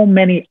how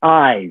many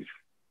eyes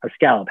a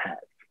scallop has.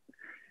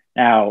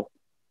 Now,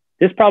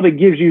 this probably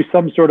gives you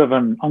some sort of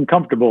an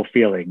uncomfortable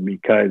feeling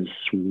because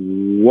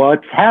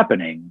what's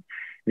happening?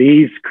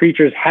 These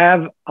creatures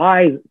have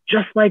eyes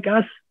just like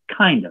us,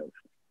 kind of.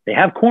 They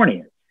have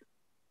corneas.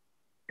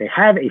 They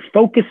have a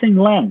focusing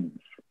lens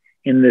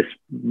in this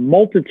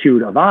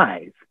multitude of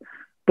eyes,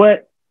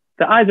 but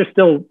the eyes are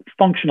still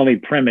functionally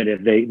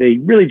primitive. They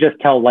really just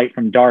tell light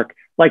from dark,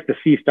 like the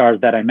sea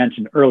stars that I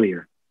mentioned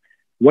earlier.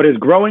 What is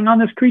growing on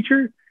this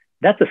creature?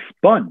 That's a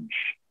sponge,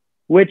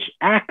 which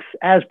acts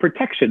as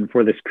protection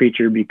for this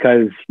creature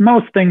because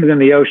most things in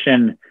the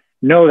ocean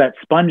know that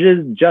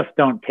sponges just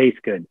don't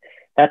taste good.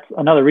 That's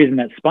another reason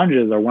that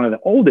sponges are one of the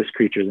oldest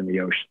creatures in the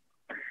ocean.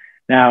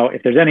 Now,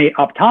 if there's any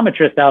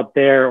optometrists out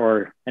there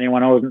or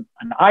anyone owns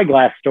an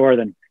eyeglass store,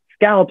 then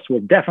scallops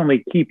will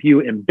definitely keep you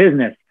in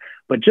business.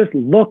 But just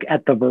look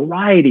at the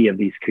variety of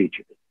these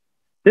creatures.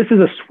 This is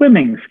a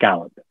swimming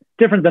scallop,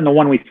 different than the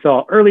one we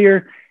saw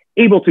earlier,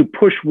 able to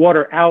push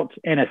water out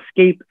and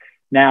escape.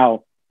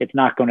 Now, it's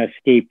not going to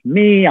escape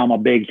me. I'm a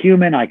big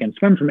human. I can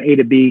swim from A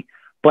to B.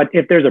 But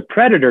if there's a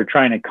predator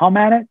trying to come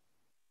at it,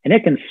 and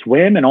it can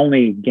swim and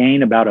only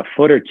gain about a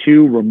foot or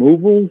two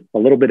removal, a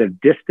little bit of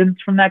distance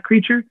from that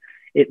creature,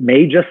 it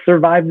may just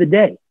survive the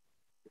day.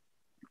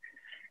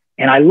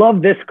 And I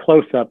love this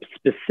close-up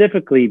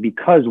specifically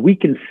because we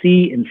can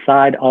see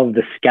inside of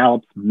the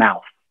scallop's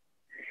mouth.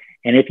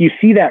 And if you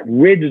see that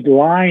ridged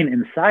line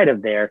inside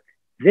of there,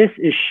 this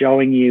is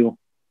showing you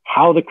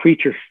how the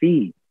creature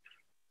feeds,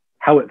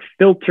 how it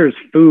filters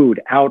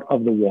food out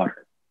of the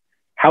water,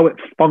 how it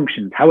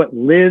functions, how it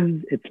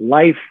lives its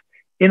life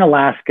in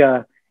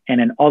Alaska and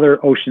in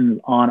other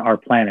oceans on our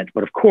planet.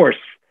 But of course,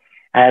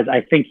 as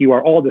I think you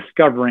are all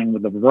discovering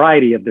with the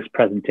variety of this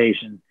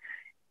presentation,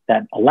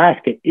 that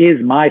Alaska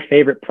is my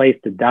favorite place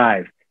to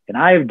dive. And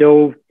I have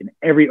dove in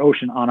every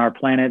ocean on our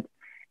planet.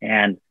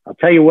 And I'll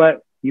tell you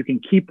what, you can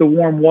keep the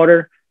warm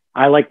water.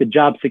 I like the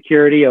job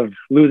security of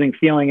losing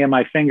feeling in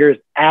my fingers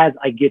as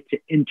I get to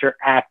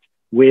interact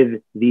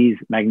with these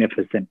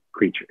magnificent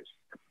creatures.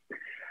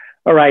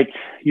 All right,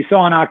 you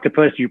saw an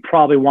octopus, you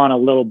probably want a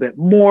little bit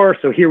more.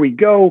 So here we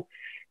go.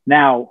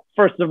 Now,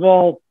 first of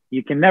all,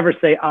 you can never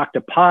say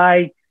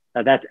octopi.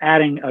 That's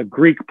adding a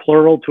Greek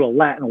plural to a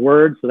Latin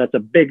word. So that's a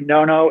big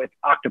no-no. It's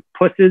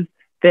octopuses.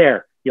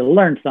 There, you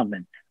learned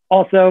something.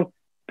 Also,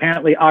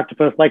 apparently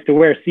octopus like to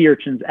wear sea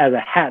urchins as a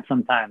hat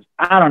sometimes.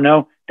 I don't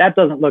know. That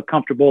doesn't look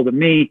comfortable to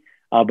me,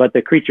 but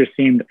the creature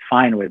seemed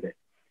fine with it.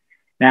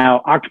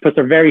 Now, octopus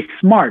are very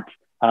smart.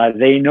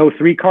 They know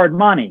three-card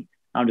money.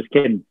 I'm just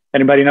kidding.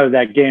 Anybody knows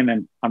that game,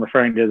 and I'm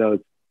referring to those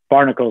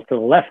barnacles to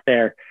the left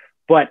there.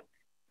 But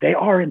they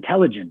are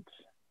intelligent.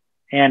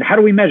 And how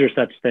do we measure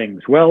such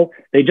things? Well,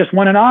 they just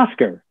won an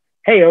Oscar.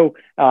 Hey-oh,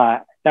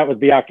 that was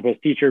the octopus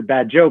teacher,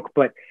 bad joke.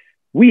 But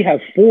we have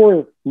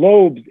 4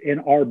 lobes in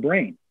our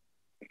brain.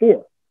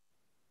 4.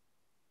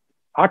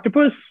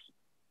 Octopus,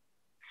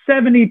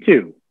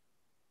 72.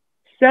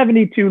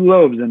 72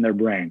 lobes in their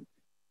brain.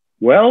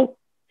 Well,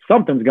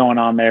 something's going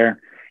on there.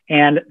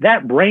 And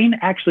that brain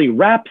actually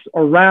wraps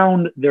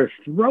around their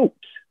throat.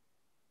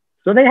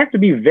 So they have to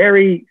be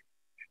very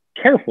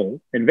careful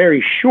and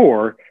very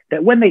sure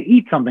that when they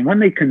eat something, when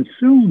they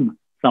consume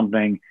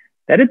something,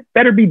 that it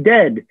better be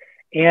dead.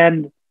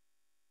 And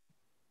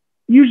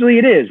usually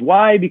it is.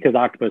 Why? Because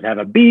octopus have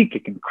a beak,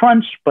 it can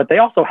crunch, but they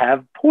also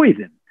have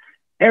poison.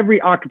 Every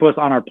octopus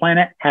on our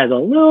planet has a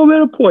little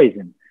bit of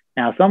poison.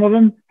 Now, some of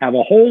them have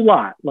a whole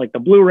lot, like the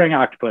blue ring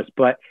octopus,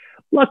 but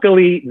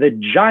luckily the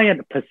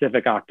giant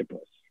Pacific octopus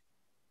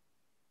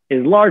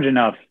is large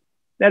enough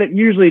that it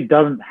usually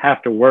doesn't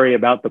have to worry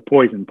about the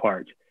poison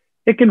part.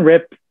 It can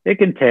rip, it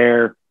can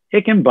tear,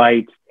 it can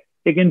bite,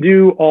 it can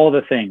do all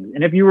the things.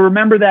 And if you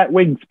remember that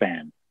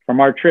wingspan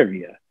from our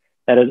trivia,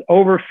 that is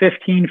over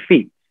 15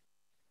 feet.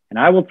 And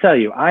I will tell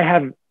you, I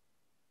have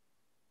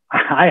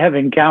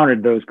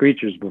encountered those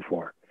creatures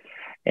before.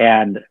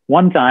 And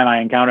one time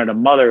I encountered a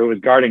mother who was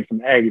guarding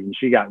some eggs and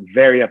she got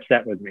very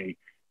upset with me.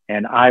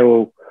 And I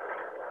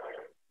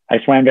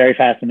swam very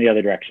fast in the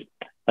other direction.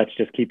 Let's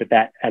just keep it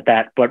at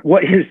that. But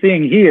what you're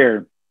seeing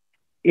here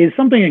is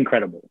something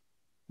incredible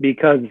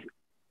because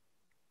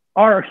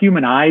our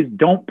human eyes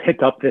don't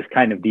pick up this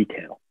kind of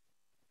detail.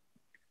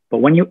 But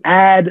when you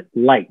add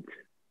light,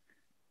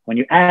 when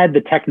you add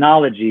the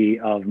technology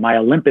of my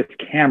Olympus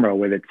camera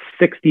with its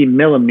 60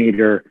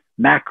 millimeter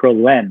macro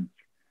lens,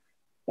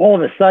 all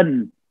of a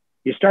sudden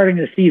you're starting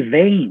to see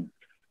veins.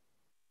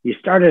 You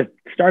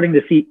starting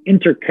to see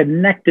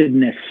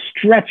interconnectedness,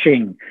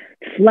 stretching,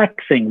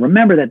 flexing.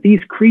 Remember that these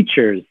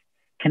creatures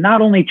can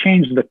not only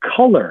change the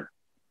color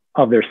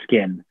of their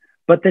skin,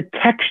 but the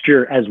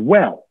texture as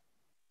well.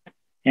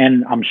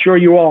 And I'm sure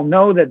you all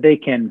know that they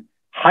can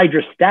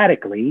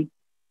hydrostatically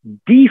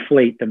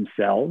deflate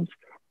themselves,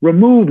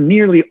 remove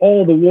nearly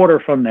all the water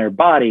from their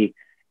body,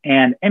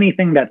 and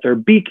anything that their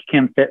beak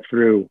can fit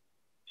through,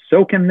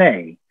 so can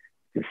they.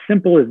 As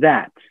simple as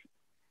that.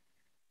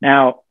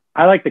 Now,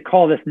 I like to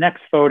call this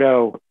next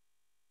photo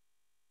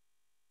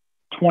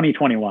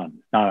 2021.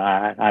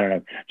 I don't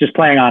know, just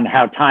playing on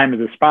how time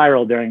is a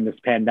spiral during this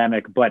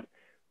pandemic, but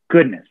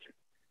goodness,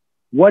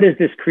 what is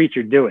this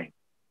creature doing?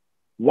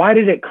 Why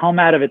did it come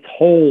out of its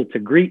hole to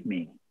greet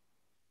me?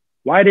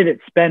 Why did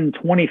it spend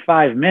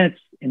 25 minutes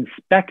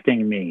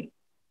inspecting me,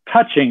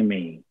 touching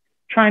me,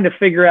 trying to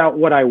figure out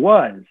what I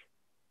was.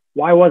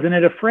 Why wasn't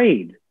it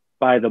afraid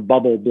by the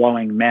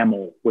bubble-blowing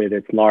mammal with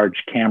its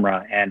large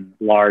camera and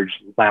large,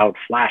 loud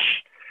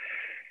flash?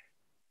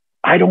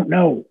 I don't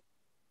know.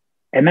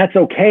 And that's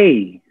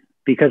okay,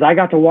 because I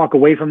got to walk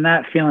away from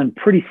that feeling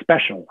pretty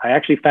special. I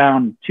actually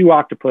found 2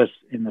 octopus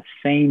in the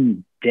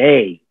same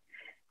day.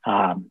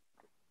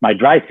 My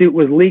dry suit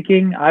was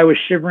leaking. I was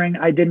shivering.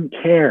 I didn't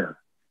care,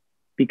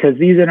 because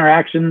these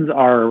interactions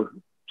are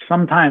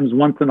sometimes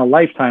once in a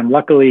lifetime.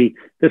 Luckily,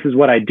 this is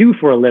what I do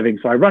for a living,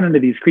 so I run into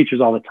these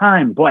creatures all the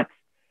time. But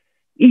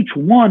each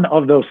one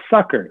of those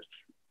suckers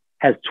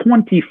has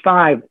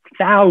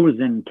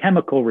 25,000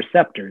 chemical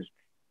receptors.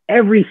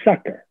 Every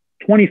sucker,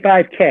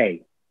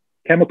 25K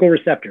chemical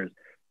receptors.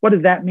 What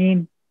does that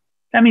mean?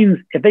 That means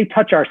if they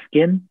touch our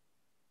skin,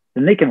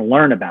 then they can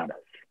learn about us.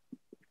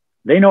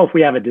 They know if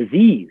we have a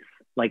disease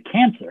like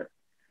cancer.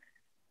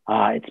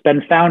 It's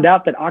been found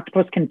out that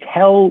octopus can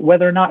tell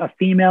whether or not a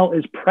female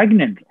is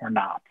pregnant or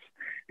not.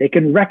 They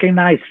can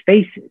recognize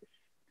faces.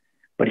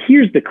 But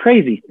here's the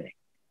crazy thing,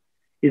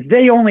 is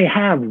they only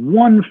have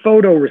one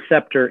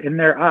photoreceptor in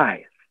their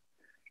eyes.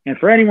 And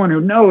for anyone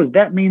who knows,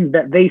 that means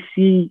that they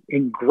see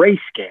in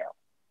grayscale,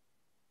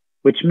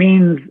 which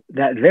means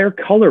that they're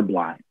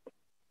colorblind,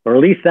 or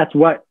at least that's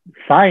what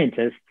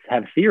scientists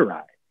have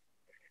theorized.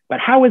 But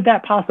how is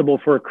that possible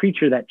for a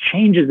creature that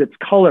changes its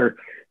color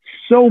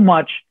so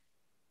much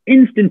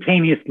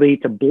instantaneously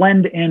to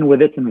blend in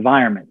with its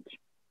environment?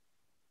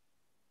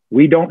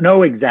 We don't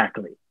know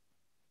exactly,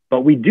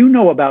 but we do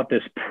know about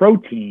this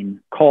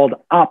protein called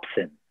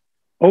opsin,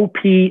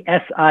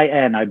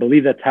 OPSIN. I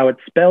believe that's how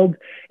it's spelled.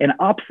 And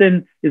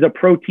opsin is a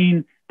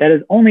protein that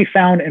is only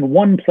found in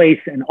one place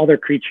in other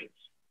creatures,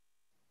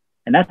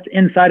 and that's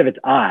inside of its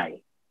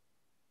eye.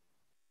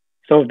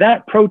 So if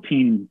that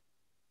protein,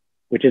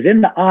 which is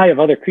in the eye of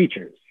other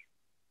creatures,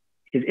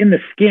 is in the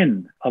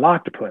skin of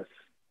octopus,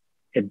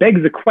 it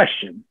begs the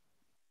question,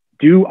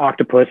 do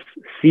octopus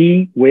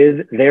see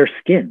with their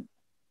skin?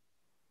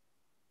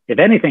 If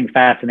anything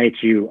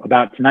fascinates you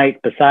about tonight,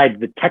 besides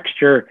the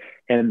texture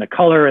and the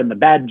color and the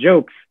bad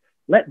jokes,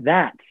 let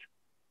that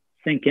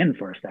sink in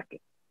for a second.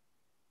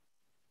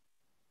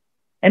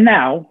 And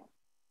now,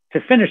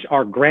 to finish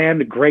our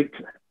grand, great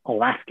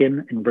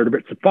Alaskan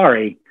invertebrate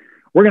safari,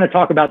 we're going to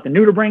talk about the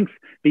nudibranchs,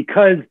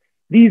 because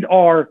these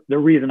are the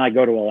reason I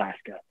go to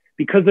Alaska,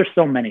 because there's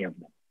so many of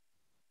them.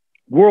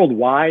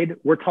 Worldwide,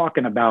 we're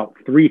talking about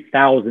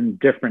 3,000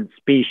 different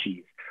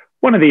species.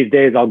 One of these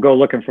days, I'll go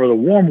looking for the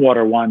warm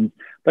water ones.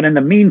 But in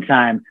the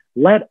meantime,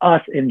 let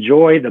us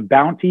enjoy the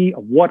bounty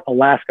of what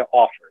Alaska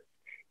offers.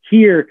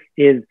 Here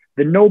is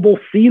the noble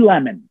sea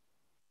lemon.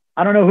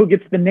 I don't know who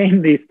gets to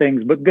name these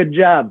things, but good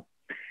job.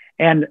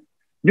 And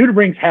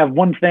nudibranchs have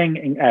one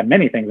thing,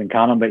 many things in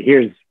common, but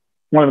here's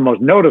one of the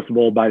most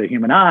noticeable by the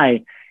human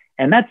eye,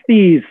 and that's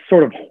these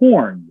sort of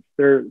horns.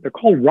 They're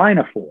called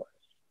rhinophores.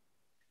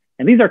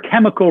 And these are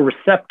chemical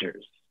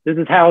receptors. This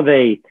is how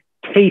they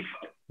taste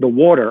the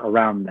water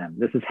around them.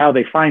 This is how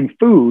they find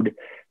food.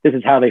 This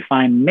is how they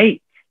find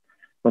mates.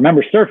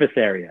 Remember, surface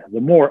area. The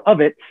more of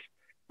it,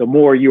 the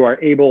more you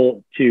are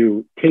able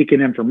to take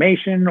in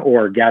information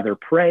or gather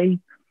prey.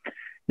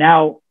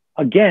 Now,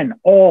 again,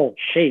 all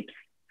shapes,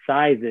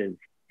 sizes,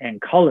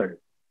 and colors,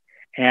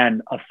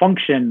 and a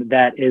function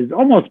that is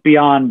almost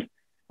beyond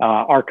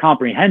our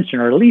comprehension,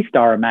 or at least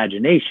our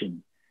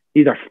imagination.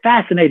 These are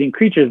fascinating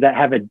creatures that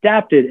have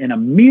adapted in a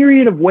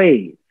myriad of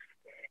ways.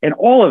 And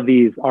all of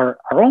these are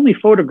only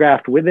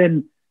photographed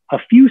within a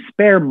few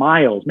spare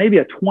miles, maybe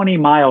a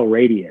 20-mile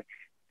radius.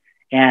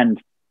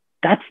 And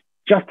that's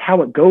just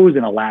how it goes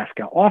in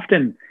Alaska.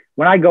 Often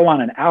when I go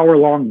on an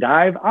hour-long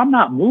dive, I'm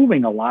not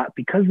moving a lot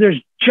because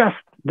there's just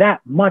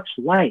that much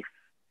life.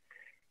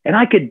 And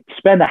I could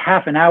spend a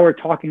half an hour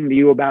talking to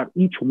you about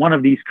each one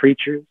of these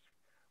creatures,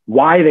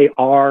 why they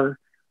are,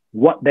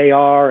 what they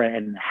are,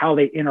 and how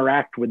they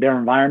interact with their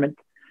environment.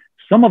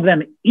 Some of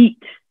them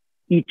eat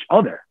each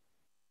other.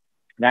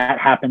 That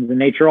happens in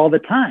nature all the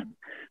time.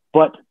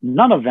 But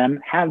none of them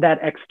have that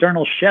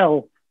external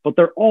shell, but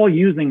they're all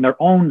using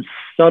their own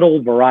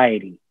subtle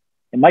variety.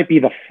 It might be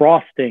the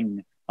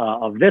frosting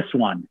of this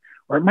one,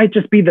 or it might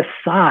just be the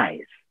size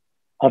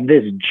of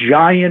this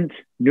giant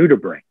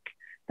nudibranch.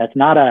 That's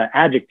not an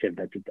adjective,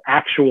 that's its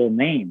actual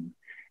name.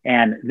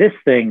 And this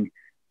thing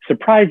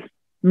surprised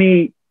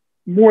me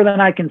more than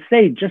I can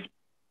say, just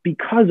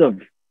because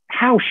of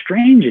how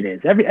strange it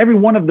is. Every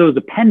one of those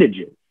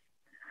appendages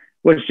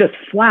was just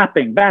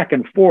flapping back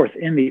and forth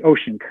in the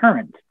ocean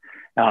current,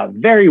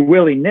 very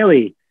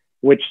willy-nilly,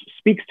 which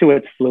speaks to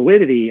its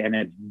fluidity and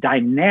its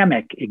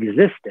dynamic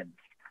existence.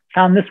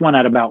 Found this one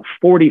at about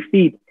 40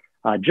 feet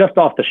just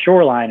off the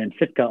shoreline in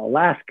Sitka,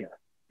 Alaska.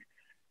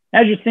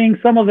 As you're seeing,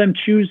 some of them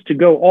choose to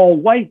go all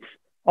white.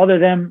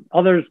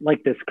 Others,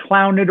 like this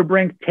clown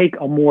nudibranch, take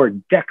a more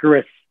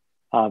decorous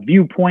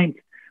viewpoint,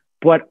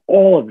 but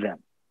all of them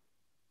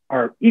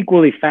are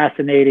equally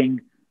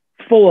fascinating,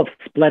 full of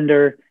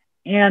splendor,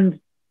 and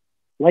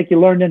like you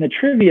learned in the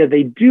trivia,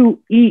 they do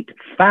eat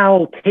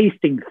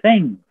foul-tasting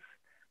things,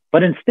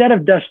 but instead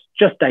of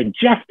just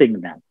digesting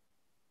them,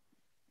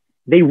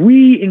 they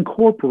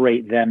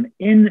reincorporate them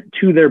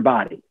into their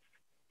bodies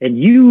and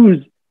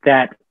use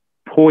that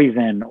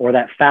poison or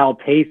that foul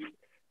taste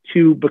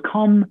to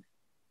become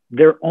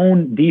their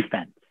own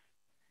defense.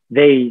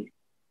 They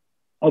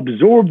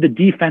absorb the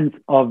defense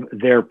of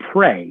their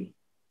prey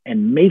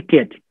and make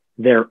it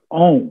their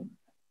own.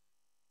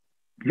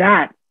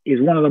 That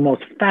is one of the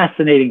most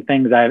fascinating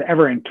things I've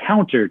ever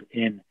encountered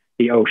in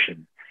the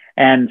ocean.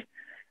 And,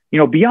 you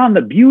know, beyond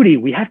the beauty,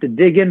 we have to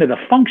dig into the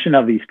function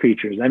of these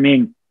creatures. I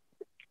mean,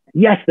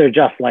 yes, they're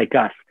just like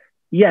us.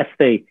 Yes,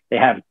 they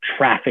have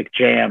traffic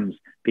jams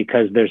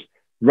because there's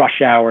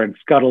rush hour and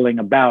scuttling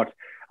about.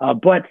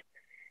 But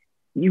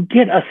you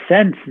get a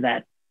sense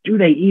that, do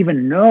they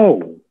even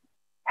know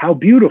how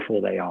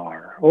beautiful they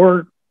are,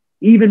 or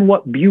even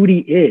what beauty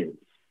is?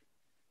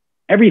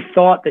 Every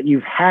thought that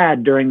you've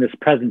had during this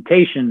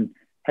presentation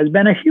has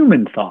been a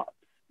human thought.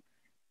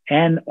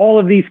 And all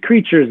of these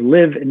creatures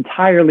live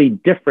entirely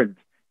different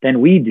than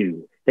we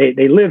do.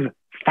 They live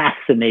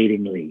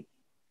fascinatingly.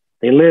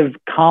 They live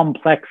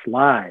complex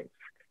lives.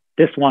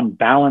 This one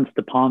balanced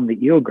upon the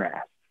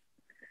eelgrass.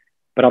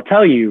 But I'll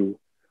tell you,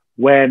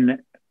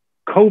 when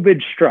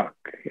COVID struck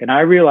and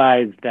I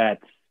realized that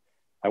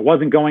I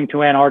wasn't going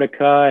to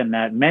Antarctica and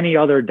that many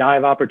other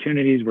dive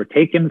opportunities were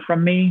taken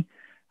from me,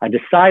 I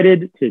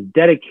decided to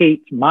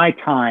dedicate my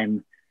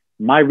time,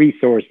 my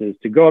resources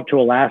to go up to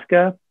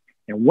Alaska.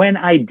 And when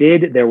I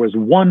did, there was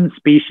one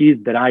species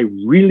that I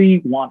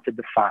really wanted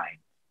to find.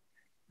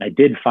 I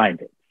did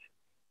find it.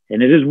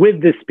 And it is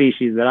with this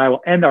species that I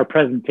will end our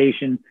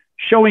presentation,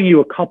 showing you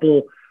a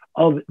couple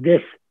of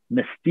this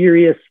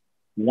mysterious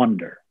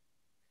wonder.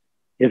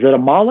 Is it a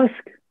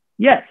mollusk?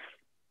 Yes.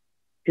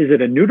 Is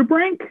it a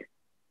nudibranch?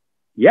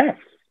 Yes.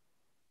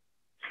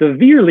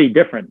 Severely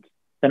different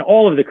than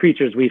all of the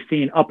creatures we've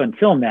seen up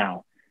until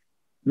now.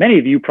 Many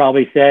of you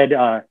probably said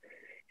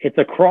it's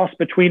a cross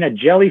between a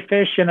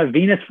jellyfish and a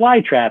Venus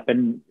flytrap.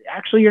 And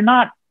actually, you're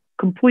not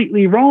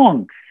completely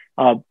wrong.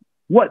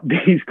 What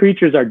these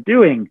creatures are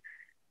doing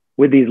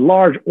with these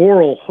large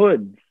oral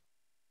hoods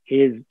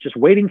is just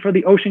waiting for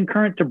the ocean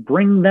current to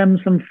bring them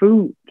some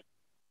food.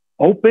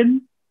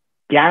 Open,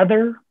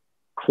 gather,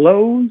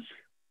 close,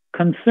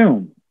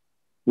 consume,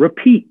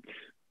 repeat.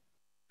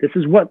 This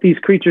is what these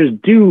creatures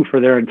do for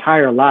their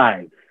entire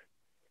lives.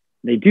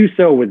 They do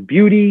so with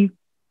beauty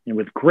and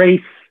with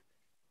grace,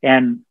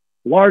 and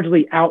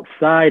largely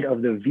outside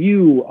of the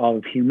view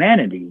of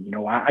humanity. You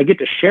know, I get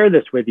to share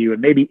this with you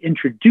and maybe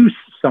introduce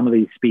some of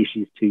these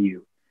species to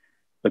you,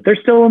 but they're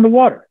still in the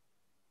water.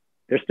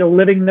 They're still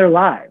living their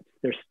lives.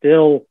 They're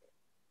still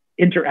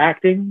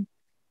interacting.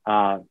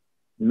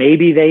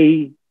 Maybe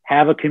they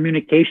have a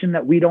communication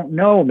that we don't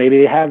know. Maybe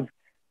they have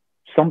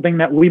something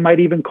that we might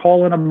even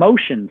call an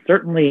emotion.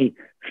 Certainly,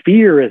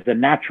 fear is a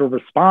natural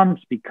response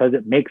because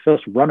it makes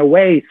us run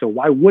away. So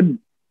why wouldn't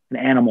an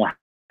animal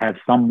have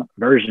some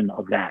version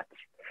of that?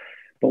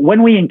 But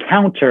when we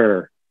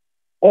encounter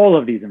all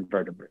of these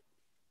invertebrates,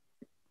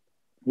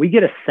 we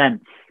get a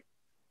sense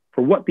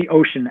for what the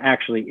ocean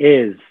actually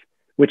is,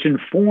 which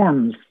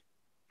informs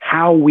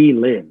how we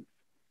live.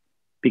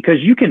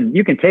 Because you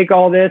can take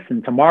all this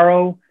and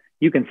tomorrow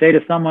you can say to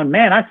someone,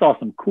 man, I saw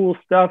some cool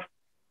stuff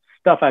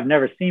I've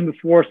never seen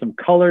before, some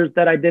colors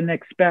that I didn't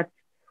expect.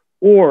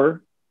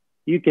 Or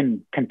you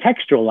can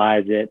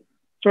contextualize it,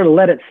 sort of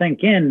let it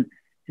sink in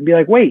and be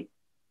like, wait,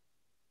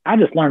 I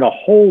just learned a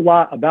whole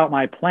lot about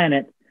my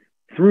planet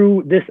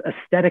through this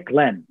aesthetic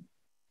lens.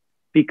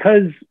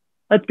 Because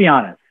let's be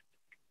honest,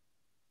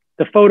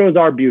 the photos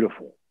are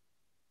beautiful,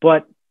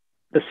 but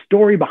the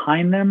story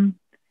behind them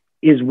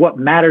is what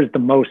matters the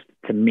most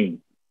to me.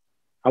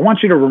 I want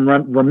you to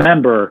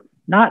remember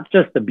not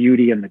just the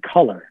beauty and the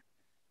color,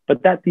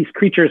 but that these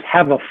creatures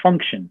have a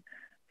function.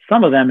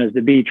 Some of them is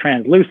to be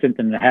translucent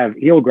and to have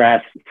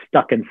eelgrass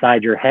stuck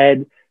inside your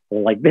head,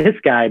 or like this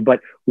guy, but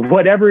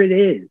whatever it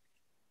is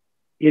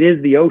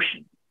the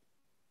ocean.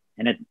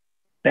 And it's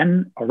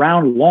been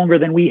around longer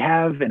than we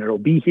have, and it'll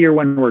be here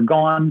when we're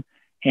gone.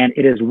 And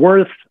it is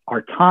worth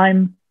our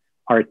time,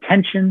 our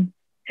attention,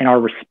 and our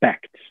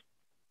respect.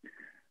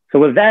 So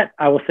with that,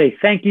 I will say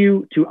thank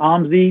you to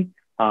OMSI.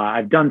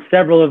 I've done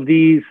several of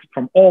these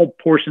from all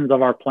portions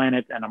of our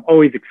planet, and I'm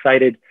always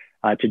excited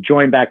to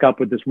join back up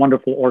with this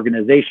wonderful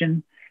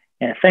organization.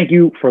 And thank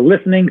you for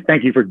listening.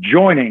 Thank you for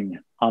joining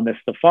on this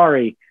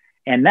safari.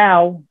 And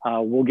now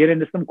we'll get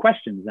into some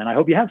questions, and I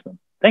hope you have some.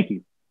 Thank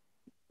you.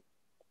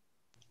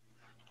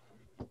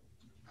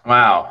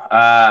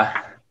 Wow.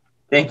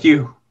 Thank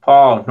you,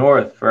 Paul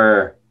North,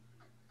 for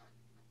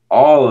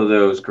all of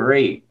those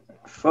great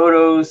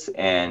photos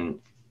and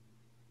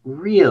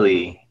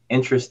really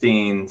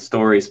interesting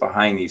stories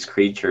behind these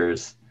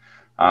creatures.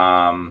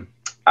 I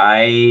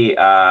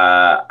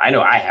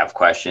know I have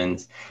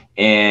questions,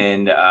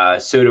 and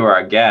so do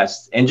our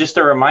guests. And just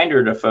a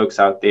reminder to folks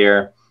out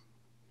there,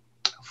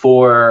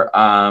 for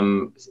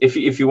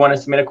if you want to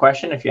submit a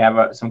question, if you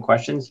have some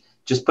questions,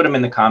 just put them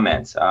in the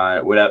comments,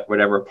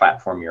 whatever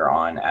platform you're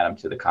on, add them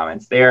to the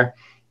comments there,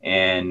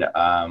 and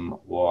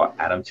we'll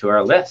add them to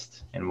our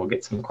list, and we'll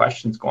get some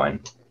questions going.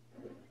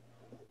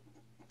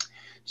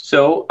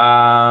 So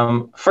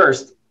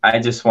first, I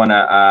just want to,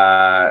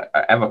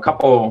 I have a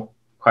couple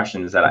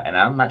questions and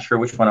I'm not sure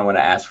which one I want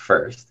to ask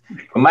first.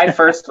 But my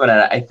first one,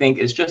 I think,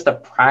 is just a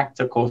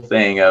practical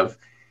thing of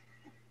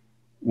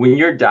when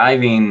you're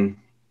diving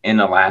in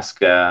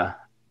Alaska,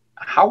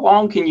 how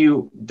long can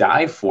you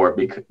dive for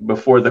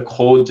before the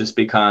cold just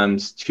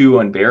becomes too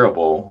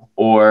unbearable?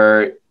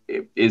 Or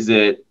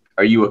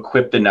are you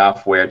equipped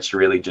enough where it's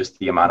really just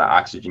the amount of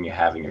oxygen you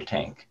have in your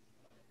tank?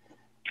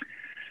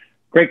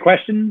 Great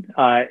question.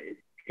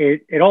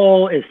 It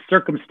all is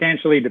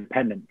circumstantially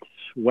dependent.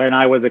 When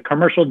I was a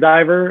commercial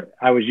diver,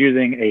 I was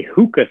using a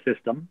hookah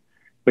system,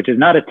 which is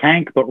not a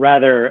tank, but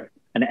rather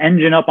an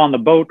engine up on the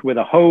boat with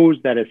a hose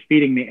that is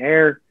feeding the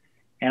air.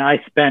 And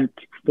I spent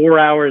 4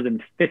 hours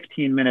and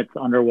 15 minutes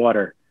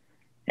underwater.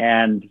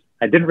 And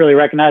I didn't really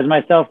recognize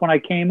myself when I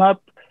came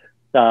up.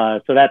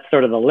 So that's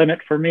sort of the limit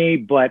for me.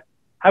 But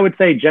I would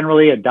say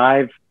generally a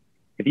dive,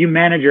 if you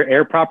manage your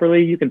air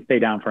properly, you can stay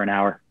down for an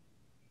hour.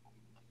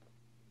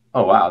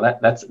 Oh wow,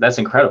 that's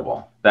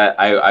incredible. That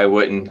I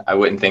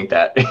wouldn't think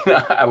that.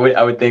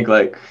 I would think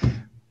like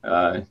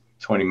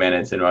 20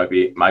 minutes and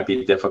it might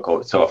be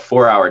difficult. So a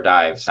 4-hour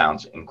dive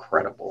sounds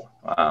incredible.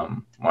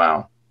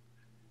 Wow.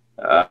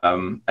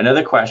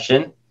 Another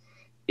question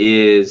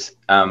is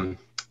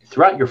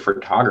throughout your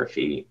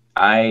photography,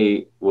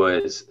 I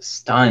was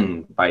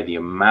stunned by the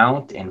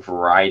amount and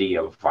variety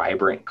of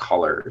vibrant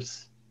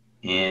colors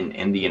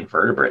in the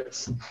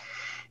invertebrates.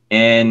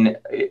 And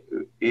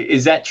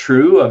is that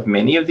true of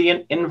many of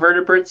the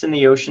invertebrates in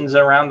the oceans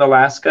around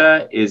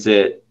Alaska? Is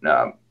it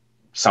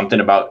something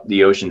about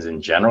the oceans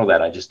in general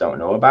that I just don't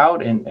know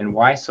about? And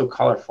why so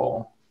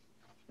colorful?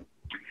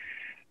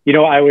 You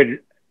know, I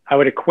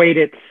would equate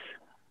it,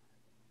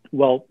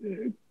 well,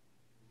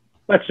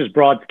 let's just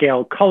broad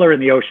scale. Color in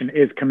the ocean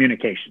is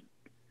communication.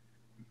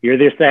 You're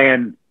either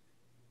saying,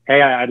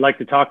 hey, I'd like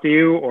to talk to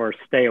you, or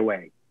stay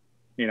away,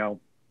 you know,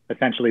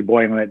 essentially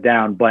boiling it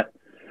down. But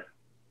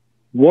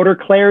water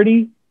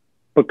clarity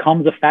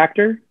becomes a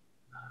factor,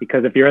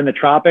 because if you're in the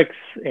tropics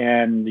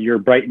and you're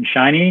bright and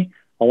shiny,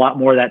 a lot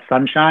more of that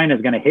sunshine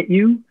is going to hit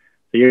you.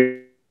 So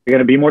you're going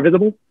to be more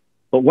visible.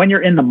 But when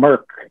you're in the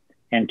murk,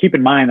 and keep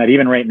in mind that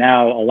even right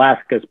now,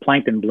 Alaska's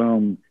plankton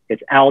bloom,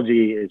 its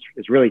algae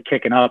is really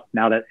kicking up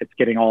now that it's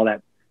getting all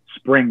that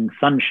spring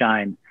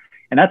sunshine.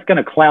 And that's going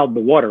to cloud the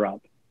water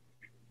up.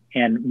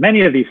 And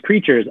many of these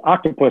creatures,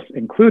 octopus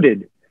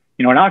included,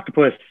 you know, an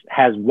octopus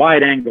has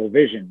wide angle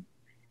vision,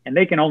 and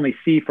they can only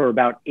see for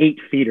about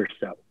 8 feet or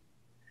so.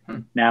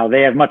 Now,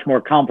 they have much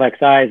more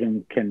complex eyes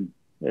and can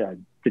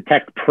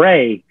detect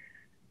prey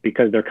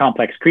because they're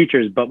complex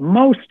creatures, but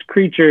most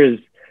creatures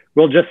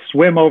will just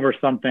swim over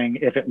something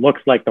if it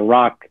looks like the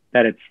rock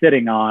that it's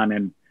sitting on.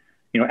 And,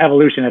 you know,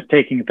 evolution is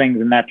taking things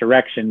in that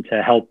direction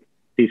to help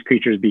these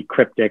creatures be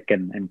cryptic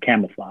and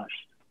camouflaged.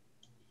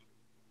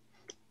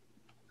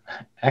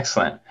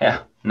 Excellent.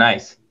 Yeah,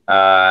 nice.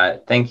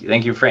 Thank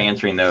you for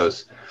answering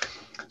those.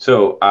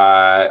 So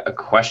a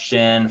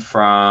question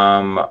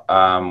from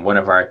one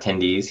of our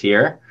attendees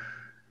here.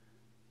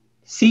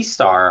 Sea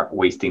star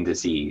wasting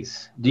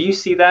disease. Do you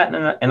see that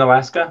in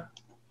Alaska?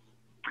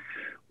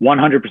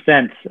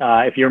 100%.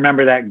 If you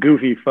remember that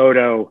goofy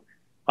photo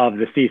of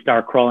the sea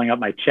star crawling up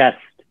my chest,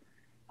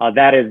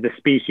 that is the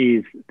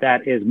species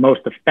that is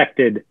most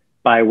affected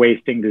by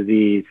wasting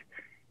disease.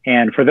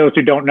 And for those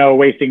who don't know,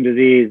 wasting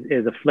disease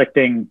is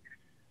afflicting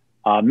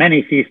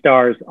many sea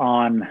stars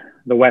on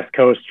the West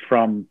Coast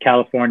from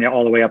California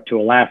all the way up to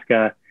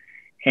Alaska.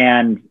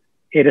 And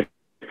it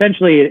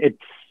essentially,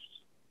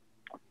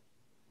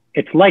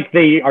 it's like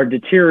they are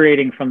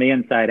deteriorating from the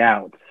inside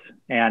out.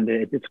 And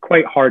it's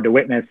quite hard to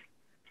witness.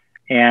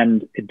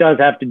 And it does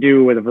have to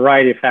do with a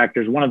variety of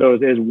factors. One of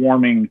those is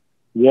warming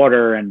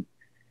water, and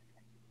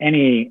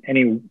any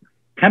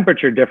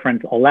temperature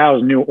difference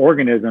allows new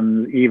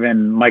organisms,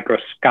 even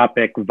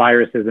microscopic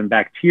viruses and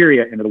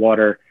bacteria, into the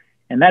water.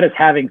 And that is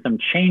having some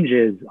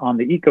changes on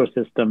the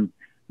ecosystem,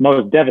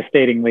 most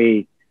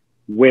devastatingly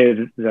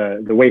with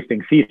the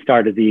wasting sea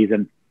star disease.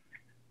 And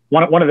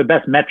one of the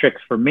best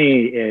metrics for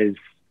me is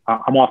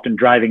I'm often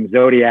driving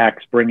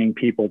Zodiacs, bringing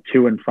people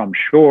to and from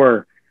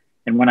shore.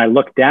 And when I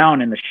look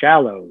down in the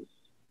shallows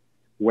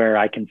where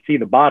I can see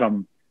the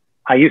bottom,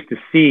 I used to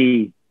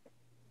see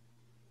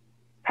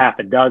half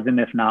a dozen,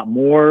 if not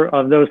more,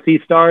 of those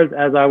sea stars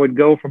as I would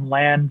go from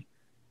land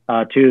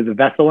to the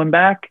vessel and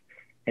back.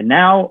 And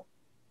now,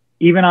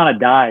 even on a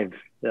dive,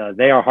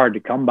 they are hard to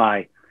come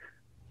by.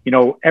 You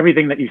know,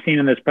 everything that you've seen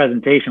in this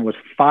presentation was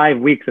 5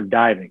 weeks of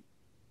diving.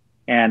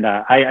 And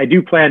I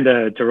do plan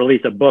to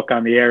release a book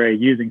on the area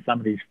using some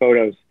of these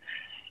photos.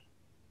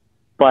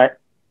 But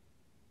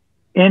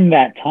in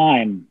that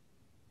time,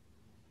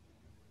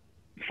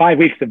 5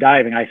 weeks of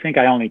diving, I think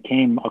I only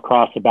came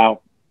across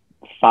about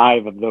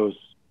 5 of those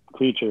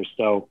creatures.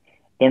 So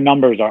their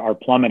numbers are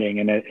plummeting,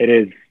 and it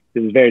is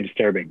very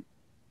disturbing.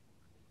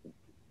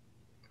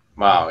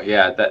 Wow,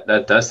 yeah,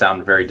 that does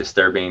sound very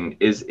disturbing.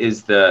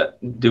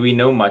 Do we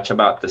know much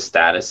about the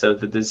status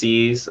of the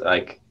disease,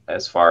 like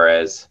as far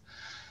as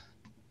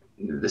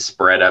the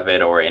spread of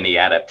it or any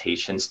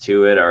adaptations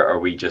to it, or are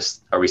we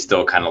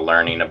still kind of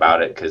learning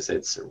about it?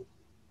 Because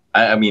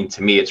I mean,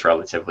 to me, it's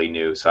relatively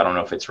new. So I don't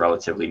know if it's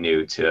relatively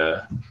new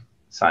to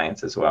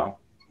science as well.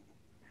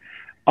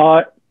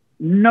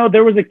 No,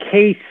 there was a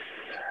case.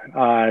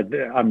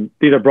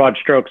 These are broad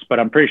strokes, but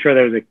I'm pretty sure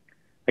there was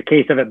a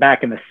case of it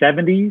back in the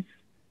 70s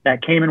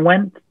that came and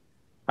went.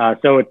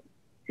 So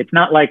it's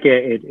not like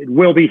it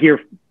will be here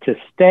to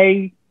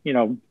stay. You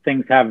know,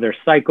 things have their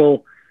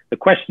cycle. The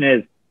question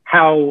is,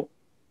 how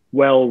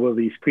well will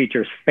these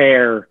creatures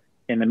fare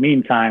in the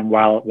meantime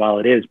while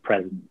it is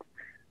present?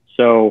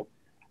 So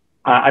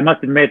I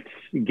must admit,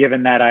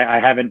 given that I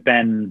haven't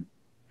been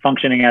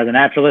functioning as a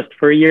naturalist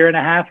for a year and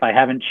a half, I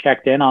haven't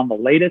checked in on the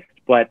latest,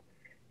 but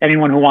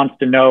anyone who wants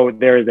to know,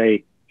 there is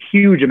a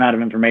huge amount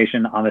of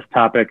information on this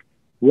topic,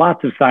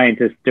 lots of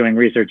scientists doing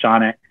research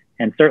on it,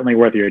 and certainly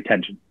worth your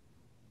attention.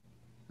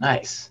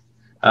 Nice.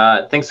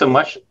 Thanks so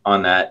much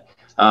on that.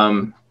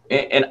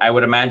 And I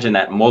would imagine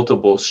that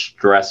multiple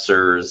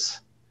stressors,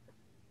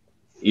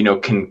 you know,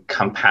 can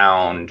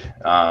compound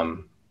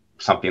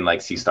something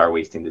like sea star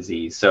wasting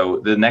disease. So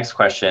the next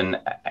question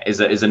is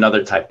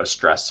another type of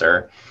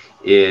stressor,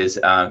 is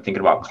thinking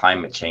about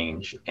climate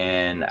change.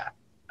 And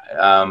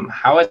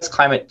how has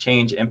climate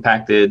change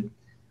impacted,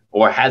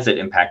 or has it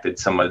impacted,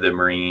 some of the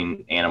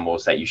marine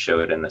animals that you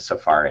showed in the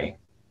safari?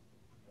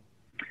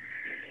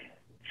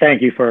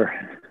 Thank you for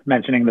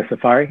mentioning the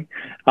safari.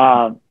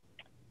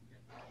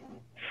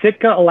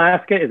 Sitka,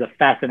 Alaska is a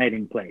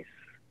fascinating place.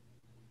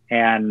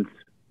 And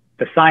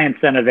the Science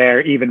Center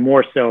there even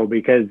more so,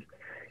 because,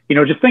 you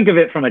know, just think of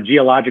it from a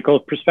geographic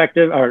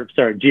perspective.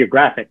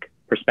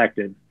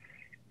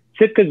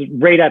 Sitka's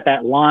right at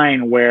that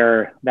line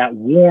where that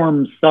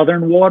warm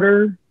southern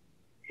water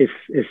is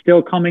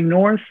still coming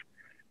north,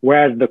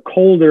 whereas the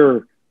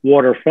colder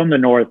water from the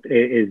north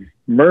is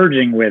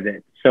merging with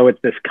it. So it's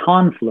this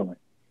confluence.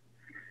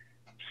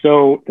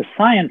 So the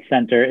Science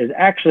Center is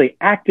actually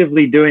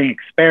actively doing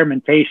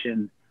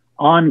experimentation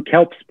on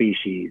kelp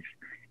species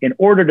in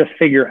order to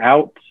figure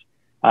out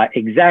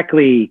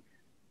exactly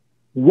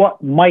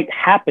what might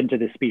happen to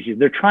the species.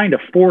 They're trying to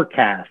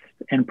forecast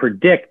and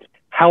predict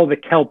how the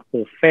kelp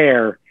will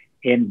fare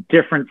in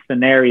different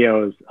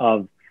scenarios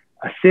of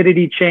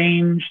acidity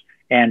change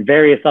and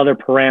various other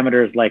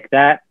parameters like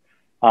that.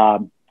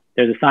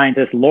 There's a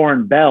scientist,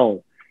 Lauren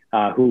Bell,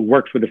 who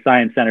works with the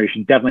Science Center. You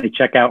should definitely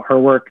check out her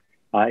work.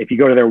 If you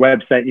go to their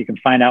website, you can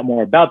find out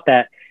more about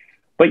that.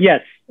 But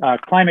yes,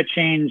 climate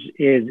change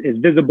is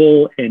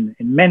visible in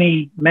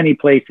many, many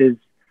places.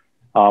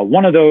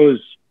 One of those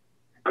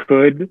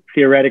could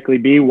theoretically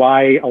be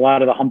why a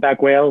lot of the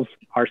humpback whales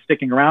are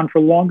sticking around for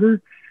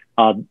longer.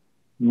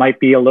 Might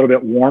be a little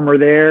bit warmer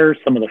there.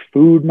 Some of the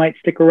food might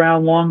stick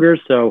around longer,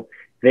 so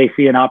they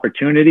see an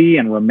opportunity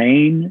and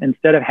remain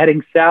instead of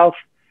heading south.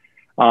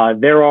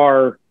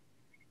 There's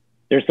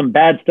some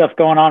bad stuff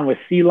going on with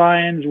sea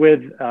lions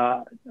with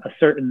a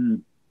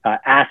certain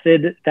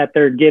acid that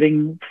they're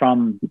getting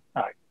from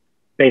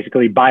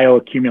basically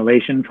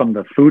bioaccumulation from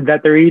the food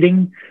that they're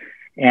eating.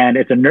 And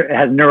it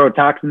has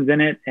neurotoxins in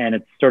it, and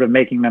it's sort of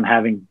making them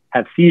have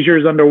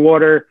seizures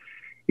underwater.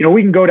 You know,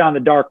 we can go down the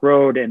dark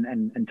road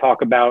and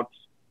talk about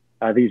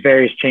these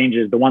various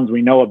changes, the ones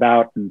we know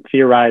about, and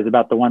theorize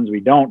about the ones we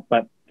don't.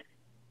 But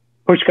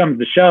push comes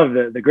to shove,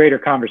 the greater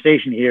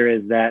conversation here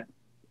is that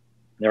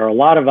there are a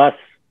lot of us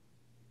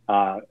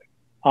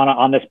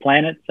on this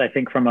planet. I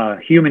think from a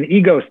human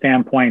ego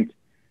standpoint,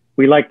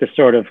 we like to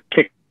sort of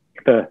kick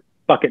the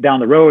bucket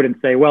down the road and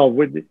say, well,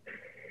 the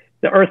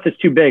Earth is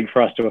too big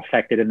for us to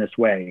affect it in this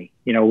way.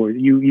 You know,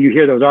 you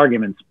hear those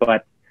arguments,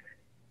 but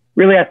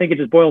really, I think it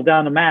just boils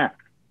down to math.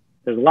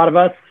 There's a lot of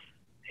us,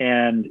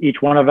 and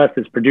each one of us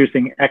is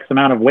producing X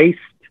amount of waste,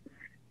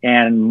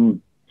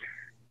 and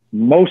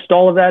most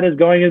all of that is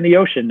going in the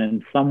ocean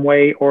in some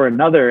way or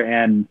another.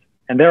 And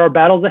there are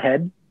battles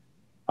ahead,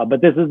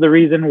 but this is the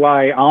reason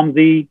why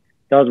OMSI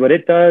does what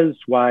it does,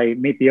 why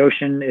Meet the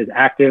Ocean is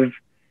active.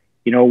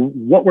 You know,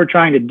 what we're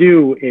trying to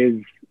do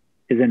is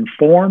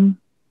inform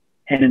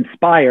and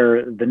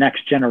inspire the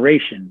next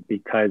generation,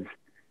 because,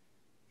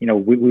 you know,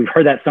 we've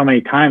heard that so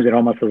many times it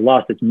almost has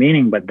lost its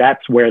meaning, but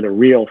that's where the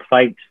real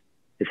fight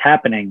is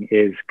happening,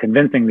 is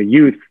convincing the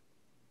youth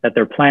that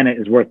their planet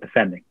is worth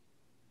defending.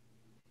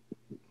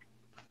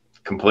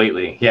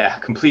 Completely. Yeah,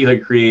 completely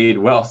agreed.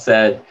 Well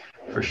said,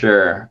 for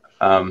sure.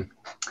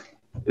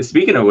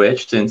 Speaking of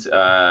which, since,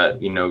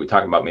 you know, we're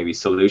talking about maybe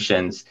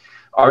solutions,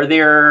 are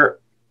there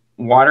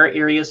water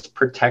areas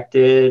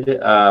protected?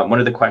 One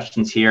of the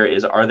questions here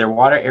is, are there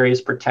water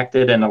areas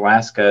protected in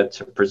Alaska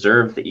to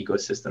preserve the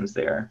ecosystems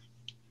there?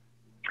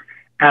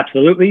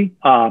 Absolutely.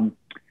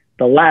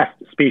 The last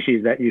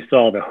species that you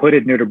saw, the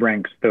hooded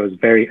nudibranchs, those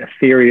very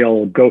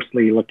ethereal,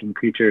 ghostly looking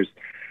creatures,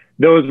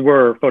 those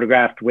were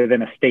photographed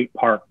within a state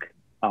park,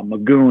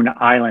 Magoon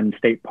Island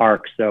State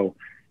Park. So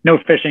no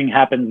fishing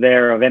happens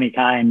there of any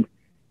kind.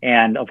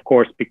 And of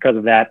course, because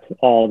of that,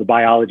 all the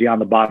biology on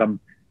the bottom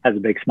has a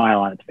big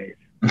smile on its face.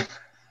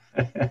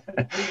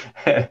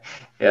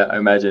 Yeah, I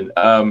imagine.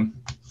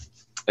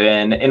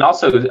 And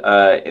also,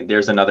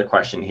 there's another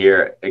question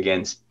here.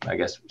 Again, I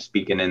guess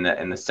speaking in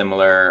the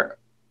similar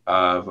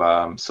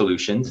of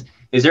solutions.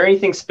 Is there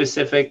anything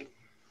specific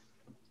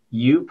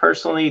you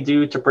personally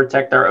do to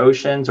protect our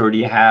oceans, or do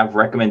you have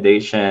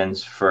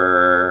recommendations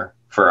for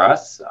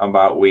us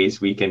about ways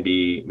we can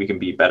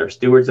be better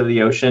stewards of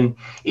the ocean,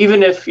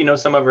 even if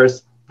some of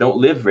us don't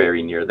live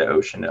very near the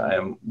ocean?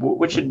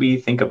 What should we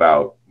think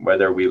about,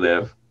 whether we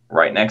live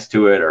right next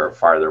to it or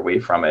farther away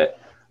from it,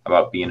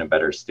 about being a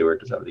better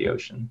steward of the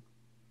ocean?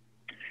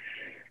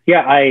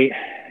 Yeah, I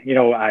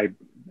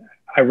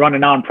run a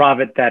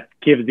nonprofit that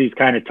gives these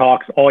kind of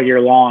talks all year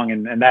long,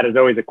 and that is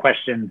always a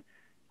question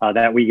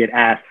that we get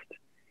asked.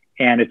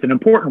 And it's an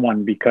important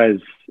one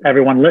because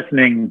everyone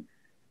listening,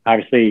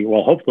 obviously,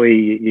 well,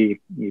 hopefully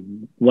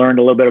you learned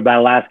a little bit about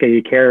Alaska,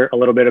 you care a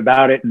little bit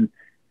about it. And,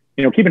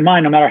 keep in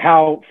mind, no matter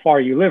how far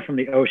you live from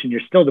the ocean,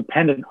 you're still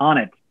dependent on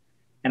it.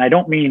 And I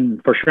don't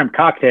mean for shrimp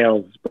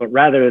cocktails, but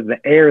rather the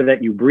air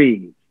that you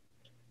breathe.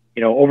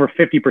 Over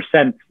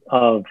 50%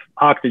 of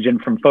oxygen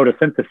from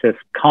photosynthesis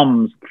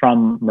comes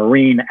from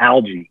marine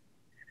algae.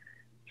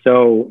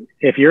 So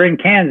if you're in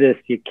Kansas,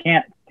 you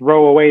can't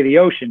throw away the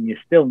ocean, you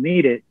still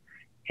need it.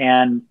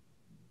 And,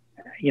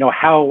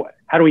 how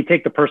do we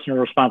take the personal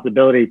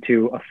responsibility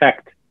to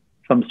affect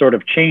some sort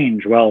of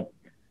change? Well,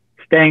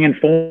 staying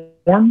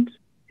informed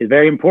is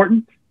very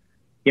important.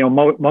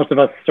 Most of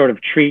us sort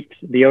of treat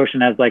the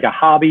ocean as like a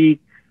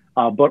hobby,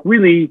 but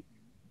really,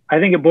 I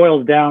think it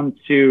boils down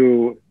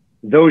to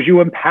those you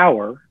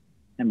empower,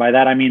 and by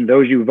that I mean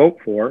those you vote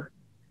for,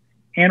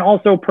 and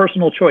also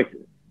personal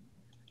choices,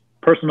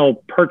 personal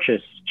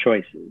purchase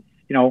choices.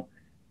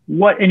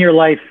 What in your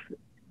life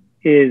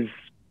is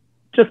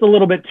just a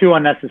little bit too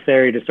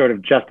unnecessary to sort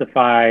of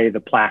justify the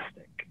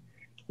plastic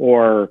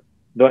or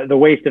the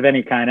waste of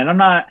any kind.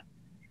 And I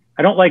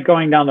don't like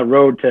going down the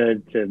road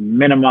to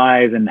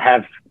minimize and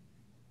have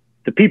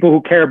the people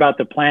who care about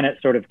the planet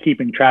sort of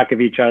keeping track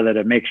of each other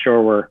to make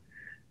sure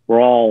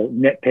we're all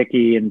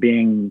nitpicky and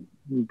being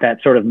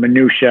that sort of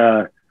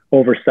minutia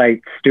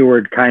oversight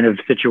steward kind of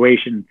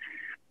situation.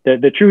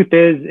 The truth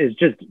is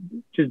just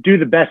do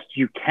the best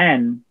you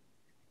can,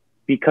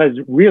 because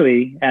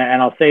really,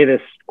 and I'll say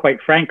this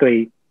quite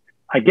frankly,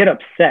 I get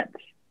upset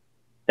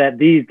that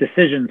these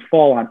decisions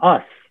fall on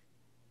us,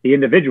 the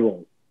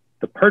individuals,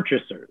 the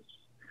purchasers.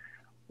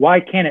 Why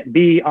can't it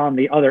be on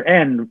the other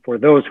end for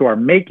those who are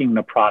making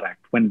the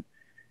product? When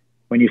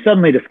you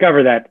suddenly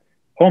discover that,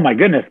 oh my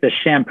goodness, this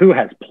shampoo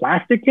has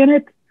plastic in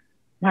it,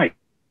 my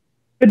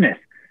goodness.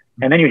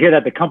 And then you hear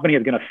that the company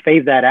is going to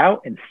phase that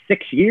out in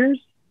 6 years.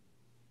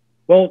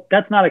 Well,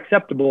 that's not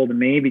acceptable to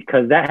me,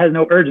 because that has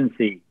no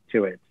urgency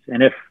to it.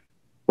 And if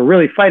we're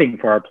really fighting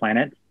for our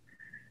planet,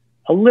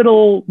 a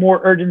little more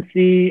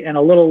urgency and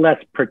a little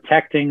less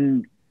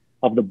protecting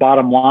of the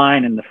bottom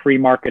line and the free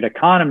market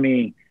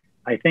economy,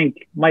 I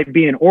think might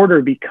be in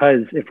order,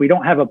 because if we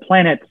don't have a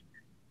planet,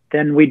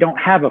 then we don't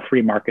have a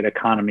free market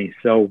economy.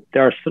 So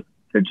there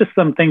are just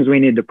some things we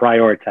need to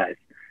prioritize.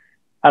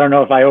 I don't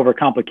know if I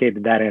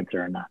overcomplicated that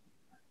answer or not.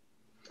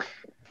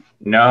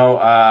 No,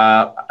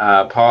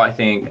 Paul, I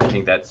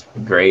think that's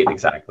great.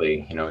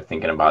 Exactly.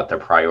 Thinking about the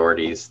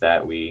priorities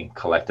that we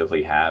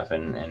collectively have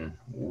and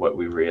what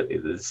the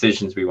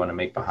decisions we want to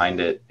make behind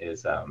it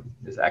is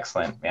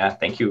excellent. Yeah.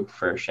 Thank you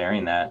for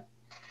sharing that.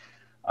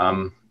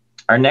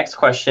 Our next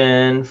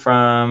question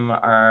from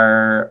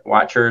our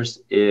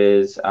watchers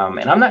is,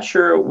 and I'm not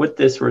sure what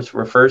this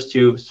refers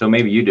to, so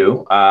maybe you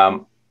do.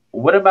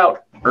 What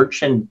about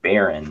urchin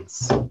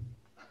barons?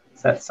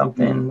 Is that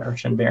something,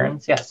 urchin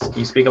barons? Yes. Can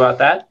you speak about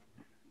that?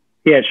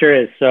 Yeah, it sure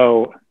is.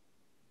 So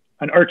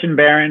an urchin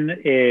baron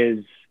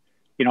is,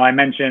 I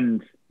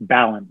mentioned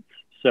balance.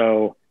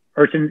 So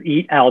urchins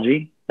eat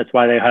algae. That's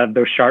why they have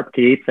those sharp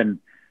teeth, and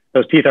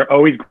those teeth are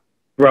always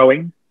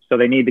growing. So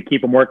they need to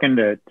keep them working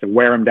to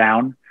wear them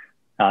down.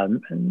 A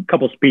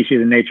couple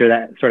species in nature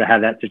that sort of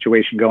have that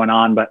situation going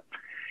on, but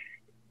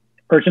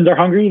urchins are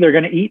hungry. They're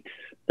going to eat.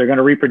 They're going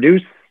to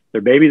reproduce.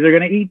 Their babies are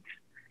going to eat.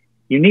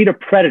 You need a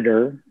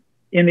predator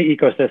in the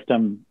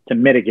ecosystem to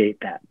mitigate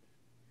that.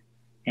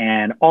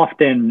 And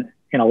often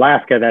in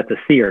Alaska, that's a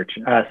sea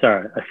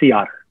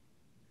otter.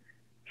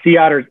 Sea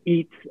otters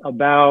eat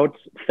about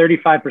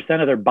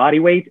 35% of their body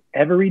weight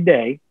every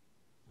day.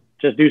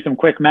 Just do some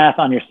quick math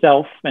on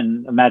yourself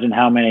and imagine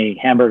how many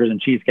hamburgers and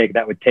cheesecake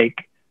that would take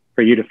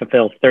for you to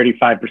fulfill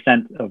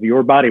 35% of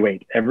your body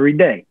weight every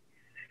day.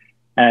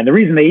 And the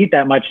reason they eat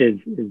that much is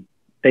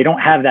they don't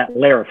have that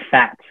layer of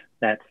fat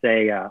that,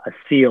 say, a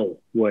seal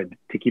would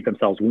to keep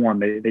themselves warm.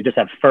 They just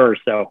have fur,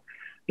 so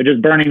they're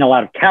just burning a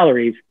lot of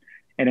calories.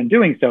 And in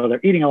doing so,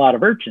 they're eating a lot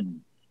of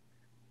urchins.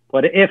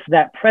 But if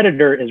that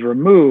predator is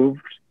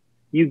removed,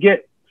 you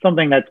get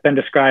something that's been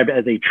described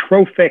as a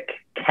trophic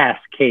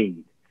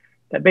cascade.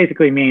 That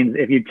basically means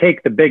if you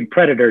take the big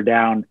predator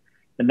down,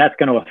 then that's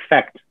going to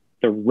affect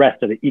the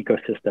rest of the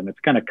ecosystem. It's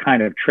going to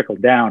kind of trickle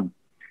down.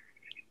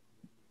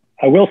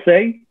 I will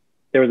say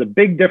there was a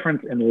big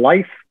difference in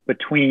life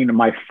between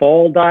my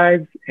fall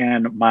dives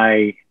and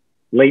my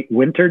late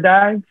winter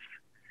dives.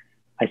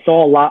 I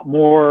saw a lot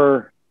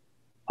more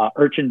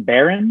urchin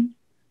barrens,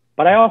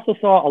 but I also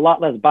saw a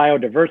lot less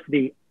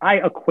biodiversity. I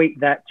equate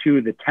that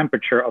to the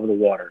temperature of the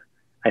water.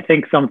 I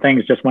think some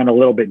things just went a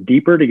little bit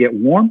deeper to get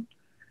warm,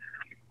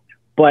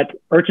 but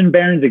urchin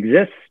barrens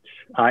exist.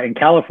 In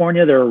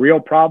California, they're a real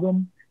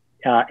problem.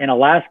 In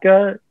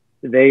Alaska,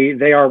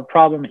 they are a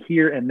problem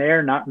here and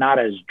there, not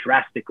as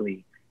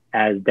drastically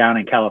as down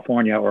in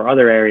California or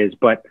other areas.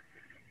 But,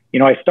 you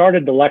know, I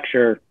started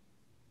the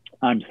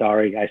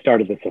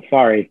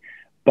safari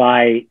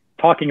by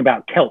talking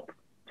about kelp,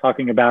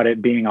 talking about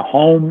it being a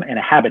home and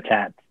a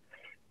habitat,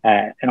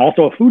 and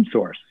also a food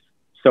source.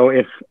 So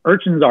if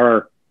urchins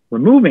are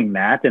removing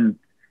that, and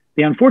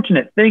the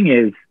unfortunate thing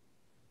is,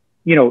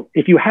 you know,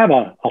 if you have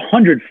a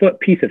 100-foot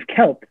piece of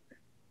kelp,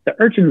 the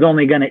urchin's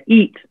only going to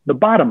eat the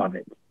bottom of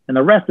it, and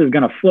the rest is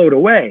going to float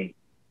away.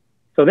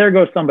 So there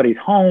goes somebody's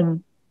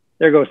home,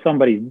 there goes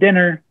somebody's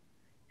dinner,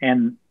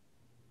 and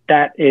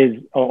that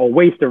is a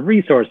waste of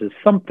resources.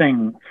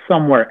 Something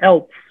somewhere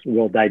else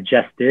will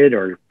digest it,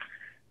 or,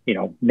 you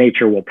know,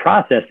 nature will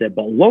process it,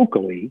 but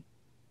locally,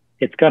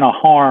 it's going to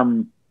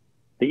harm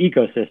the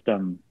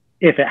ecosystem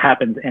if it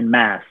happens en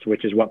masse,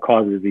 which is what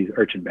causes these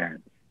urchin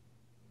barrens.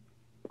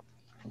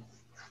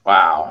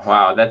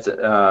 Wow, that's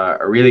a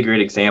really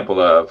great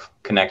example of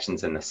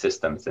connections in the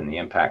systems and the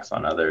impacts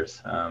on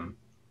others.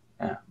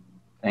 Yeah,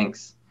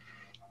 thanks.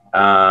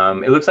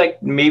 It looks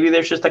like maybe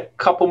there's just a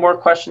couple more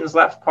questions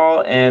left,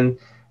 Paul. And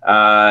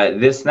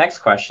this next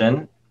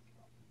question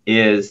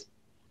is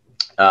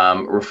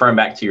referring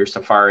back to your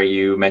safari.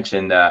 You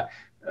mentioned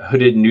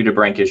hooded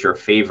nudibranch is your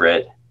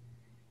favorite.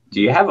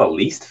 Do you have a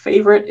least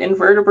favorite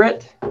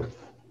invertebrate?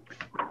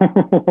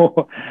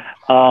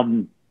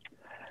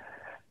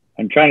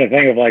 I'm trying to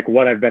think of like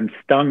what I've been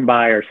stung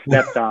by or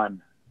stepped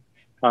on.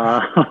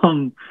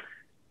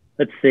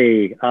 Let's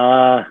see.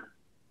 I've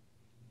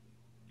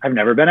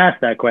never been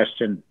asked that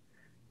question.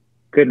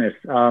 Goodness.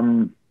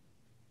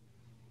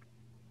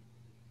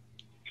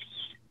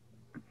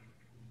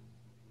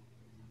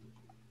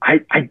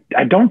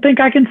 I don't think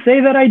I can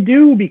say that I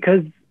do,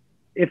 because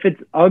if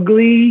it's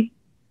ugly,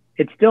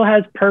 it still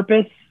has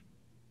purpose.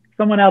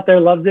 Someone out there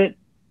loves it,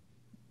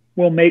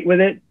 will mate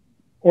with it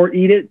or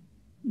eat it.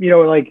 You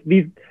know, like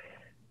these,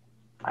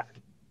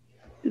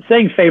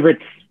 saying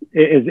favorites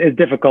is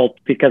difficult,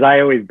 because I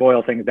always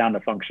boil things down to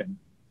function.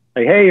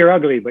 Like, hey, you're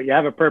ugly, but you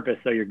have a purpose,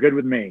 so you're good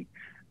with me.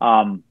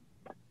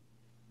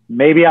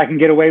 Maybe I can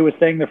get away with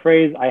saying the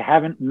phrase, I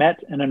haven't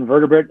met an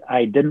invertebrate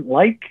I didn't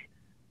like,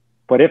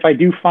 but if I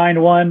do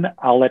find one,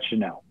 I'll let you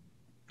know.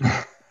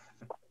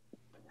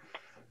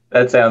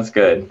 That sounds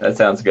good. That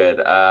sounds good.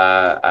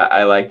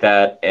 I like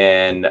that.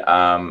 And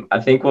I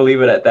think we'll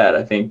leave it at that.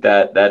 I think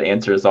that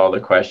answers all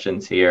the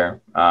questions here.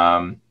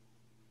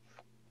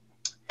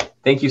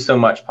 Thank you so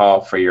much,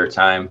 Paul, for your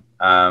time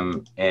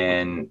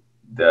and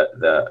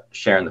the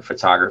sharing the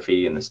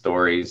photography and the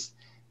stories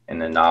and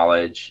the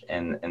knowledge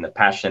and the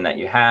passion that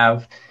you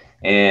have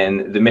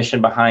and the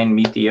mission behind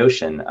Meet the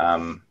Ocean.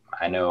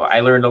 I know I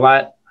learned a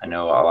lot. I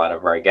know a lot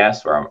of our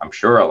guests, or I'm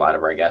sure a lot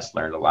of our guests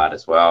learned a lot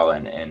as well,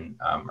 and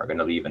are going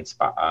to leave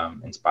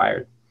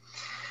inspired.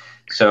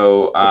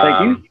 So thank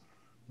you.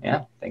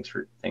 Yeah, thanks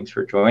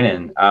for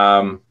joining.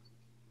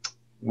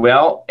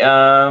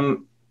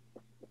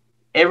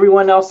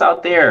 Everyone else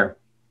out there,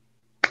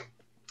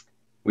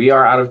 we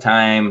are out of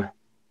time.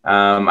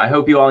 I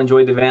hope you all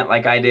enjoyed the event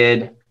like I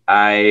did.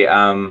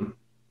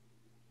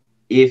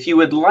 If you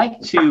would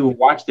like to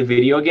watch the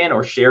video again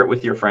or share it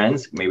with your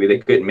friends, maybe they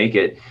couldn't make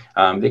it,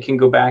 they can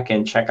go back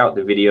and check out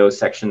the video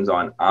sections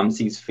on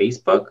OMSI's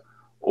Facebook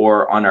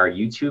or on our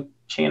YouTube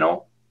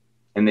channel,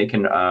 and they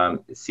can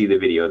see the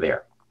video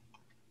there.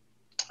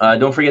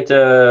 Don't forget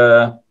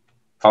to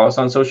follow us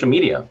on social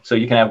media so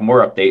you can have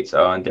more updates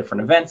on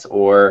different events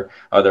or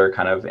other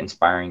kind of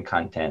inspiring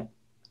content.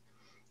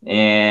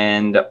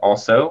 And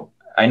also,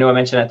 I know I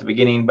mentioned at the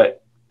beginning,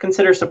 but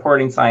consider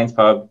supporting Science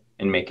Pub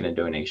and making a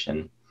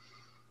donation.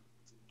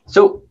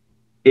 So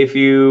if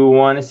you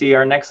want to see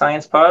our next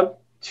Science Pub,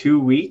 2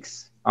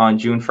 weeks on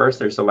June 1st,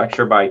 there's a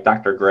lecture by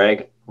Dr.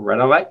 Greg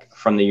Redalek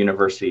from the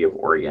University of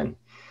Oregon.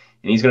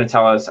 And he's going to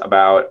tell us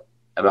about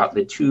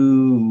the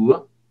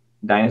 2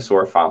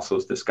 dinosaur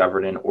fossils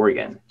discovered in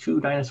Oregon. 2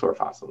 dinosaur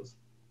fossils.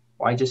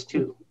 Why just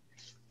 2?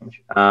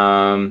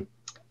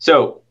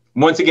 So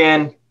once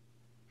again,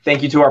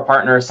 thank you to our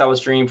partner,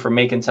 Celestream, for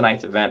making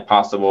tonight's event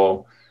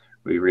possible.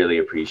 We really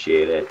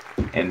appreciate it.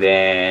 And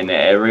then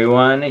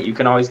everyone, you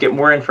can always get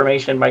more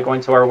information by going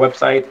to our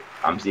website,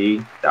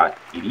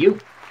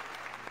 omsi.edu.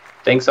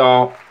 Thanks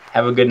all.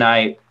 Have a good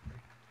night.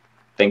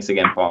 Thanks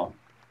again, Paul.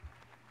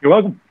 You're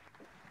welcome.